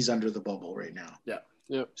even he's under the bubble right now. Yeah.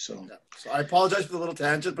 Yep. So I apologize for the little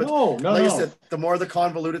tangent, but I said, the more the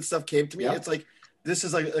convoluted stuff came to me, it's like this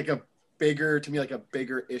is like a bigger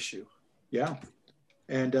issue. Yeah.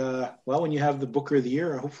 And when you have the Booker of the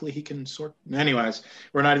Year, hopefully he can sort. Anyways,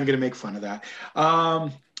 we're not even going to make fun of that.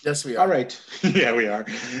 Yes, we are. All right. Yeah, we are.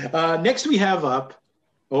 Next we have up.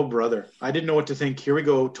 Oh, brother. I didn't know what to think. Here we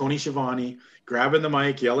go. Tony Schiavone grabbing the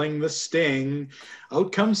mic, yelling the Sting.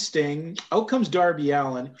 Out comes Sting. Out comes Darby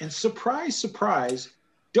Allin. And surprise, surprise,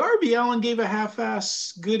 Darby Allin gave a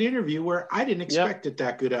half-ass good interview where I didn't expect it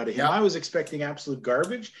that good out of him. I was expecting absolute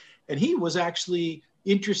garbage. And he was actually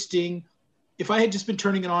interesting. If I had just been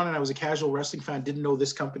turning it on and I was a casual wrestling fan, didn't know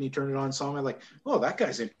this company, turned it on, saw him, I'm like, oh, that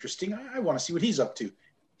guy's interesting. I want to see what he's up to.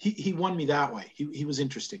 He won me that way. He was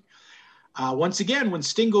interesting. Once again, when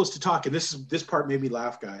Sting goes to talk, and this part made me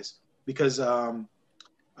laugh, guys, because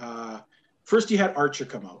first you had Archer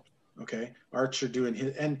come out, okay? Archer doing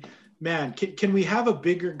his, and man, can we have a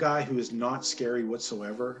bigger guy who is not scary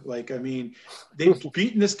whatsoever? Like, I mean, they've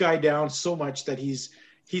beaten this guy down so much that he's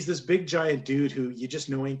this big giant dude who you just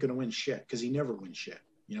know ain't going to win shit because he never wins shit,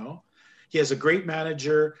 He has a great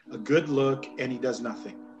manager, a good look, and he does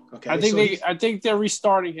nothing. Okay, I think they're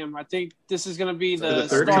restarting him. I think this is going to be the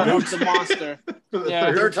start of the monster.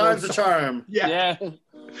 Third time's the charm. Yeah.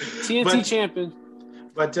 TNT champion.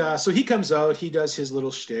 But so he comes out, he does his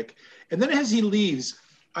little shtick, and then as he leaves,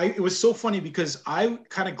 it was so funny because I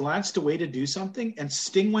kind of glanced away to do something, and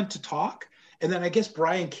Sting went to talk, and then I guess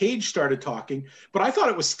Brian Cage started talking, but I thought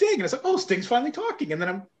it was Sting, and I was like, oh, Sting's finally talking, and then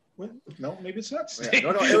I'm. Well, no, maybe it's not Sting.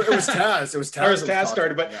 Yeah, no, it was Taz. It was Taz. Taz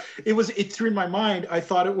started, but it threw in my mind. I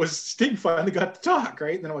thought it was Sting finally got to talk,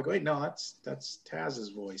 right? And then I'm like, wait, no, that's Taz's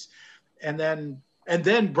voice. And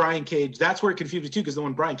then Brian Cage. That's where it confused me too, because then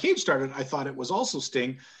when Brian Cage started, I thought it was also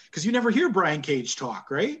Sting, because you never hear Brian Cage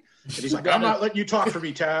talk, right? And he's like, I'm not letting you talk for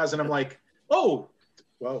me, Taz. And I'm like, oh,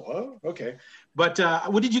 well, okay. But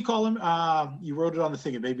what did you call him? You wrote it on the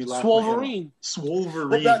thing. It made me laugh. Swolverine.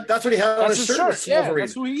 Well, that's what he had on his shirt. Yeah,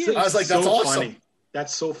 that's who he is. I was like, that's so awesome. Funny.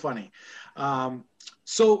 That's so funny.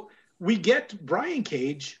 So we get Brian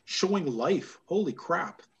Cage showing life. Holy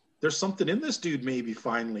crap. There's something in this dude maybe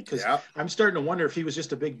finally, because I'm starting to wonder if he was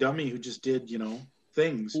just a big dummy who just did,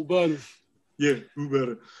 things. Who better? Yeah, who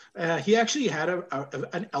better? He actually had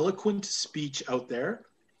an eloquent speech out there,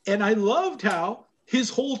 and I loved how his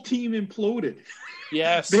whole team imploded.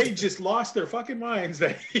 Yes. They just lost their fucking minds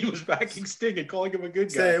that he was backing Sting and calling him a good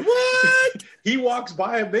guy. Say, what? He walks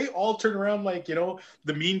by him. They all turn around like,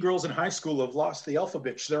 the mean girls in high school have lost the alpha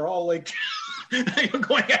bitch. They're all like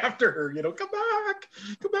going after her, come back.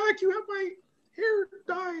 You have my hair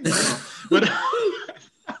dyed. But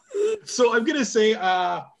so I'm going to say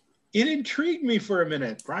it intrigued me for a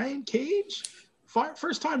minute. Brian Cage?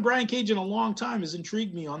 First time Brian Cage in a long time has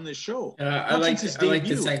intrigued me on this show. I like the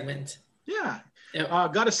segment. Yeah.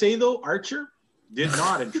 Yep. Gotta say though, Archer did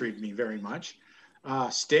not intrigue me very much.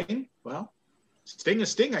 Sting, well, Sting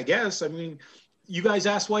is Sting, I guess. I mean, you guys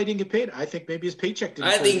asked why he didn't get paid. I think maybe his paycheck didn't.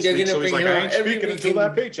 I think they're going to bring him out every week until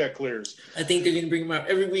that paycheck clears. I think they're going to bring him out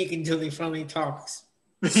every week until he finally talks.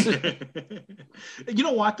 You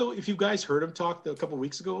know what, though? If you guys heard him talk a couple of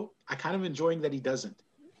weeks ago, I kind of enjoying that he doesn't.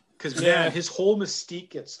 Because, man, his whole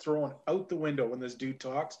mystique gets thrown out the window when this dude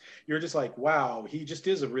talks. You're just like, wow, he just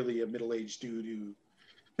is a middle-aged dude who...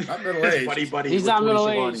 Not middle-aged. buddy. He's not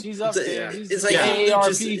middle-aged. He's up there. It's like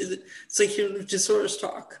it's like hearing Luchasaurus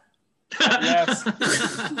talk. Yes.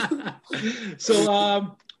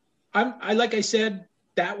 So, I like I said,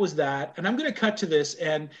 that was that. And I'm going to cut to this.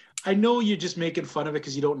 And I know you're just making fun of it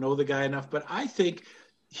because you don't know the guy enough. But I think...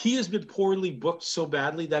 he has been poorly booked so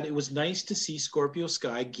badly that it was nice to see Scorpio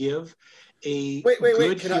Sky give a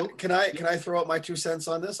wait. Can I throw out my 2 cents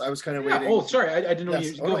on this? I was kind of waiting. Oh, sorry, I didn't know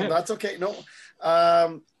you. Go ahead. That's okay. No,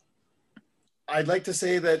 I'd like to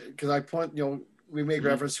say that because we made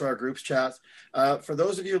reference to our groups chat. For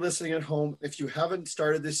those of you listening at home, if you haven't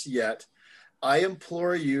started this yet, I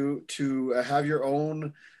implore you to have your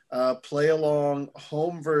own play along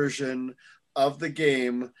home version of the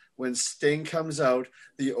game. When Sting comes out,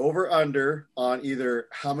 the over-under on either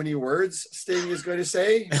how many words Sting is going to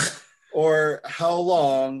say or how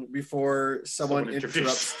long before someone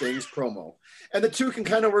interrupts Sting's promo. And the two can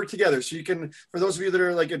kind of work together. So you can, for those of you that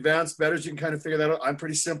are like advanced bettors, you can kind of figure that out. I'm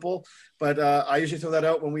pretty simple, but I usually throw that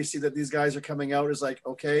out when we see that these guys are coming out is like,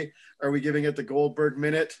 okay, are we giving it the Goldberg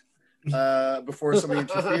minute before somebody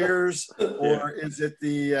interferes? Or is it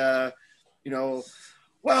the,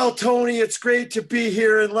 well, Tony, it's great to be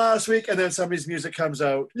here. And last week, and then somebody's music comes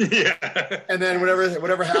out. Yeah. And then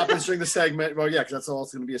whatever happens during the segment, well, yeah, because that's all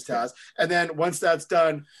it's going to be is Taz. And then once that's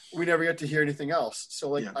done, we never get to hear anything else.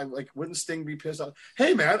 So, wouldn't Sting be pissed off?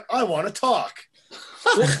 Hey, man, I want to talk.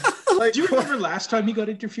 Do you remember last time he got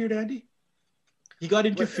interfered, Andy? He got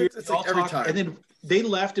interfered. It's like every time. And then they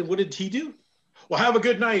left, and what did he do? Well, have a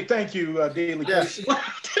good night. Thank you, Daily. Yes.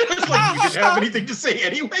 It's like you didn't have anything to say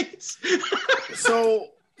anyways. So,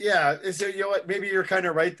 yeah, is there, what? Maybe you're kind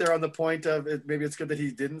of right there on the point of it. Maybe it's good that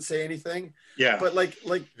he didn't say anything. Yeah. But like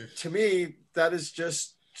to me, that is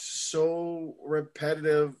just so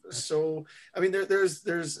repetitive. So, I mean, there's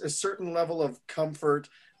a certain level of comfort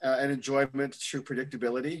and enjoyment to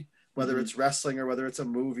predictability, whether it's wrestling or whether it's a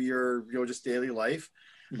movie or just daily life.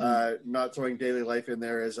 Not throwing daily life in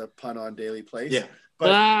there as a pun on daily place. Yeah.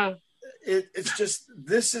 But it's just,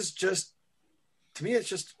 this is just, to me, it's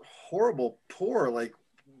just horrible, poor, like,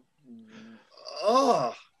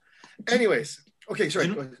 anyways. Okay. Sorry.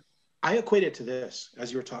 Go ahead. I equate it to this,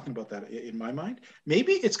 as you were talking about that in my mind.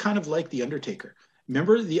 Maybe it's kind of like The Undertaker.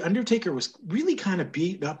 Remember, The Undertaker was really kind of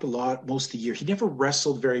beat up a lot most of the year. He never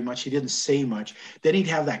wrestled very much. He didn't say much. Then he'd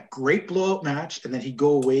have that great blowout match, and then he'd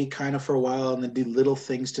go away kind of for a while and then do little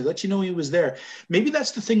things to let you know he was there. Maybe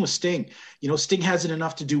that's the thing with Sting. Sting hasn't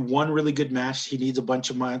enough to do one really good match. He needs a bunch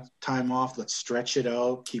of time off. Let's stretch it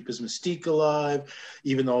out, keep his mystique alive,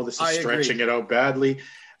 even though this is stretching it out badly.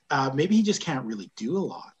 Maybe he just can't really do a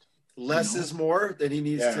lot. Less is more. Then he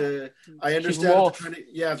needs to. I understand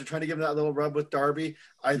after trying to give him that little rub with Darby.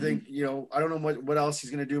 I think I don't know what else he's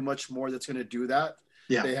going to do much more that's going to do that.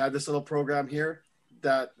 Yeah, they had this little program here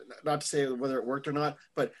that, not to say whether it worked or not,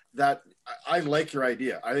 but that I like your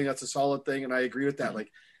idea. I think that's a solid thing, and I agree with that. Like,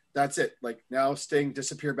 that's it. Like, now Sting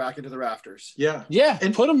disappear back into the rafters. Yeah,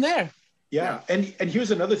 and put him there. Yeah. And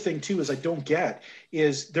here's another thing too, is I don't get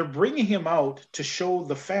is they're bringing him out to show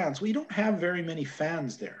the fans. Well, you don't have very many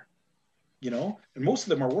fans there. And most of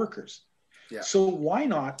them are workers. Yeah. So why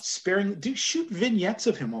not shoot vignettes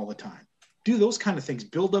of him all the time? Do those kind of things.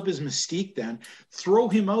 Build up his mystique then. Throw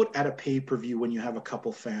him out at a pay-per-view when you have a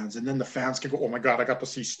couple fans. And then the fans can go, oh, my God, I got to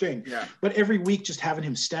see Sting. Yeah. But every week just having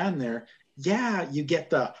him stand there, you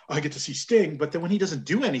get I get to see Sting. But then when he doesn't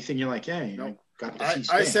do anything, you're like, hey, got to see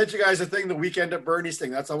Sting. I sent you guys a thing, the Weekend at Bernie's thing.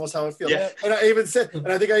 That's almost how it feels. Yeah. And I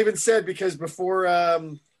think I even said, because before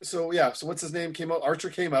so what's his name came out? Archer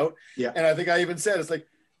came out. Yeah. And I think I even said, it's like,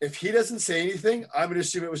 if he doesn't say anything, I'm going to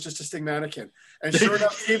assume it was just a Sting mannequin. And sure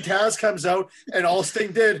enough, Team Taz comes out, and all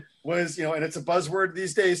Sting did was, and it's a buzzword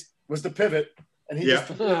these days, was the pivot. And he just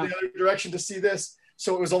put in the other direction to see this.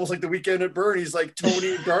 So it was almost like the Weekend at Bernie's, like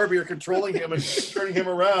Tony and Darby are controlling him and turning him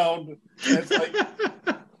around. And it's like,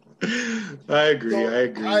 I agree.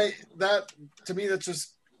 To me, that's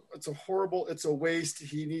just, it's a waste.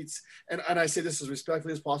 He needs, and I say this as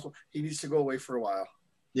respectfully as possible, he needs to go away for a while.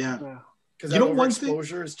 Yeah. Because one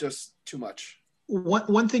exposure is just too much.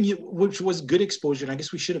 One thing which was good exposure, and I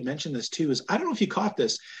guess we should have mentioned this too, is I don't know if you caught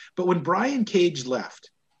this, but when Brian Cage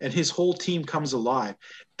left and his whole team comes alive,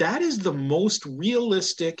 that is the most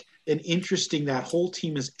realistic and interesting. That whole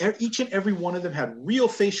team is, each and every one of them had real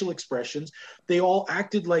facial expressions. They all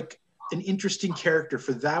acted like an interesting character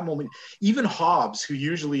for that moment. Even Hobbs, who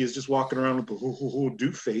usually is just walking around with the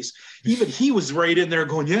doof face, even he was right in there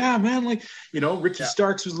going, yeah, man, like, Ricky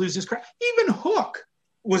Starks was losing his crap. Even Hook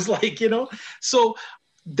was like, so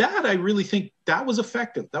that, I really think that was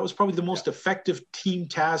effective. That was probably the most effective Team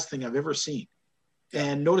Taz thing I've ever seen.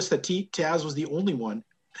 And notice that Taz was the only one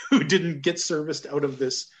who didn't get serviced out of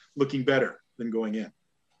this looking better than going in.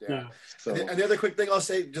 Yeah. So. And the other quick thing I'll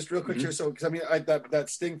say, just real quick here. So, because that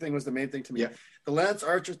Sting thing was the main thing to me. Yeah. The Lance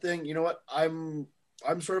Archer thing, you know what? I'm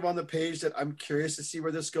sort of on the page that I'm curious to see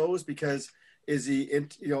where this goes, because is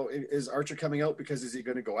is Archer coming out because is he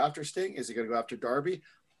going to go after Sting? Is he going to go after Darby?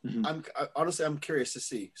 Honestly, I'm curious to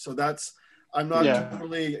see. So I'm not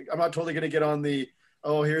totally going to get on the,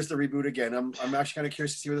 here's the reboot again. I'm actually kind of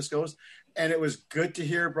curious to see where this goes. And it was good to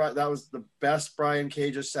hear that was the best Brian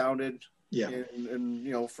Cage has sounded.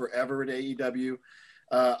 In forever at AEW.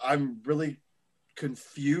 I'm really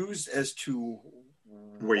confused as to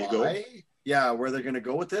where you go. Yeah, where they're going to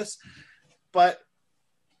go with this. But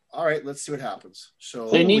all right, let's see what happens. So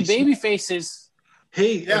they need baby faces.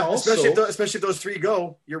 Hey, yeah, also, especially if those three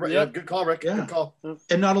go. You're right. Yeah. Good call, Rick. Yeah. Good call.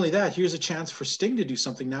 And not only that, here's a chance for Sting to do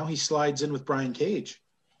something. Now he slides in with Brian Cage.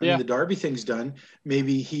 I mean, the Darby thing's done.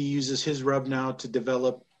 Maybe he uses his rub now to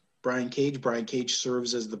develop Brian Cage. Brian Cage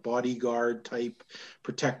serves as the bodyguard type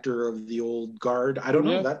protector of the old guard. I don't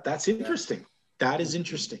know. That's interesting. That is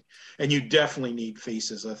interesting. And you definitely need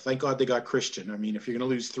faces. Thank God they got Christian. I mean, if you're going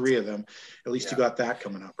to lose three of them, at least you got that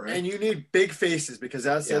coming up, right? And you need big faces, because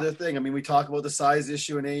that's the other thing. I mean, we talk about the size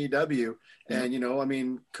issue in AEW,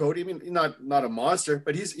 and Cody, not a monster,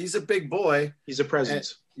 but he's a big boy. He's a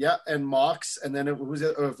presence. And Mox, and then who's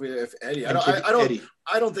it? If Eddie, I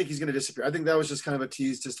don't think he's going to disappear. I think that was just kind of a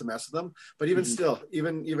tease just to mess with them. But even still,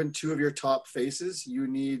 even two of your top faces, you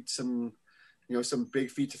need some big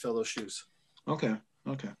feet to fill those shoes. Okay.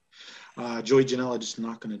 Joey Janela just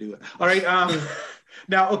not going to do it. All right.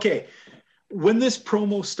 Now, okay. When this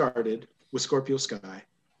promo started with Scorpio Sky,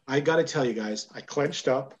 I got to tell you guys, I clenched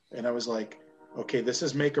up and I was like, okay, this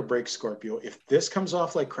is make or break Scorpio. If this comes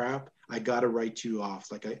off like crap, I got to write you off.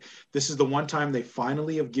 This is the one time they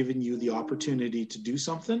finally have given you the opportunity to do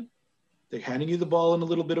something. They're handing you the ball in a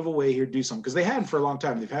little bit of a way here, do something. Because they hadn't for a long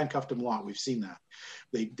time. They've handcuffed him a lot. We've seen that.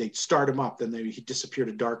 They'd start him up, then he disappeared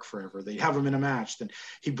to dark forever. They'd have him in a match. Then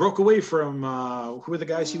he broke away from, who were the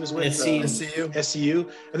guys he was with? SCU.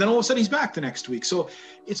 And then all of a sudden he's back the next week. So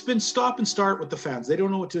it's been stop and start with the fans. They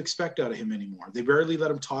don't know what to expect out of him anymore. They barely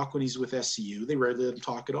let him talk when he's with SCU. They rarely let him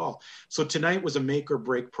talk at all. So tonight was a make or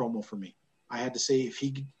break promo for me. I had to say, if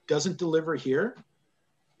he doesn't deliver here,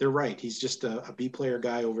 they're right. He's just a B player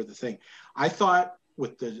guy over the thing. I thought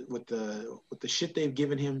with the shit they've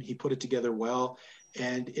given him, he put it together well,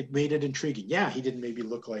 and it made it intriguing. Yeah, he didn't maybe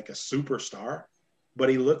look like a superstar, but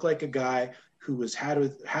he looked like a guy who had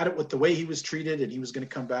it with the way he was treated, and he was going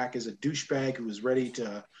to come back as a douchebag who was ready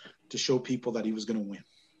to show people that he was going to win.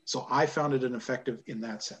 So I found it ineffective in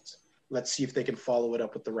that sense. Let's see if they can follow it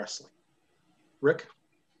up with the wrestling. Rick?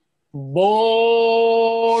 Boring.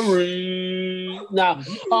 No,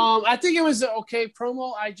 I think it was an okay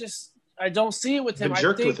promo. I don't see it with him. You've been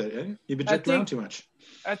jerked with it, eh? You've been jerked around too much.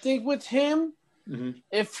 I think with him,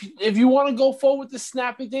 if you want to go forward with the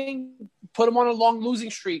snappy thing, put him on a long losing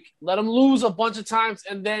streak. Let him lose a bunch of times,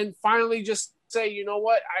 and then finally just say, you know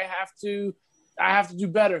what, I have to do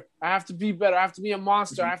better. I have to be better. I have to be a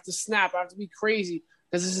monster. I have to snap. I have to be crazy,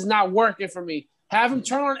 because this is not working for me. Have him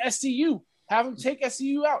turn on SCU. Have him take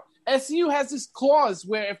SCU out. SCU has this clause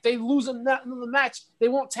where if they lose another match, they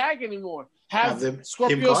won't tag anymore. Have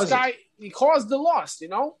Scorpio Sky cause the loss,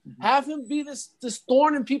 Have him be this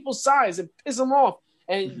thorn in people's sides and piss them off.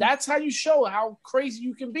 And that's how you show how crazy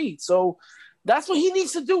you can be. So that's what he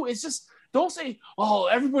needs to do. It's just, don't say, oh,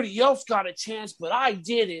 everybody else got a chance, but I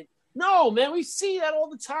didn't. No, man, we see that all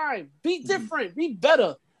the time. Be different. Be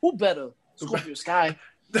better. Who better? Scorpio Sky.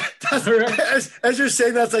 As you're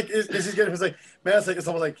saying, that's like, it's like, man, it's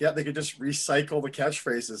almost like, they could just recycle the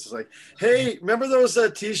catchphrases. It's like, hey, remember those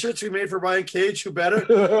T-shirts we made for Brian Cage? Who better?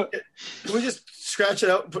 Can we just scratch it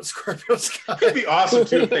out and put Scorpio Sky? It'd be awesome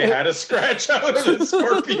too if they had a scratch out of the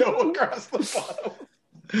Scorpio across the bottom.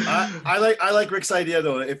 I like Rick's idea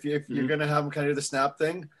though. If you're gonna have him kind of do the snap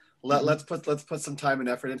thing, let's put some time and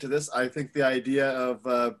effort into this. I think the idea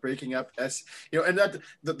of breaking up and that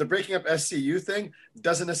the breaking up SCU thing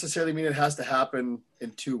doesn't necessarily mean it has to happen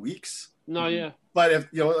in 2 weeks. No, yeah. But if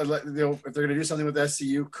if they're gonna do something with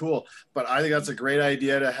SCU, cool. But I think that's a great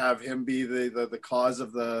idea to have him be the cause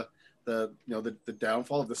of the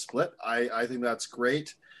downfall of the split. I think that's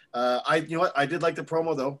great. You know what? I did like the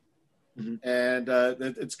promo though. Mm-hmm. And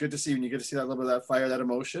it's good to see when you get to see that little bit of that fire, that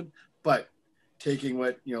emotion. But taking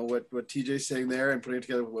what TJ's saying there and putting it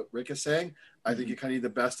together with what Rick is saying, I think you kind of need the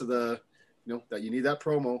best of the, that you need that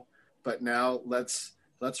promo. But now let's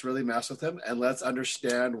really mess with him and let's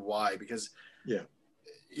understand why, because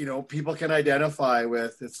people can identify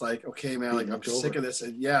with, it's like, okay, man, like I'm sick of this,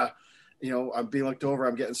 and I'm being looked over,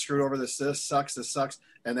 I'm getting screwed over. This sucks,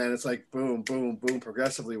 and then it's like boom, boom, boom,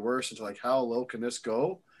 progressively worse into like, how low can this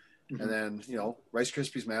go? And then, Rice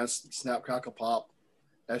Krispies, man, snap, crackle, pop.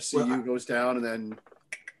 SCU goes down, and then.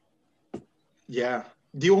 Yeah.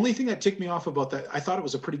 The only thing that ticked me off about that, I thought it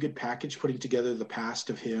was a pretty good package putting together the past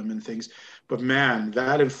of him and things. But, man,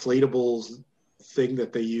 that inflatable thing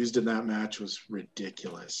that they used in that match was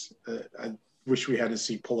ridiculous. I wish we had to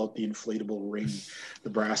see pull out the inflatable ring, the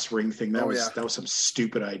brass ring thing. That was some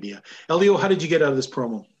stupid idea. Elio, how did you get out of this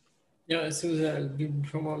promo? Yeah, this was a good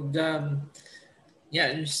promo.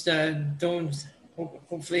 Just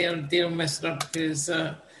hopefully they don't mess it up, because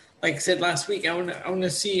like I said last week, I want to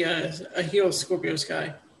see a heel Scorpio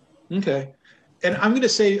Sky. Okay. And I'm going to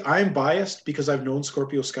say I'm biased because I've known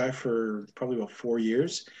Scorpio Sky for probably about 4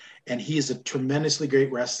 years, and he is a tremendously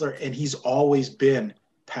great wrestler, and he's always been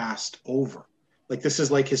passed over. Like, this is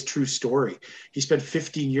like his true story. He spent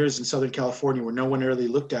 15 years in Southern California where no one really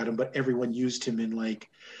looked at him, but everyone used him in like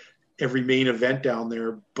every main event down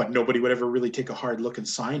there, but nobody would ever really take a hard look and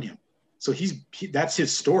sign him. So that's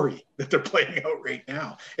his story that they're playing out right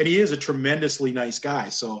now. And he is a tremendously nice guy.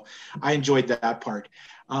 So I enjoyed that part.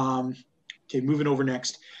 Okay, moving over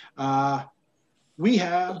next. We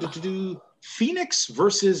have to do Phoenix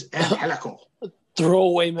versus Angelico.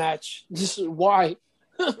 Throwaway match. Just why?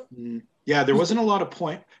 Yeah, there wasn't a lot of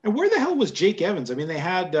point. And where the hell was Jake Evans? I mean, they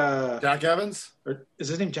had Jack Evans? Or is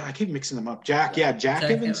his name Jack? I keep mixing them up. Jack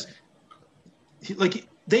Evans.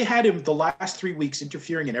 They had him the last 3 weeks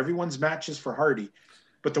interfering in everyone's matches for Hardy,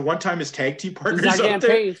 but the one time his tag team partner's not out there,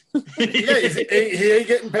 paid. he ain't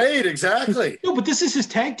getting paid, exactly. No, but this is his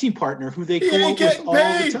tag team partner who they co-op with all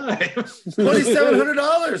the time.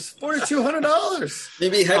 $2,700, $4,200.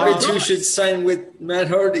 Maybe Hybrid 2 should sign with Matt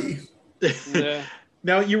Hardy. Yeah.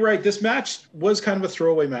 Now, you're right. This match was kind of a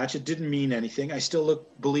throwaway match. It didn't mean anything. I still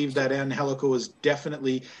believe that Angelico is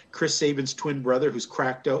definitely Chris Sabin's twin brother who's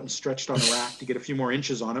cracked out and stretched on a rack to get a few more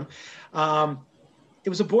inches on him. It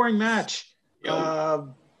was a boring match.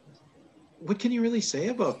 What can you really say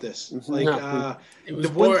about this? Like, the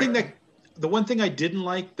one thing I didn't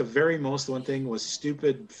like the very most, the one thing was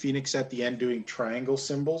stupid Phoenix at the end doing triangle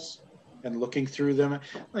symbols and looking through them.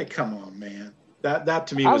 Like, come on, man. That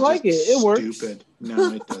to me was stupid.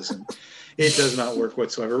 No, it doesn't. It does not work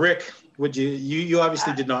whatsoever. Rick, would you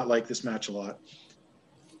obviously did not like this match a lot.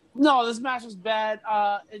 No, this match was bad.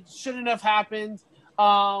 It shouldn't have happened.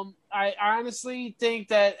 I honestly think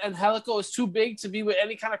that Angelico is too big to be with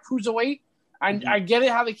any kind of cruiserweight. I get it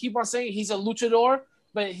how they keep on saying he's a luchador,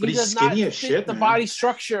 but he does not fit the body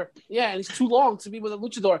structure. Yeah, and he's too long to be with a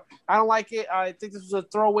luchador. I don't like it. I think this was a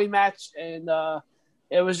throwaway match, and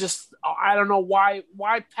it was just, I don't know why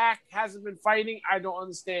Pac hasn't been fighting. I don't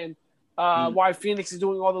understand why Phoenix is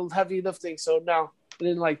doing all the heavy lifting. So, no, I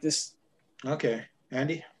didn't like this. Okay.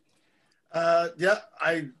 Andy? I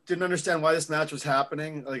didn't understand why this match was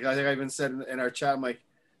happening. Like, I think I even said in our chat, I'm like,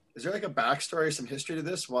 is there like a backstory, some history to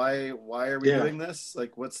this? Why are we doing this?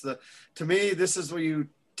 Like, to me, this is where you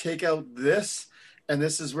take out this, and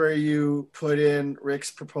this is where you put in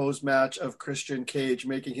Rick's proposed match of Christian Cage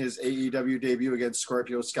making his AEW debut against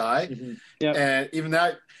Scorpio Sky. Mm-hmm. Yep. And even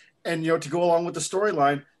that, and, to go along with the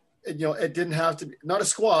storyline, it didn't have to be, not a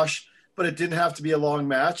squash, but it didn't have to be a long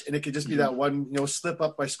match. And it could just be that one, slip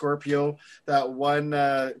up by Scorpio, that one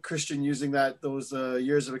Christian using those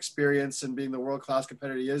years of experience and being the world-class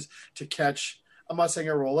competitor he is to catch, I'm not saying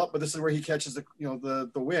a roll up, but this is where he catches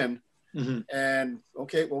the win. Mm-hmm. And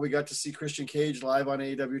we got to see Christian Cage live on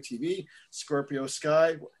AEW TV. Scorpio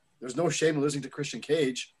Sky. There's no shame in losing to Christian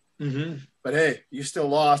Cage, but hey, you still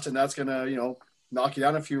lost, and that's gonna knock you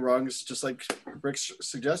down a few rungs, just like Rick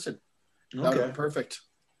suggested. That would be perfect.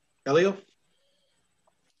 Elio?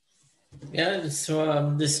 Yeah.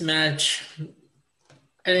 So this match,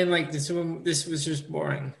 I didn't like this one. This was just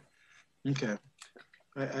boring. Okay.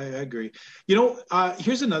 I agree.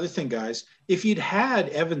 Here's another thing, guys. If you'd had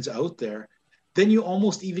Evans out there, then you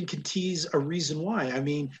almost even can tease a reason why. I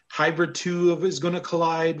mean, Hybrid 2 is going to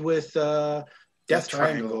collide with Death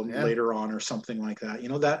Triangle later on or something like that. You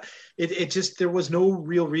know, that it just, there was no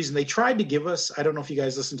real reason. They tried to give us, I don't know if you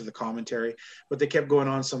guys listened to the commentary, but they kept going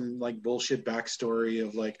on some like bullshit backstory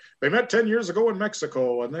of like, they met 10 years ago in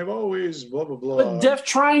Mexico and they've always blah, blah, blah. But Death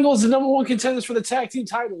Triangle is the number one contenders for the tag team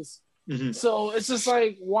titles. Mm-hmm. So it's just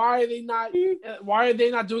like, why are they not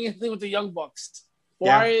doing anything with the Young Bucks?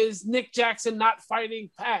 Why is Nick Jackson not fighting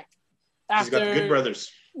Pac? He's got the Good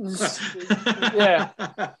Brothers.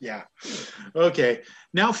 Yeah. Okay.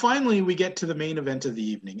 Now, finally, we get to the main event of the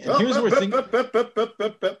evening. And here's where things...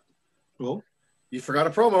 Well, you forgot a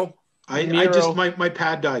promo. I just, my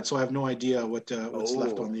pad died, so I have no idea what's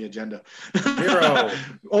left on the agenda. Miro.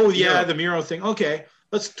 The Miro thing. Okay.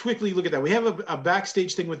 Let's quickly look at that. We have a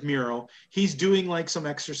backstage thing with Miro. He's doing like some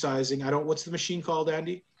exercising. What's the machine called,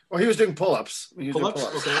 Andy? Well, he was doing pull-ups. Pull-ups?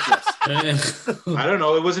 Okay. Yes. I don't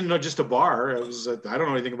know. It wasn't just a bar. It was. I don't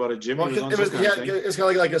know anything about a gym. Well, it was kind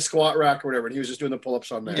of like a squat rack or whatever, and he was just doing the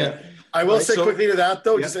pull-ups on there. Yeah. I will say quickly to that,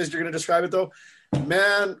 though, just as you're going to describe it, though,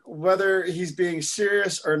 man, whether he's being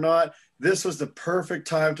serious or not, this was the perfect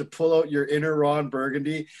time to pull out your inner Ron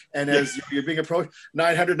Burgundy, and as you're being approached,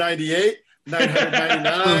 998,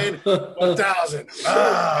 999, 1,000.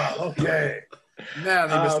 Okay. Man,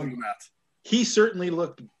 they missed the math. He certainly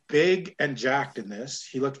looked big and jacked in this.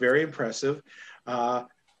 He looked very impressive.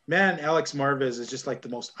 Man, Alex Marvez is just like the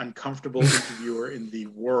most uncomfortable interviewer in the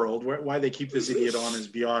world. Why they keep this idiot on is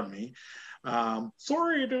beyond me.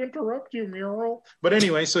 Sorry to interrupt you, Miro. But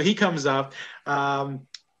anyway, so he comes up.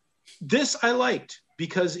 This I liked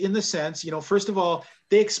because in the sense, first of all,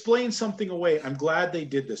 they explained something away. I'm glad they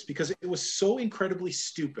did this because it was so incredibly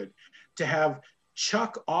stupid to have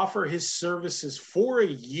Chuck offer his services for a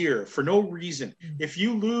year for no reason. If we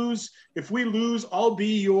lose, I'll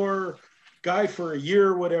be your guy for a year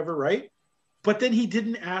or whatever, right? But then he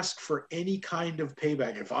didn't ask for any kind of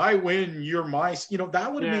payback. If I win, you're my,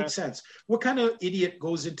 that would have made sense. What kind of idiot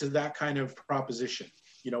goes into that kind of proposition?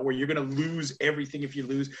 Where you're going to lose everything if you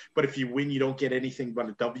lose, but if you win, you don't get anything but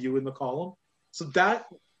a W in the column. So that,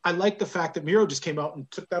 I like the fact that Miro just came out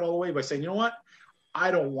and took that all away by saying, you know what? I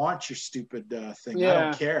don't want your stupid thing. Yeah. I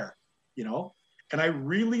don't care, And I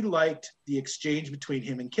really liked the exchange between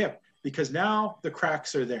him and Kip because now the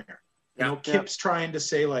cracks are there. Kip's trying to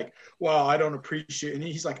say like, well, I don't appreciate, and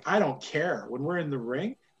he's like, I don't care. When we're in the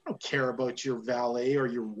ring, I don't care about your valet or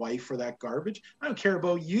your wife or that garbage. I don't care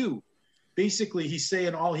about you. Basically, he's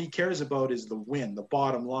saying all he cares about is the win, the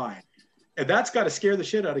bottom line. And that's got to scare the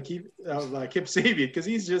shit out of Kip Sabian because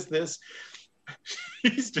he's just this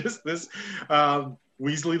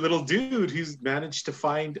weaselly little dude who's managed to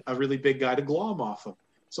find a really big guy to glom off of.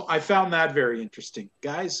 So I found that very interesting.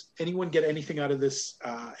 Guys, anyone get anything out of this,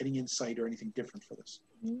 any insight or anything different for this?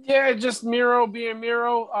 Yeah, just Miro being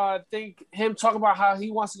Miro. I think him talking about how he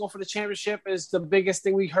wants to go for the championship is the biggest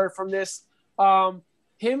thing we heard from this.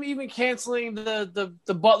 Him even canceling the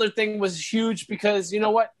Butler thing was huge because you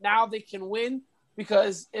know what? Now they can win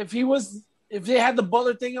because if they had the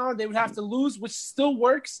Butler thing on, they would have to lose, which still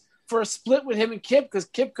works for a split with him and Kip because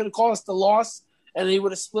Kip could have caused the loss and he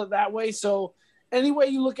would have split that way. So any way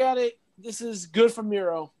you look at it, this is good for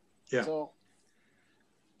Miro. Yeah. So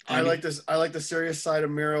I like this. I like the serious side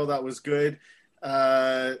of Miro. That was good.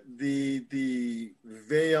 The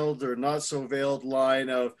veiled or not so veiled line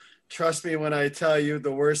of trust me when I tell you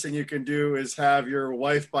the worst thing you can do is have your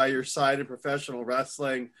wife by your side in professional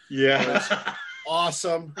wrestling. Yeah.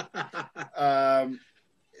 Awesome.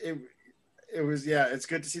 It was, it's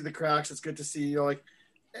good to see the cracks. It's good to see,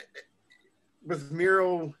 with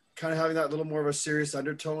Miro kind of having that little more of a serious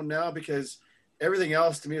undertone now because everything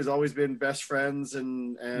else to me has always been best friends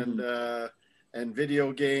and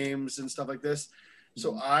video games and stuff like this.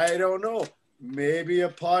 So I don't know. Maybe a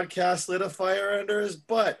podcast lit a fire under his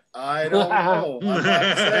butt. I don't know.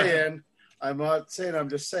 I'm not saying. I'm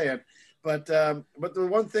just saying. But the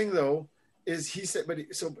one thing though is he said,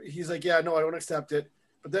 he's like, yeah, no, I don't accept it.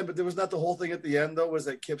 But there was not the whole thing at the end though. Was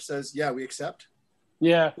that Kip says, yeah, we accept.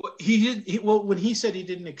 Yeah. Well, he did. When he said he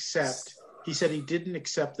didn't accept, he said he didn't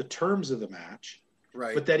accept the terms of the match.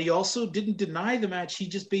 Right. But that he also didn't deny the match. He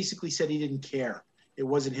just basically said he didn't care. It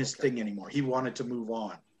wasn't his thing anymore. He wanted to move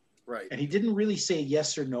on. Right. And he didn't really say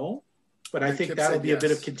yes or no, but I think Kip that'll be yes. a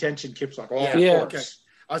bit of contention. Kip's like, yeah. Okay.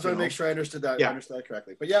 I was trying to make sure I understood that. Yeah. I understood that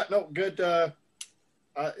correctly. But yeah, no, good. It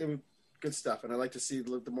was good stuff. And I like to see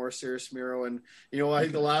the more serious Miro. And, I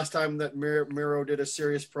think the last time that Miro did a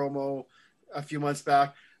serious promo a few months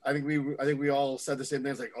back, I think we all said the same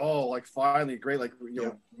thing. It's like, oh, like finally great. Like,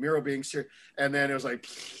 Miro being serious. And then it was like,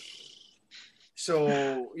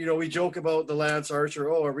 so, we joke about the Lance Archer,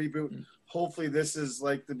 a reboot. hopefully this is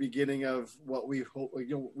like the beginning of what we've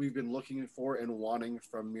been looking for and wanting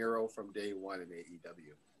from Miro from day one in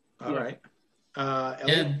AEW. All right.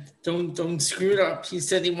 And don't screw it up. He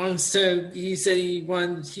said he's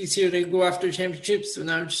here to go after championships, so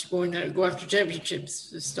now I'm just going to go after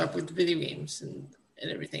championships. Just stop with the video games and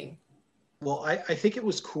everything. Well, I think it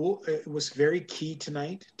was cool. It was very key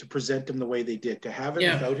tonight to present him the way they did, to have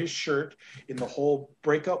him without his shirt in the whole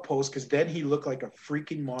breakout pose, because then he looked like a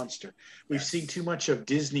freaking monster. We've seen too much of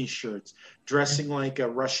Disney shirts, dressing like a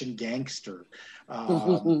Russian gangster.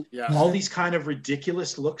 All these kind of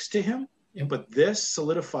ridiculous looks to him. Yeah. But this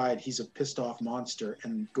solidified he's a pissed off monster.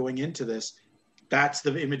 And going into this, that's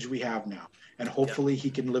the image we have now. And hopefully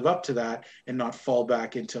he can live up to that and not fall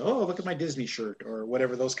back into, oh, look at my Disney shirt or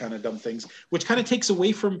whatever, those kind of dumb things, which kind of takes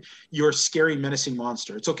away from your scary, menacing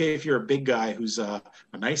monster. It's okay if you're a big guy who's a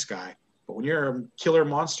nice guy, but when you're a killer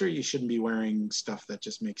monster, you shouldn't be wearing stuff that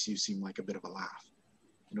just makes you seem like a bit of a laugh.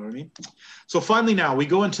 You know what I mean? So finally now we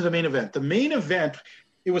go into the main event. The main event,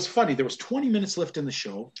 it was funny. There was 20 minutes left in the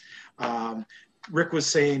show. Rick was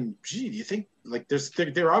saying, gee, do you think like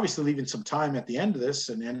they're obviously leaving some time at the end of this?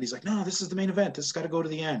 And he's like, no, this is the main event. This has got to go to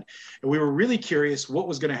the end. And we were really curious what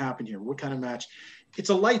was going to happen here. What kind of match? It's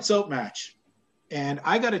a lights out match. And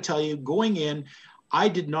I got to tell you, going in, I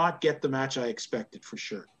did not get the match I expected for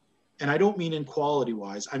sure. And I don't mean in quality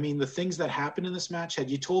wise. I mean, the things that happened in this match, had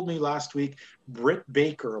you told me last week, Britt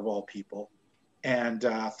Baker of all people and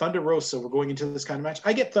Thunder Rosa were going into this kind of match,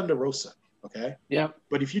 I get Thunder Rosa. Okay. Yeah.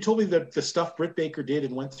 But if you told me that the stuff Britt Baker did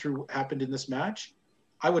and went through happened in this match,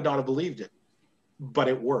 I would not have believed it. But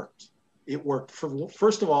it worked. It worked.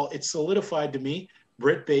 First of all, it solidified to me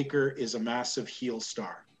Britt Baker is a massive heel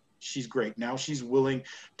star. She's great. Now she's willing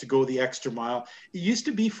to go the extra mile. It used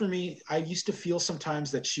to be for me, I used to feel sometimes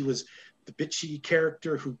that she was the bitchy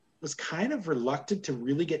character who was kind of reluctant to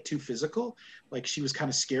really get too physical. Like she was kind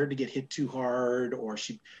of scared to get hit too hard, or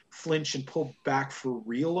she'd flinch and pull back for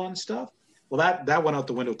real on stuff. Well, that went out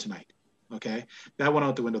the window tonight, okay? That went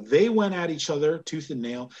out the window. They went at each other, tooth and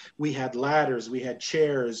nail. We had ladders. We had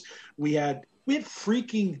chairs. We had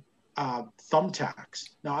freaking thumbtacks.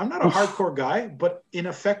 Now, I'm not a hardcore guy, but in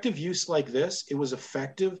effective use like this, it was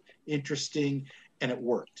effective, interesting, and it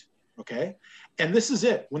worked, okay? And this is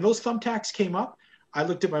it. When those thumbtacks came up, I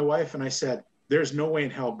looked at my wife and I said, there's no way in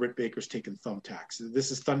hell Britt Baker's taking thumbtacks. This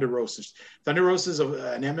is Thunder Rosa. Thunder Rosa's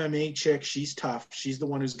an MMA chick. She's tough. She's the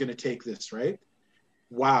one who's going to take this, right?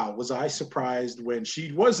 Wow, was I surprised when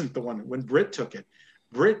she wasn't the one, when Britt took it.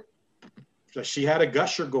 Britt, she had a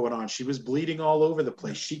gusher going on. She was bleeding all over the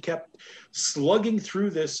place. She kept slugging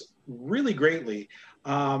through this really greatly.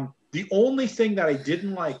 The only thing that I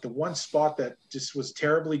didn't like, the one spot that just was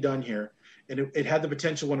terribly done here, and it had the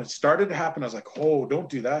potential when it started to happen. I was like, oh, don't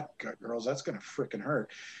do that, girls. That's going to freaking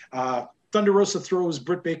hurt. Thunder Rosa throws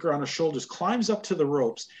Britt Baker on her shoulders, climbs up to the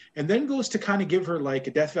ropes, and then goes to kind of give her like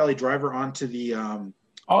a Death Valley driver onto the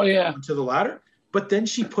onto the ladder. But then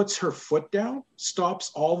she puts her foot down,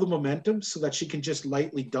 stops all the momentum so that she can just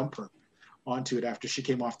lightly dump her onto it after she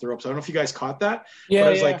came off the ropes. I don't know if you guys caught that. Yeah, but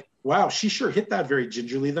I was like, wow, she sure hit that very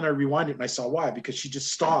gingerly. Then I rewind it and I saw why, because she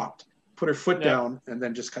just stopped, put her foot down, and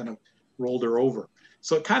then just kind of rolled her over.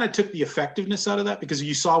 So it kind of took the effectiveness out of that, because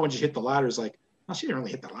you saw when she hit the ladder, it's like, well, she didn't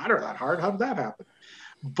really hit the ladder that hard. How did that happen?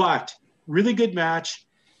 But really good match,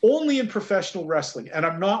 only in professional wrestling. And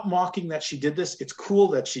I'm not mocking that she did this. It's cool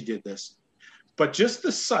that she did this. But just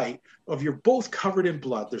the sight of you're both covered in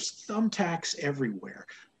blood. There's thumbtacks everywhere.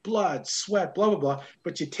 Blood, sweat, blah, blah, blah.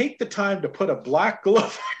 But you take the time to put a black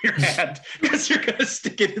glove on your hand because you're going to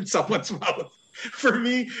stick it in someone's mouth. For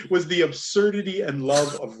me, was the absurdity and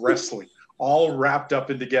love of wrestling all wrapped up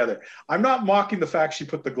in together. I'm not mocking the fact she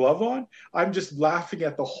put the glove on. I'm just laughing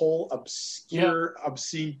at the whole obscure,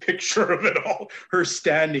 obscene picture of it all. Her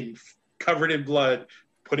standing covered in blood,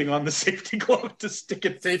 putting on the safety glove to stick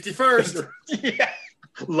it. Safety first. Yeah.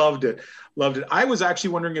 Loved it. I was actually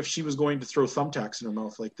wondering if she was going to throw thumbtacks in her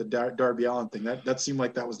mouth, like the Darby Allin thing. That seemed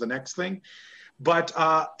like that was the next thing. But,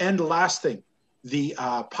 and the last thing, the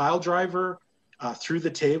pile driver through the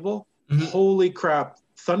table. Mm-hmm. Holy crap.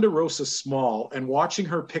 Thunder Rosa's small, and watching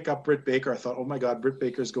her pick up Britt Baker, I thought, oh my God, Britt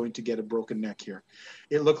Baker's going to get a broken neck here.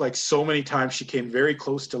 It looked like so many times she came very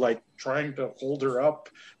close to like trying to hold her up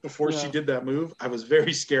before she did that move. I was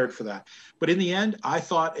very scared for that. But in the end, I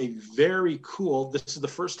thought this is the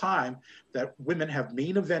first time that women have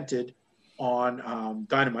main evented on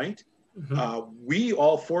Dynamite. Mm-hmm. We,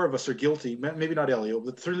 all four of us, are guilty, maybe not Elio,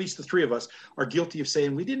 but at least the three of us are guilty of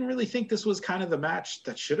saying we didn't really think this was kind of the match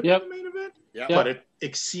that should have been the main event. But it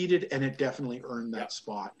exceeded, and it definitely earned that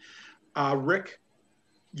spot. Rick,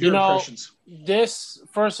 Your impressions. This,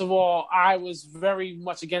 first of all, I was very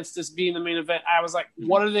much against this being the main event. I was like,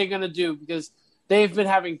 what are they going to do? Because they've been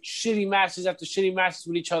having shitty matches after shitty matches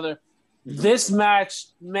with each other. Mm-hmm. This match,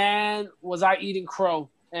 man, was I eating crow.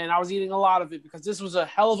 And I was eating a lot of it because this was a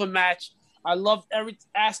hell of a match. I loved every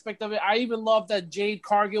aspect of it. I even loved that Jade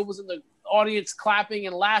Cargill was in the audience clapping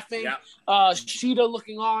and laughing. Yeah. Sheeta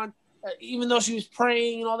looking on, even though she was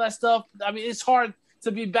praying and all that stuff. I mean, it's hard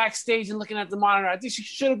to be backstage and looking at the monitor. I think she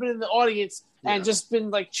should have been in the audience and just been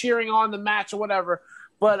like cheering on the match or whatever.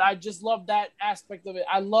 But I just love that aspect of it.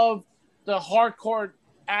 I love the hardcore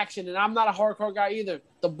action, and I'm not a hardcore guy either.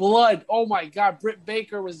 The blood, oh my God, Britt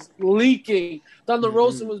Baker was leaking. Thunder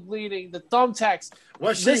Rosa was bleeding. The thumbtacks.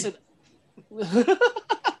 Listen.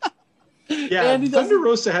 Yeah, Thunder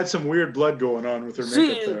Rosa had some weird blood going on with her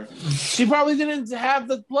makeup there. She probably didn't have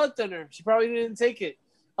the blood thinner. She probably didn't take it.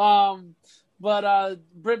 But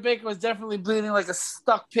Britt Baker was definitely bleeding like a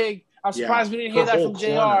stuck pig. I'm surprised we didn't hear that from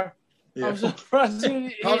JR. Yeah. I'm surprised we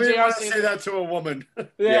didn't hear JR want to say that to a woman.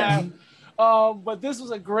 Yeah. But this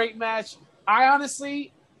was a great match. I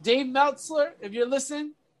honestly, Dave Meltzer, if you're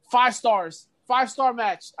listening, 5 stars. 5-star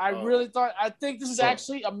match. I think this is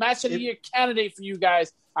actually a match of the year candidate for you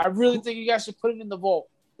guys. I really think you guys should put it in the vote.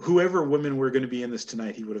 Whoever women were going to be in this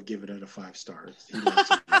tonight, he would have given it a 5 stars.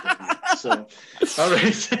 So, all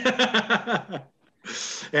right.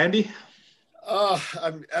 Andy?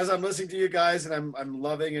 As I'm listening to you guys, and I'm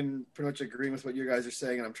loving and pretty much agreeing with what you guys are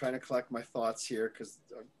saying, and I'm trying to collect my thoughts here because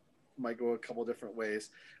I might go a couple different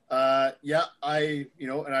ways. And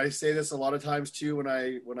I say this a lot of times too when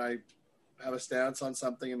I have a stance on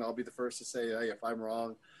something, and I'll be the first to say, hey, if I'm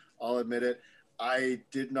wrong, I'll admit it. I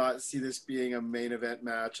did not see this being a main event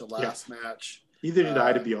match, a last match. Neither did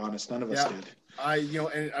I, to be honest. None of us did.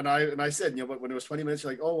 I said, but when it was 20 minutes,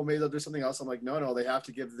 you're like, oh, well, maybe they'll do something else. I'm like, no, they have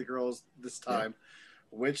to give the girls this time,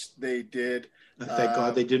 which they did. Thank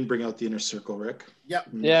God they didn't bring out the Inner Circle, Rick. Yep.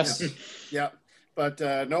 Yes. Yeah. But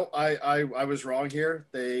no, I was wrong here.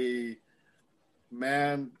 Did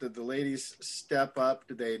the ladies step up?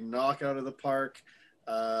 Did they knock it out of the park?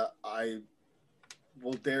 I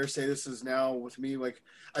will dare say this is now with me. Like,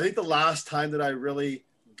 I think the last time that I really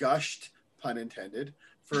gushed, pun intended,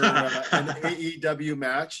 for an AEW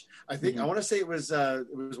match, I think I want to say it was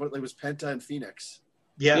Penta and Phoenix.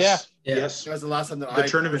 Yes. Yeah. Yes. That was the last time that the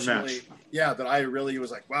tournament match. Yeah, that I really was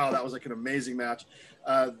like, wow, that was like an amazing match.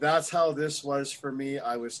 That's how this was for me.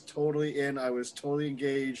 I was totally in. I was totally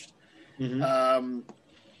engaged. Mm-hmm.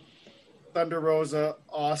 Thunder Rosa,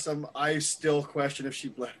 awesome. I still question if she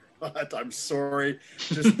bled or not. I'm sorry.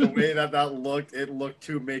 Just the way that looked, it looked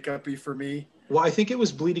too makeup-y for me. Well, I think it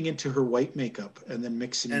was bleeding into her white makeup and then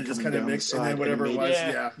mixing and just kind of mixed, and then whatever it was,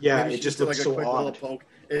 it just looked like so a quick odd. Little poke.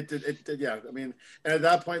 It did, yeah. I mean, and at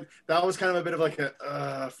that point, that was kind of a bit of like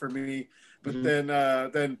a for me. But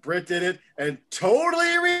then Britt did it and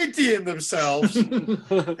totally redeemed themselves.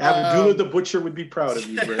 Abdullah the Butcher would be proud of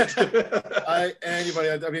you, Britt.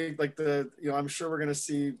 I'm sure we're gonna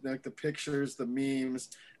see like the pictures, the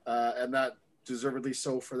memes, and that deservedly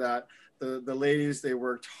so for that. The ladies, they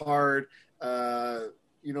worked hard.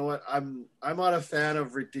 You know what? I'm not a fan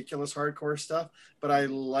of ridiculous hardcore stuff, but I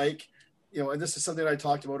like, and this is something I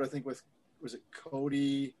talked about, I think was it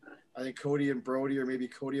Cody? I think Cody and Brody, or maybe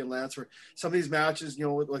Cody and Lance, where some of these matches,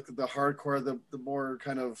 like the hardcore, the more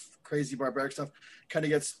kind of crazy barbaric stuff kind of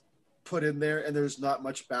gets put in there, and there's not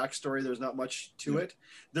much backstory. There's not much to it.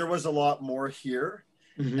 There was a lot more here,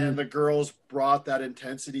 and the girls brought that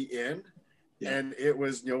intensity in, and it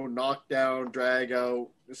was, knock down, drag out,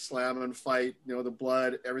 slam and fight, the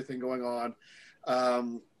blood, everything going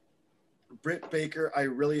on. Britt Baker, I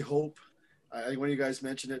really hope, I think one of you guys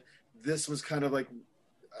mentioned it, this was kind of like,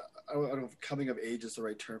 I don't know if coming of age is the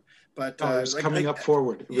right term, but it was coming up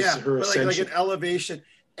forward. It was her ascension. Like an elevation.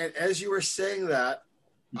 And as you were saying that,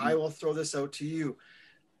 I will throw this out to you.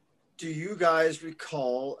 Do you guys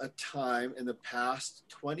recall a time in the past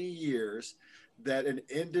 20 years that an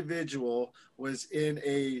individual was in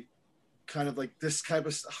a kind of like this type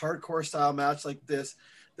of hardcore style match like this,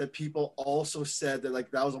 that people also said that like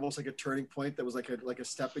that was almost like a turning point, that was like a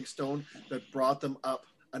stepping stone that brought them up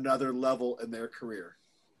another level in their career?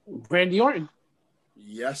 Randy Orton.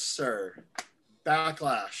 Yes, sir.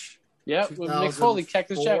 Backlash. Yep, with Mick Foley,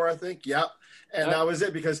 Cactus Jack. I think. Yep. And that was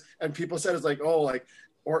it, and people said it's like, oh, like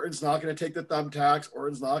Orton's not going to take the thumbtacks.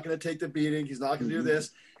 Orton's not going to take the beating. He's not going to do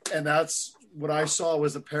this. And that's what I saw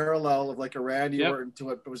was a parallel of like a Randy Orton to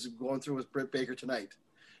what was going through with Britt Baker tonight.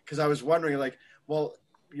 Because I was wondering, like, well,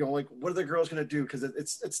 like what are the girls going to do? Because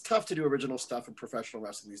it's tough to do original stuff in professional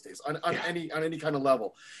wrestling these days on any kind of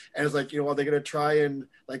level. And it's like, are they going to try and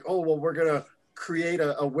like, oh, well, we're going to create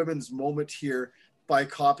a women's moment here by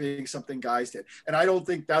copying something guys did. And I don't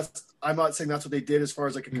think I'm not saying that's what they did as far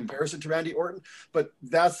as like a comparison to Randy Orton, but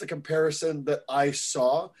that's the comparison that I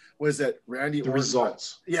saw was that Randy Orton.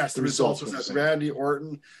 Results. Yes, the results was that Randy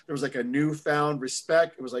Orton, there was like a newfound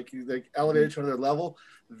respect. It was like elevated to another level.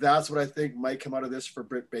 That's what I think might come out of this for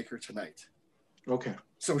Britt Baker tonight. Okay.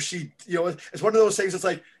 So she, it's one of those things. It's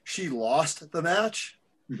like she lost the match.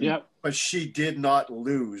 Yep. But she did not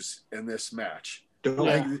lose in this match.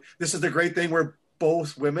 Like, this is the great thing where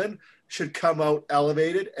both women should come out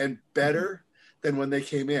elevated and better than when they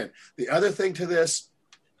came in. The other thing to this,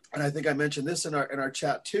 and I think I mentioned this in our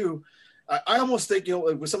chat too, I almost think,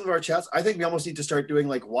 with some of our chats, I think we almost need to start doing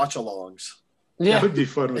like watch-alongs. Yeah, that would be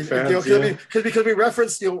fun with fans. Because we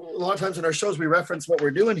reference, a lot of times in our shows, we reference what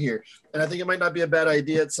we're doing here. And I think it might not be a bad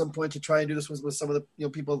idea at some point to try and do this with some of the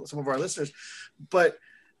people, some of our listeners. But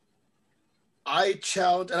I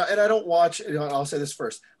challenge, and I don't watch, I'll say this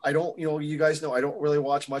first. I don't, you guys know, I don't really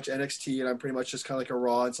watch much NXT, and I'm pretty much just kind of like a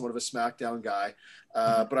Raw and somewhat of a SmackDown guy.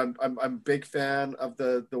 But I'm a big fan of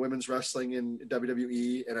the women's wrestling in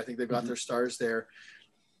WWE, and I think they've got their stars there.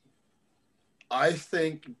 I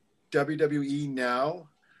think WWE now,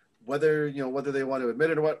 whether they want to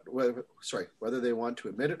admit it or whether they want to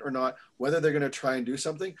admit it or not, whether they're going to try and do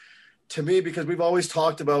something, to me, because we've always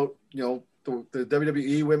talked about, the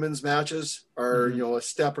WWE women's matches are, a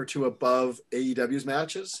step or two above AEW's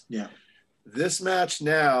matches. Yeah. This match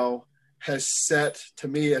now has set, to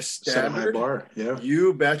me, a standard. Set a high bar. Yeah.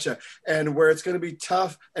 You betcha. And where it's going to be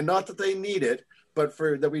tough, and not that they need it, but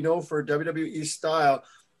that we know for WWE style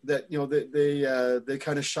that, they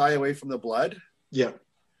kind of shy away from the blood. Yeah.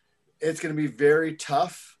 It's going to be very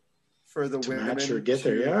tough for the women match or get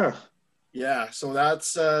there. Yeah. Yeah, so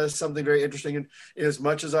that's something very interesting. And as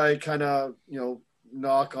much as I kind of,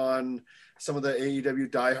 knock on some of the AEW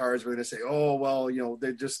diehards, we're going to say, oh, well,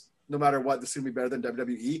 they just, no matter what, this is going to be better than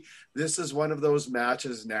WWE. This is one of those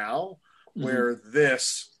matches now where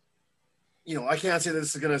this, I can't say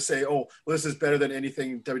this is going to say, oh, well, this is better than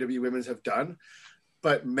anything WWE women's have done.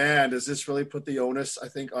 But, man, does this really put the onus, I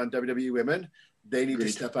think, on WWE women? They need to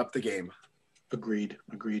step up the game. Agreed.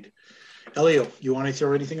 Elio, you want to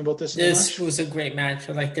throw anything about this? This was a great match.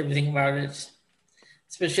 I liked everything about it,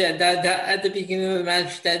 especially at the beginning of the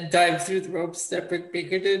match, that dive through the ropes that Britt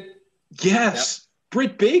Baker did. Yes,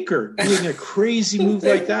 Britt Baker doing a crazy move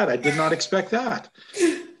like that. I did not expect that.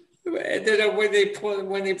 And then when they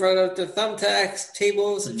brought out the thumbtacks,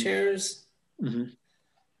 tables, and chairs,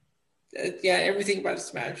 everything about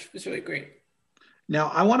this match was really great. Now,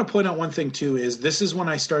 I want to point out one thing, too, is this is when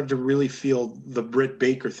I started to really feel the Britt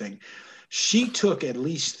Baker thing. She took at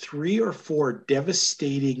least 3 or 4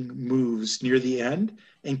 devastating moves near the end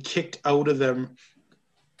and kicked out of them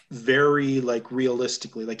very,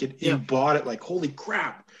 realistically. You bought it holy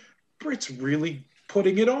crap, Britt's really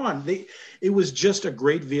putting it on. It was just a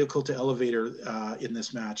great vehicle to elevate her in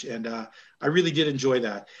this match, and I really did enjoy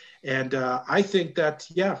that. And I think that,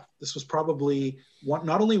 this was probably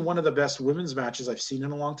not only one of the best women's matches I've seen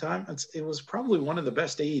in a long time, it was probably one of the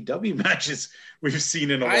best AEW matches we've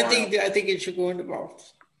seen in a while. I think it should go in the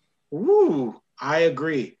vault. Ooh, I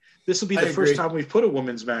agree. This will be the first time we've put a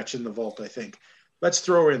women's match in the vault, I think. Let's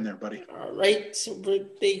throw her in there, buddy. All right.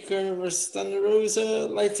 Britt Baker versus Thunder Rosa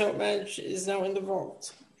lights out match is now in the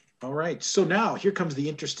vault. All right. So now here comes the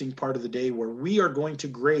interesting part of the day where we are going to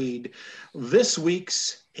grade this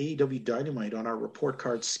week's AEW Dynamite on our report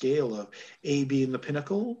card scale of A being the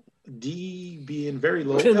pinnacle, D being very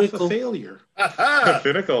low, F a failure.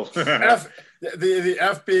 Pinnacle. F, the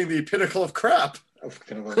F being the pinnacle of crap.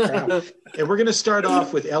 And we're going to start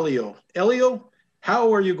off with Elio. Elio,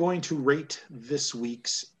 how are you going to rate this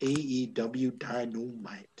week's AEW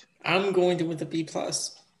Dynamite? I'm going to with a B+. A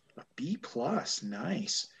B+,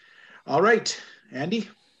 nice. All right, Andy?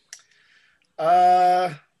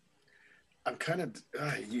 I'm kind of,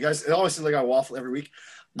 you guys, it always seems like I waffle every week.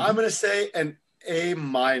 I'm going to say an A-.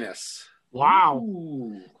 Wow.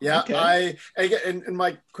 Ooh, yeah. Okay. And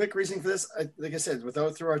my quick reasoning for this, like I said,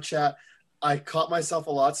 through our chat, I caught myself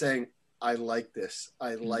a lot saying, I like this.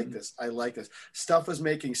 I like this. I like this. Stuff was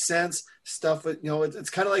making sense. Stuff, it's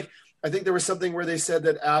kind of like, I think there was something where they said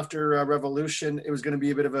that after Revolution, it was going to be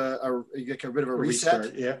a bit of a reset.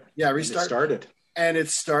 Restart, yeah, restart. And it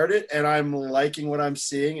started, and I'm liking what I'm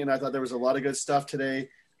seeing. And I thought there was a lot of good stuff today.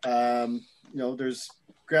 There's,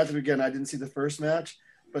 granted, again, I didn't see the first match,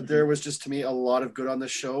 but there was just, to me, a lot of good on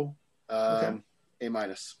this show. A-.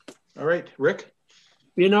 All right, Rick?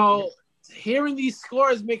 Hearing these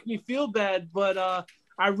scores make me feel bad, but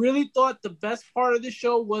I really thought the best part of the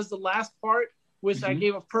show was the last part, which I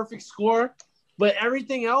gave a perfect score. But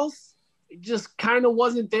everything else, just kind of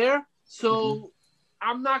wasn't there. So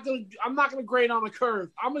I'm not gonna grade on a curve.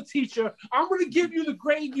 I'm a teacher. I'm gonna give you the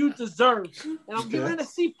grade you deserve, and I'm giving it a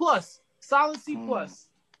C+, solid C+.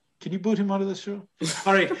 Can you boot him out of the show?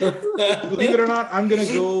 All right. Believe it or not, I'm going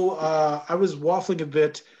to go. I was waffling a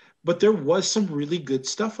bit, but there was some really good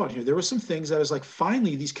stuff on here. There were some things that I was like,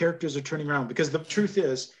 finally, these characters are turning around. Because the truth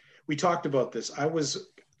is, we talked about this. I was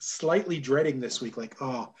slightly dreading this week. Like,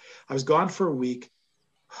 I was gone for a week.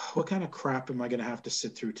 What kind of crap am I going to have to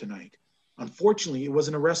sit through tonight? Unfortunately, it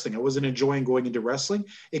wasn't a wrestling. I wasn't enjoying going into wrestling.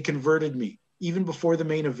 It converted me. Even before the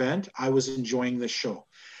main event, I was enjoying this show.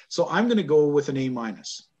 So I'm going to go with an A-.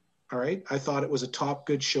 All right. I thought it was a top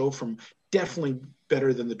good show, from definitely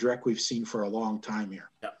better than the Drek we've seen for a long time here.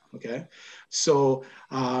 Yeah. Okay. So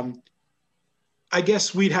I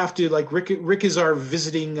guess we'd have to, like, Rick is our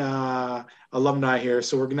visiting alumni here.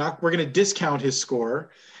 So we're going to discount his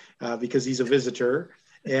score because he's a visitor.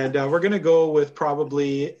 And we're going to go with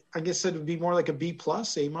probably, I guess it would be more like a B+, A-.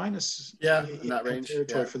 Yeah, in that range.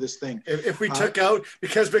 Territory for this thing. If we took out,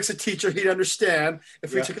 because Rick's a teacher, he'd understand.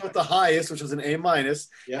 If we took out the highest, which was an A-, and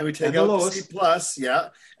we take out the C+,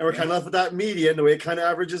 and we're kind of left with that median, the way it kind of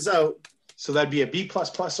averages out. So that'd be a B++ or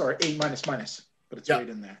A-, but it's right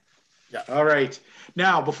in there. Yeah. All right.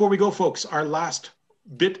 Now, before we go, folks, our last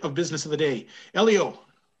bit of business of the day. Elio.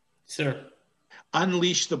 Sir.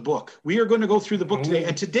 Unleash the book. We are going to go through the book today.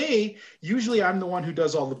 And today, usually I'm the one who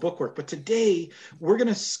does all the book work, but today we're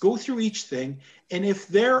going to go through each thing. And if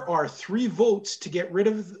there are 3 votes to get rid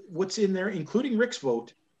of what's in there, including Rick's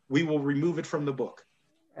vote, we will remove it from the book.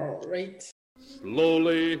 All right.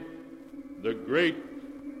 Slowly, the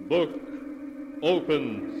great book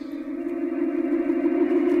opens.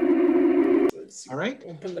 All right.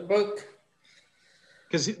 Open the book.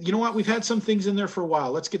 Because you know what? We've had some things in there for a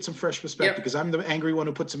while. Let's get some fresh perspective, because I'm the angry one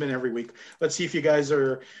who puts them in every week. Let's see if you guys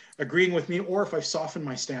are agreeing with me or if I've softened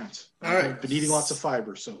my stance. All right. I've been eating lots of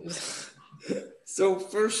fiber. So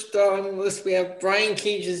first on the list, we have Brian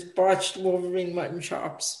Cage's botched Wolverine mutton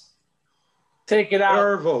chops. Take it out.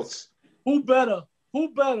 There are votes. Who better?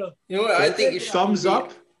 You know what? I think it should thumbs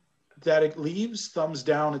up that it leaves, thumbs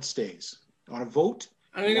down it stays. On a vote?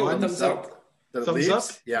 I'm going to go thumbs up. Thumbs up?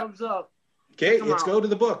 Yeah. Thumbs up. Okay, let's go to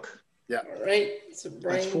the book. Yeah. All right. So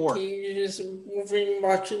Brian Cage's Wolverine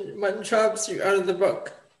mutton chops are out of the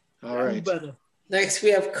book. All right. Next,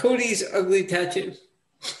 we have Cody's ugly tattoo.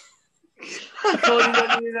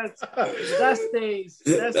 That stays.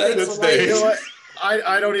 That stays. You know what?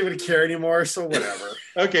 I don't even care anymore, so whatever.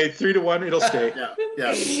 Okay, 3-1, it'll stay.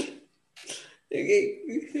 Yeah.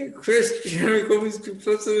 Okay, Chris Jericho's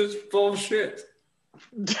duplicitous bullshit.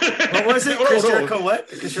 What was it? Chris Jericho what?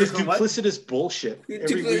 His duplicitous bullshit.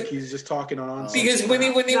 Every week he's just talking on. Because when he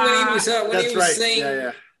was saying,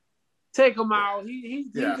 yeah. Take him out. He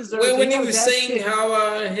deserves. When he was saying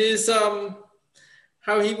how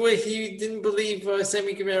how he didn't believe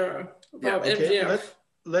Sammy Guevara about MJF.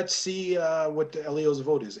 Let's see what Elio's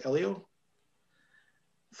vote is. Elio?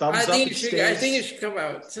 Thumbs up. I think it should come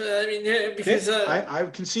out. I mean, because I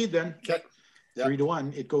concede then. Okay.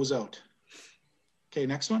 3-1, it goes out. Okay,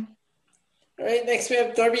 next one. All right, next we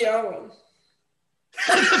have Darby Allin.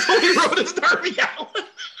 That's what he wrote as Darby Allin.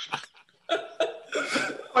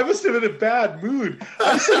 I must have been in a bad mood.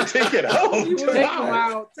 I said take it out. Take him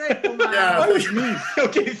out. Yeah. That was me.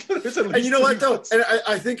 Okay. And you know what, though? And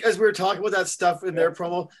I think as we were talking about that stuff in their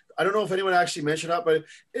promo, I don't know if anyone actually mentioned that, but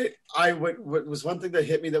what was one thing that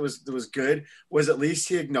hit me that was good was at least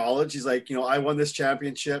he acknowledged, he's like, I won this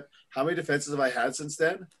championship. How many defenses have I had since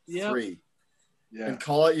then? 3. Yeah. And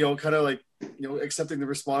call it, kind of like, accepting the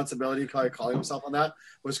responsibility, kind of calling himself on that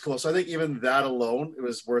was cool. So I think even that alone, it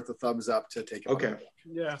was worth a thumbs up to take it. Okay.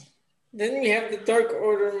 Yeah. Then we have the Dark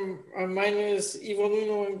Order minus Evil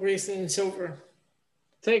Uno and Grayson Silver.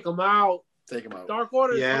 Take them out. Dark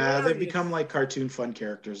Order. Yeah, they've become like cartoon fun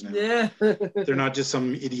characters now. Yeah. They're not just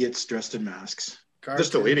some idiots dressed in masks. They're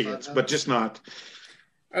still idiots, but just not.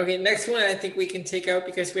 Okay, next one I think we can take out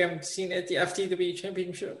because we haven't seen it at the FTW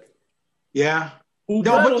Championship. Yeah. No,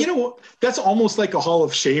 but that's almost like a Hall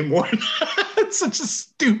of Shame one. It's such a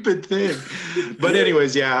stupid thing. But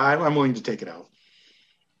anyways, I'm willing to take it out.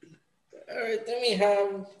 All right, then we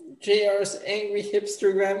have JR's angry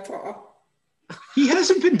hipster grandpa. He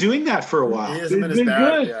hasn't been doing that for a while. He hasn't been as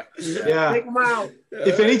bad. Yeah. Take him out.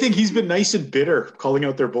 If anything, he's been nice and bitter, calling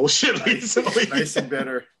out their bullshit recently. Nice and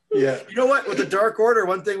bitter. Yeah. You know what? With the Dark Order,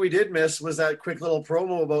 one thing we did miss was that quick little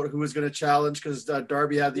promo about who was going to challenge because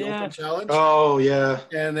Darby had the open challenge. Oh, yeah.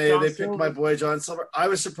 And they picked my boy John Silver. I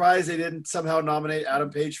was surprised they didn't somehow nominate Adam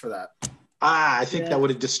Page for that. I think that would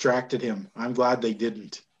have distracted him. I'm glad they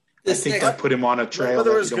didn't. I think that put him on a trail.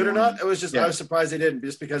 Whether it was good or not, it was just I was surprised they didn't,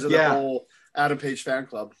 just because of the whole Adam Page fan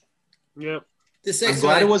club. Yep. I'm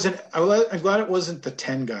glad it wasn't the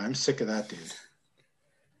 10 guy. I'm sick of that dude.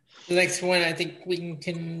 The next one, I think we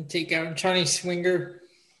can take out Johnny Swinger.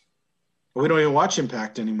 But we don't even watch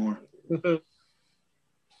Impact anymore. Okay.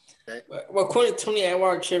 Well, according to Tony, I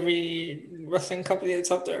watch every wrestling company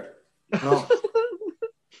that's up there. Oh.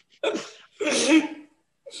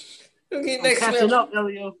 Okay,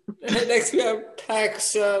 next we have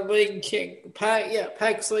Pac's leg kick.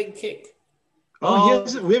 Pac's leg kick. Oh,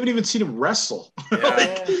 we haven't even seen him wrestle.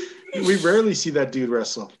 We rarely see that dude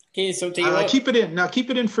wrestle. Okay, so keep it in. Now keep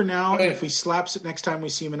it in for now. Okay. And if he slaps it next time we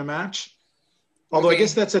see him in a match. Although I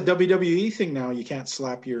guess that's a WWE thing now. You can't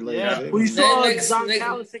slap your leg. Yeah, we saw Don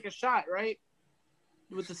Callis take a shot, right?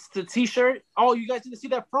 With the T-shirt. Oh, you guys didn't see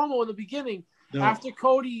that promo in the beginning. No. After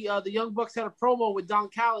Cody, the Young Bucks had a promo with Don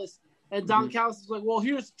Callis. And Don Callis was like, well,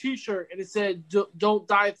 here's a T-shirt. And it said, don't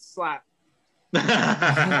die at the slap.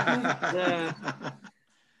 Yeah.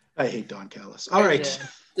 I hate Don Callis. All right. Yeah.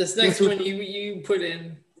 This next one you put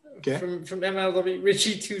in from MLW,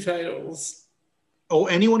 Richie 2 titles. Oh,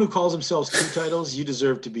 anyone who calls themselves 2 titles, you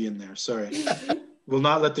deserve to be in there. Sorry. We'll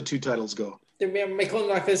not let the 2 titles go. Then we have Michael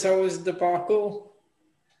Nakazawa's debacle.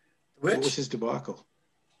 What was his debacle?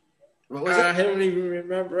 What was it? I don't even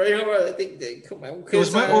remember. I think they come out. It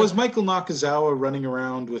was Michael Nakazawa running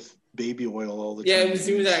around with baby oil all the time. Yeah, he was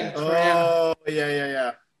doing that. Oh,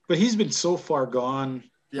 yeah. But he's been so far gone.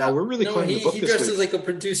 Yeah, we're really climbing the book this week. He dresses like a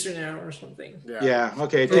producer now or something. Yeah.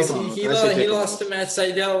 Okay. He lost to Matt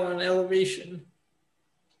Sydal on Elevation.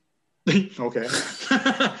 Okay.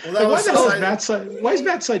 Why is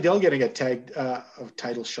Matt Sydal getting a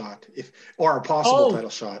title shot or a possible title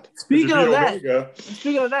shot? Speaking of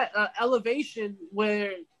that, Elevation,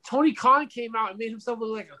 where Tony Khan came out and made himself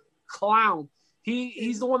look like a clown.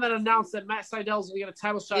 He's the one that announced that Matt Sydal's going to get a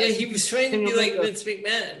title shot. Yeah, he was trying to be like Vince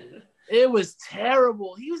McMahon. It was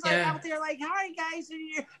terrible. He was out there like, "Hi guys,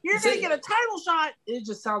 you're going to get a title shot." It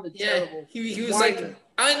just sounded terrible. He was like,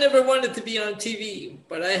 "I never wanted to be on TV,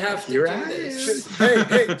 but I have to do this."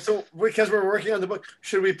 Hey, so because we're working on the book,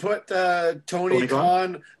 should we put Tony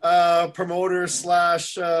Khan, promoter /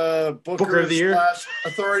 booker of the year /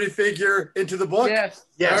 authority figure into the book? Yes.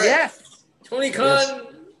 Right. Yes. Tony Khan.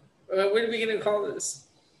 What are we going to call this?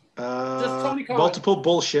 Just Tony Khan. Multiple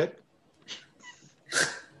bullshit.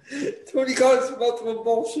 Tony Khan's multiple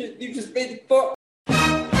bullshit. You just made the book.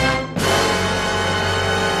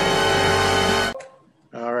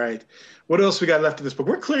 All right. What else we got left in this book?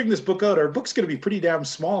 We're clearing this book out. Our book's going to be pretty damn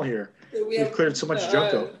small here. We've cleared so much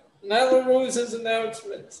junk out. Nyla Rose's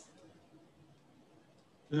announcement.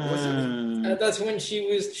 That's when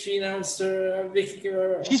she announced her Vicky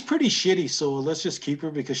Guerrero. She's pretty shitty, so let's just keep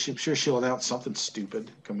her because I'm sure she'll announce something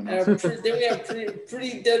stupid coming up. Then we have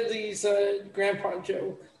Pretty Deadly's Grandpa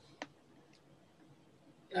Joe.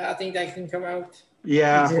 I think that can come out.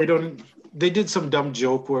 Yeah, they did some dumb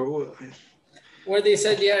joke where they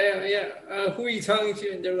said, who are you talking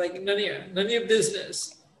to? And they're like, none of your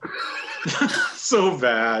business. So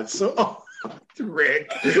bad. Rick.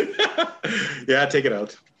 Yeah, take it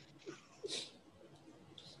out.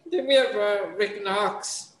 Then we have Rick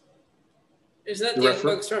Knox. Is that the Young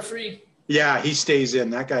Bucks referee? Yeah, he stays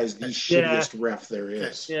in. That guy's the shittiest ref there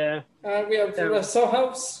is. Yeah. We have Russell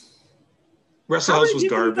House. Russell House was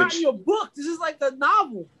garbage. Got your book. This is like the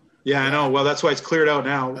novel. Yeah, I know. Well, that's why it's cleared out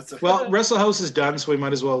now. Russell House is done, so we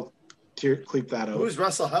might as well cleep that out. Who's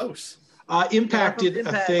Russell House? Impact did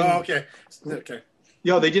a thing. Oh, okay.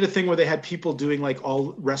 Yeah, they did a thing where they had people doing like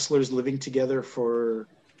all wrestlers living together for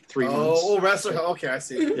 3 months. Oh, wrestler. Okay, I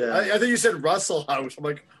see. Yeah. I think you said Russell House. I'm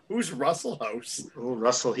like, who's Russell House? Oh,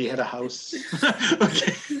 Russell, he had a house.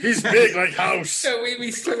 Okay. He's big like House. So we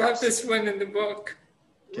still have this one in the book.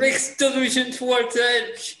 Rick's delusion towards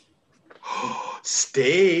Edge.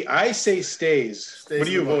 I say stays. What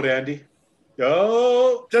do you vote, Andy?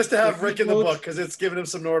 Oh, just to have Rick in the book because it's giving him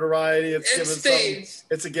some notoriety.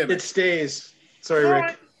 It's a gimmick. It stays. Sorry,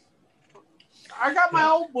 Rick. I got my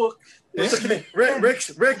own book. It's okay.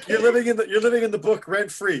 Rick, you're living in the book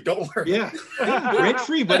rent free. Don't worry. Yeah, rent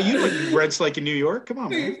free, buddy. You know what rent's like in New York. Come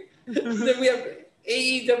on, man. Then we have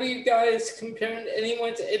AEW guys comparing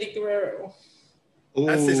anyone to Eddie Guerrero. Oh,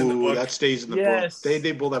 that stays in the book.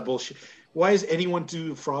 They pull that bullshit. Why does anyone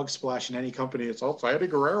do frog splash in any company? It's all Eddie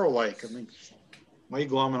Guerrero like. I mean, why are you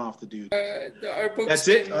glomming off the dude? That's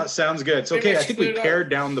it. Sounds good. It's okay. I think we pared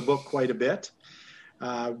down the book quite a bit.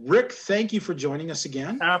 Rick, thank you for joining us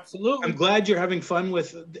again. Absolutely. I'm glad you're having fun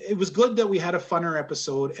with. It was good that we had a funner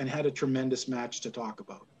episode and had a tremendous match to talk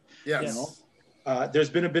about. Yes. There's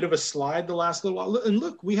been a bit of a slide the last little while. And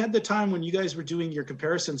look, we had the time when you guys were doing your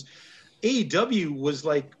comparisons. AEW was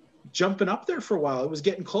like jumping up there for a while. It was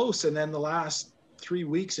getting close. And then the last 3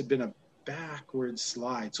 weeks had been a backward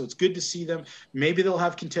slide. So it's good to see them. Maybe they'll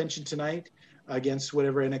have contention tonight against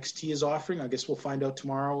whatever NXT is offering. I guess we'll find out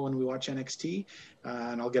tomorrow when we watch NXT,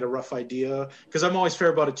 and I'll get a rough idea, because I'm always fair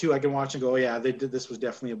about it too. I can watch and go, oh yeah, they did, this was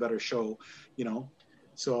definitely a better show, you know.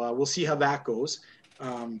 So we'll see how that goes.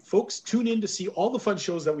 Folks, tune in to see all the fun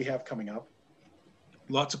shows that we have coming up.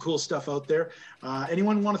 Lots of cool stuff out there.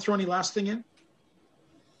 Anyone want to throw any last thing in?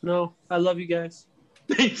 No, I love you guys.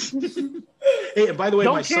 Hey, and by the way,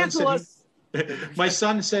 Don't cancel us. My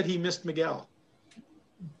son said he missed Miguel.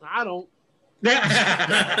 I don't. TJ,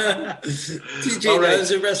 All right.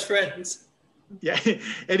 those are best friends. Yeah.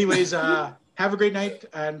 Anyways, have a great night.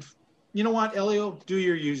 And you know what, Elio? Do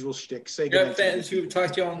your usual shtick. Say good night. Fans, we will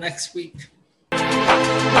talk to you all next week.